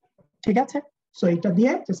 ঠিক আছে? সো এটা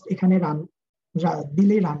দিয়ে জাস্ট এখানে রান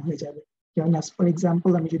দিলেই রান হয়ে যাবে। যেমন ফর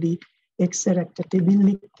এক্সাম্পল আমি যদি এক্স এর একটা টেবিল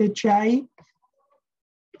লিখতে চাই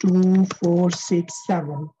 2 4 6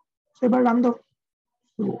 7, এবার রান দাও,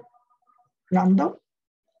 রান দাও।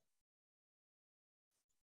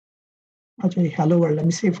 আচ্ছা হ্যালো ওয়ার্ল্ড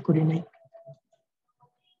আমি সেভ করি নাই,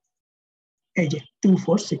 এই যে 2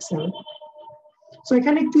 4 6 7। সো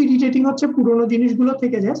এখানে একটু ইরিটেটিং হচ্ছে, পুরোনো জিনিসগুলো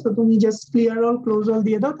থেকে যায়। সো তুমি just clear all close all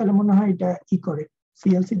দিয়ে দাও, তাহলে মনে হয় এটা কি করে,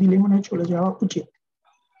 সিএলসি দিলে মনে হয় চলে যাওয়া উচিত।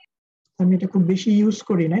 আমি এটা খুব বেশি ইউজ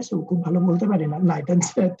করি না, সো খুব ভালো বলতে পারি না, না এটা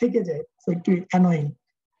থেকে যায়, সো একটু অ্যানয়িং।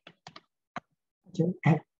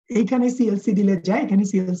 হ্যাঁ এইখানে সিএলসি দিলে যায়, এখানে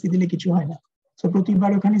সিএলসি দিলে কিছু হয় না। সো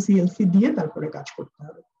প্রতিবার ওখানে সিএলসি দিয়ে তারপরে কাজ করতে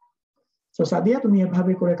হবে। সো সাদিয়া তুমি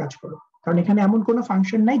এভাবে করে কাজ করো, কারণ এখানে এমন কোনো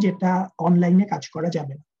ফাংশন নাই যেটা অনলাইনে কাজ করা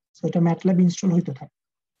যাবে না। সো এটা ম্যাটল্যাব ইনস্টল হইতে থাকে।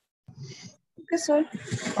 Okay sir.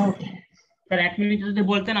 Okay sir 1 minute যদি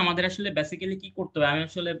বলতেন আমাদের আসলে বেসিক্যালি কি করতে হবে, আমি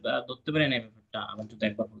আসলে ধরতে পারি না ব্যাপারটা, আবার যদি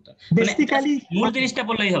একবার বলতেন। বেসিক্যালি মূল জিনিসটা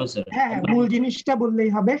বললেই হবে স্যার। হ্যাঁ মূল জিনিসটা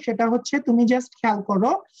বললেই হবে, সেটা হচ্ছে তুমি জাস্ট খেয়াল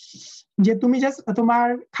করো যে তুমি জাস্ট তোমার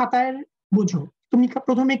খাতায় বুঝো, তুমি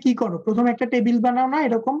প্রথমে কি করো, প্রথমে একটা টেবিল বানাও না,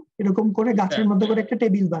 এরকম করে গাছের মধ্যে করে একটা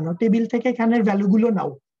টেবিল বানাও, টেবিল থেকে এখানের ভ্যালু গুলো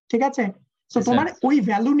নাও। ঠিক আছে? তো তোমার ওই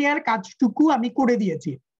ভ্যালু নেওয়ার কাজটুকু আমি করে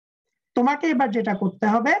দিয়েছি, তোমাকে এবার যেটা করতে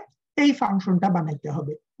হবে এই ফাংশনটা বানাইতে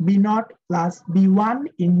হবে, b0 plus b1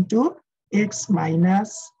 into x minus,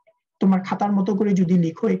 তোমার খাতার মতো করে যদি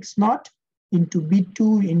লিখো x0 into b2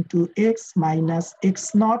 into x minus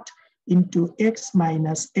x0 into x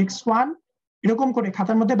minus x1, এরকম করে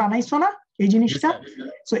খাতার মধ্যে বানাইছো না এই জিনিসটা?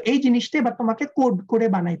 সো এই জিনিসটা এবার তোমাকে কোড করে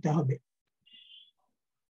বানাইতে হবে,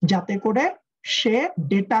 যাতে করে সে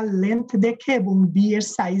ডেটার লেন্থ দেখে এবং বি এর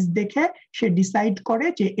সাইজ দেখে সে ডিসাইড করে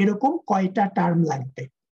যে এরকম কয়টা টার্ম লাগবে,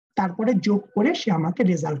 তারপরে যোগ করে সে আমাকে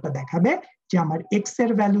রেজাল্টটা দেখাবে যে আমার এক্স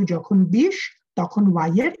এর ভ্যালু যখন 20 তখন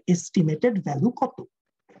ওয়াই এর এস্টিমেটেড ভ্যালু কত।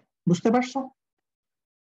 বুঝতে পারছো?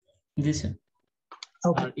 জি স্যার।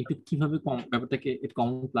 Okay. আর একটু কিভাবে ব্যাপারটাকে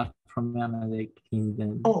কমন প্ল্যাটফর্মে আনা যায় একটু হিন্ট দেন।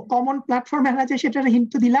 ও কমন প্ল্যাটফর্মে আনা যায় সেটার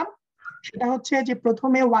হিন্ট দিলাম। সেটা হচ্ছে যে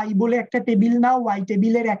প্রথমে ওয়াই বলে একটা টেবিল নাও, ওয়াই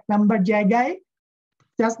টেবিলের 1 নাম্বার জায়গায়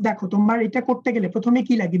জাস্ট দেখো তোমার এটা করতে গেলে প্রথমে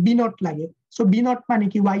কি লাগে, বি নট লাগে। সো বি নট মানে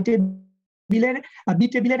কি ওয়াই টেবিলের বি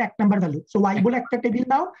টেবিলের 1 নাম্বার ভ্যালু। সো ওয়াই বলে একটা টেবিল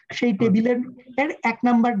নাও, সেই টেবিলের 1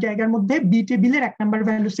 নাম্বার জায়গার মধ্যে বি টেবিলের 1 নাম্বার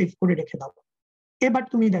ভ্যালু সেভ করে রেখে দাও। এবার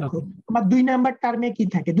তুমি দেখো তোমার 2 নাম্বার টার্মে কি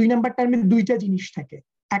থাকে। 2 নাম্বার টার্মে দুইটা জিনিস থাকে।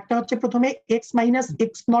 একটা হচ্ছে প্রথমে x মাইনাস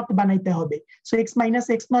x নট বানাইতে হবে। So x minus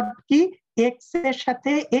x not কি, x এর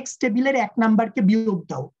সাথে x টেবিলের 1 নাম্বারকে বিয়োগ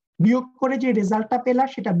দাও, বিয়োগ করে যে রেজাল্টটা পেলা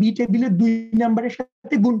সেটা বি টেবিলের 2 নাম্বারের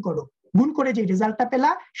সাথে গুণ করো, গুণ করে যে রেজাল্টটা পেলা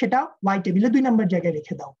সেটা y টেবিলে 2 নাম্বার জায়গায়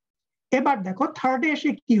রেখে দাও। এবার দেখো থার্ডে এসে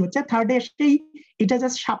কি হচ্ছে, থার্ডে এসেই এটা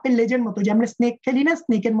জাস্ট সাপের লেজের মতো, যে আমরা স্নেক খেলি না,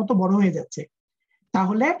 স্নেকের মতো বড় হয়ে যাচ্ছে।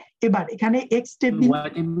 তাহলে এবার এখানে x টেবিল y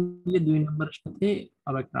টেবিলে 2 নাম্বারের সাথে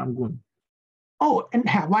আবার একটা গুণ। ও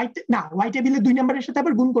হ্যাঁ, ওয়াই টেবিলে 2 নাম্বারের সাথে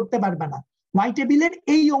আবার গুণ করতে পারবা না, ওয়াই টেবিলের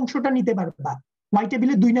এই অংশটা নিতে পারবা। ওয়াই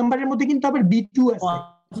টেবিলে 2 নাম্বারের মধ্যে কিন্তু আবার b2 আছে।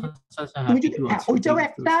 তুমি যদি ওইটাও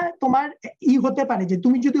একটা তোমার হতে পারে যে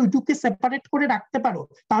তুমি যদি ওইটুকুকে সেপারেট করে রাখতে পারো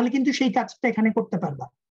তাহলে কিন্তু সেই কাজটা এখানে করতে পারবা।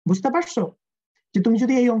 বুঝতে পারছো? যে তুমি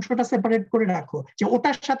যদি এই অংশটা সেপারেট করে রাখো, যে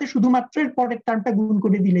ওটার সাথে শুধুমাত্র এর পরের টার্মটা গুণ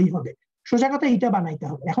করে দিলেই হবে। সোজা কথা এটা বানাইতে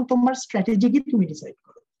হবে। এখন তোমার স্ট্র্যাটেজি কি তুমি ডিসাইড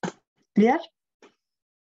করো। ক্লিয়ার?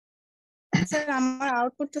 স্যার আমার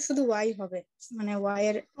আউটপুটটা শুধু y হবে, মানে y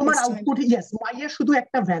এর তোমার আউটপুট ইয়েস y এর শুধু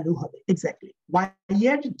একটা ভ্যালু হবে। এক্স্যাক্টলি y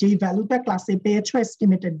এর যে ভ্যালুটা ক্লাসে পেয়েছো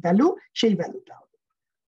এস্টিমেটেড ভ্যালু, সেই ভ্যালুটা হবে।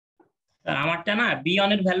 স্যার আমারটা না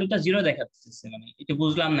b1 এর ভ্যালুটা 0 দেখাচ্ছে, মানে এটা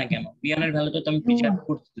বুঝলাম না কেন। b1 এর ভ্যালুটা তো আমি পিছাট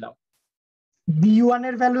করছিলাম। b1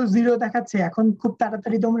 এর ভ্যালু 0 দেখাচ্ছে। এখন খুব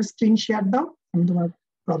তাড়াতাড়ি তোমার স্ক্রিন শেয়ার দাও, আমি তোমার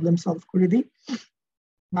প্রবলেম সলভ করে দিই।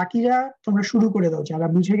 বাকিরা তোমরা শুরু করে দাও, যারা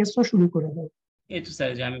বুঝে গেছো শুরু করে দাও। এই তো স্যার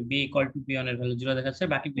যে আমি b = b1 এর ভ্যালু 0 দেখাচ্ছে,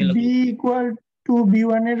 বাকি b =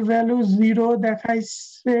 b1 এর ভ্যালু 0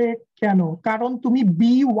 দেখাইছে কেন? কারণ তুমি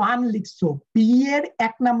b1 লিখছো, b এর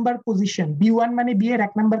 1 নাম্বার পজিশন। b1 মানে b এর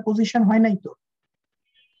 1 নাম্বার পজিশন হয় নাই তো?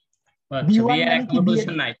 b1 এর 1 নম্বর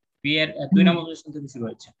পজিশন নাই, b এর 2 নম্বর পজিশন থেকে শুরু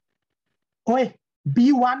হচ্ছে। ওই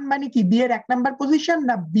b1 মানে কি b এর 1 নাম্বার পজিশন,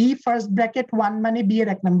 না b ফার্স্ট ব্র্যাকেট 1 মানে b এর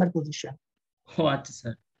 1 নাম্বার পজিশন? ও আচ্ছা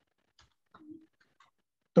স্যার,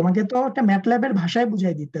 তোমাকে তো একটা ম্যাটল্যাবের ভাষায়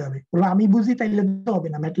বুঝাই দিতে হবে। বলো আমি বুঝি তাইলে তো হবে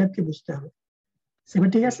না, ম্যাটল্যাবকে বুঝতে হবে। এবার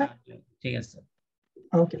ঠিক আছে? ঠিক আছে sir.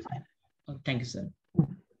 Okay fine, thank you sir.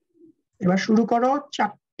 এবার শুরু করো।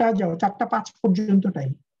 4টা যাও, 4:05 পর্যন্ত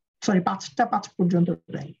টাইম, সরি 5:05 পর্যন্ত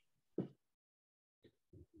টাইম।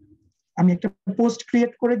 আমি একটা পোস্ট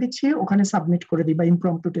ক্রিয়েট করে দিচ্ছি, ওখানে সাবমিট করে দিবা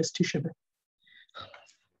ইমপ্রম্পটু টেস্ট হিসেবে।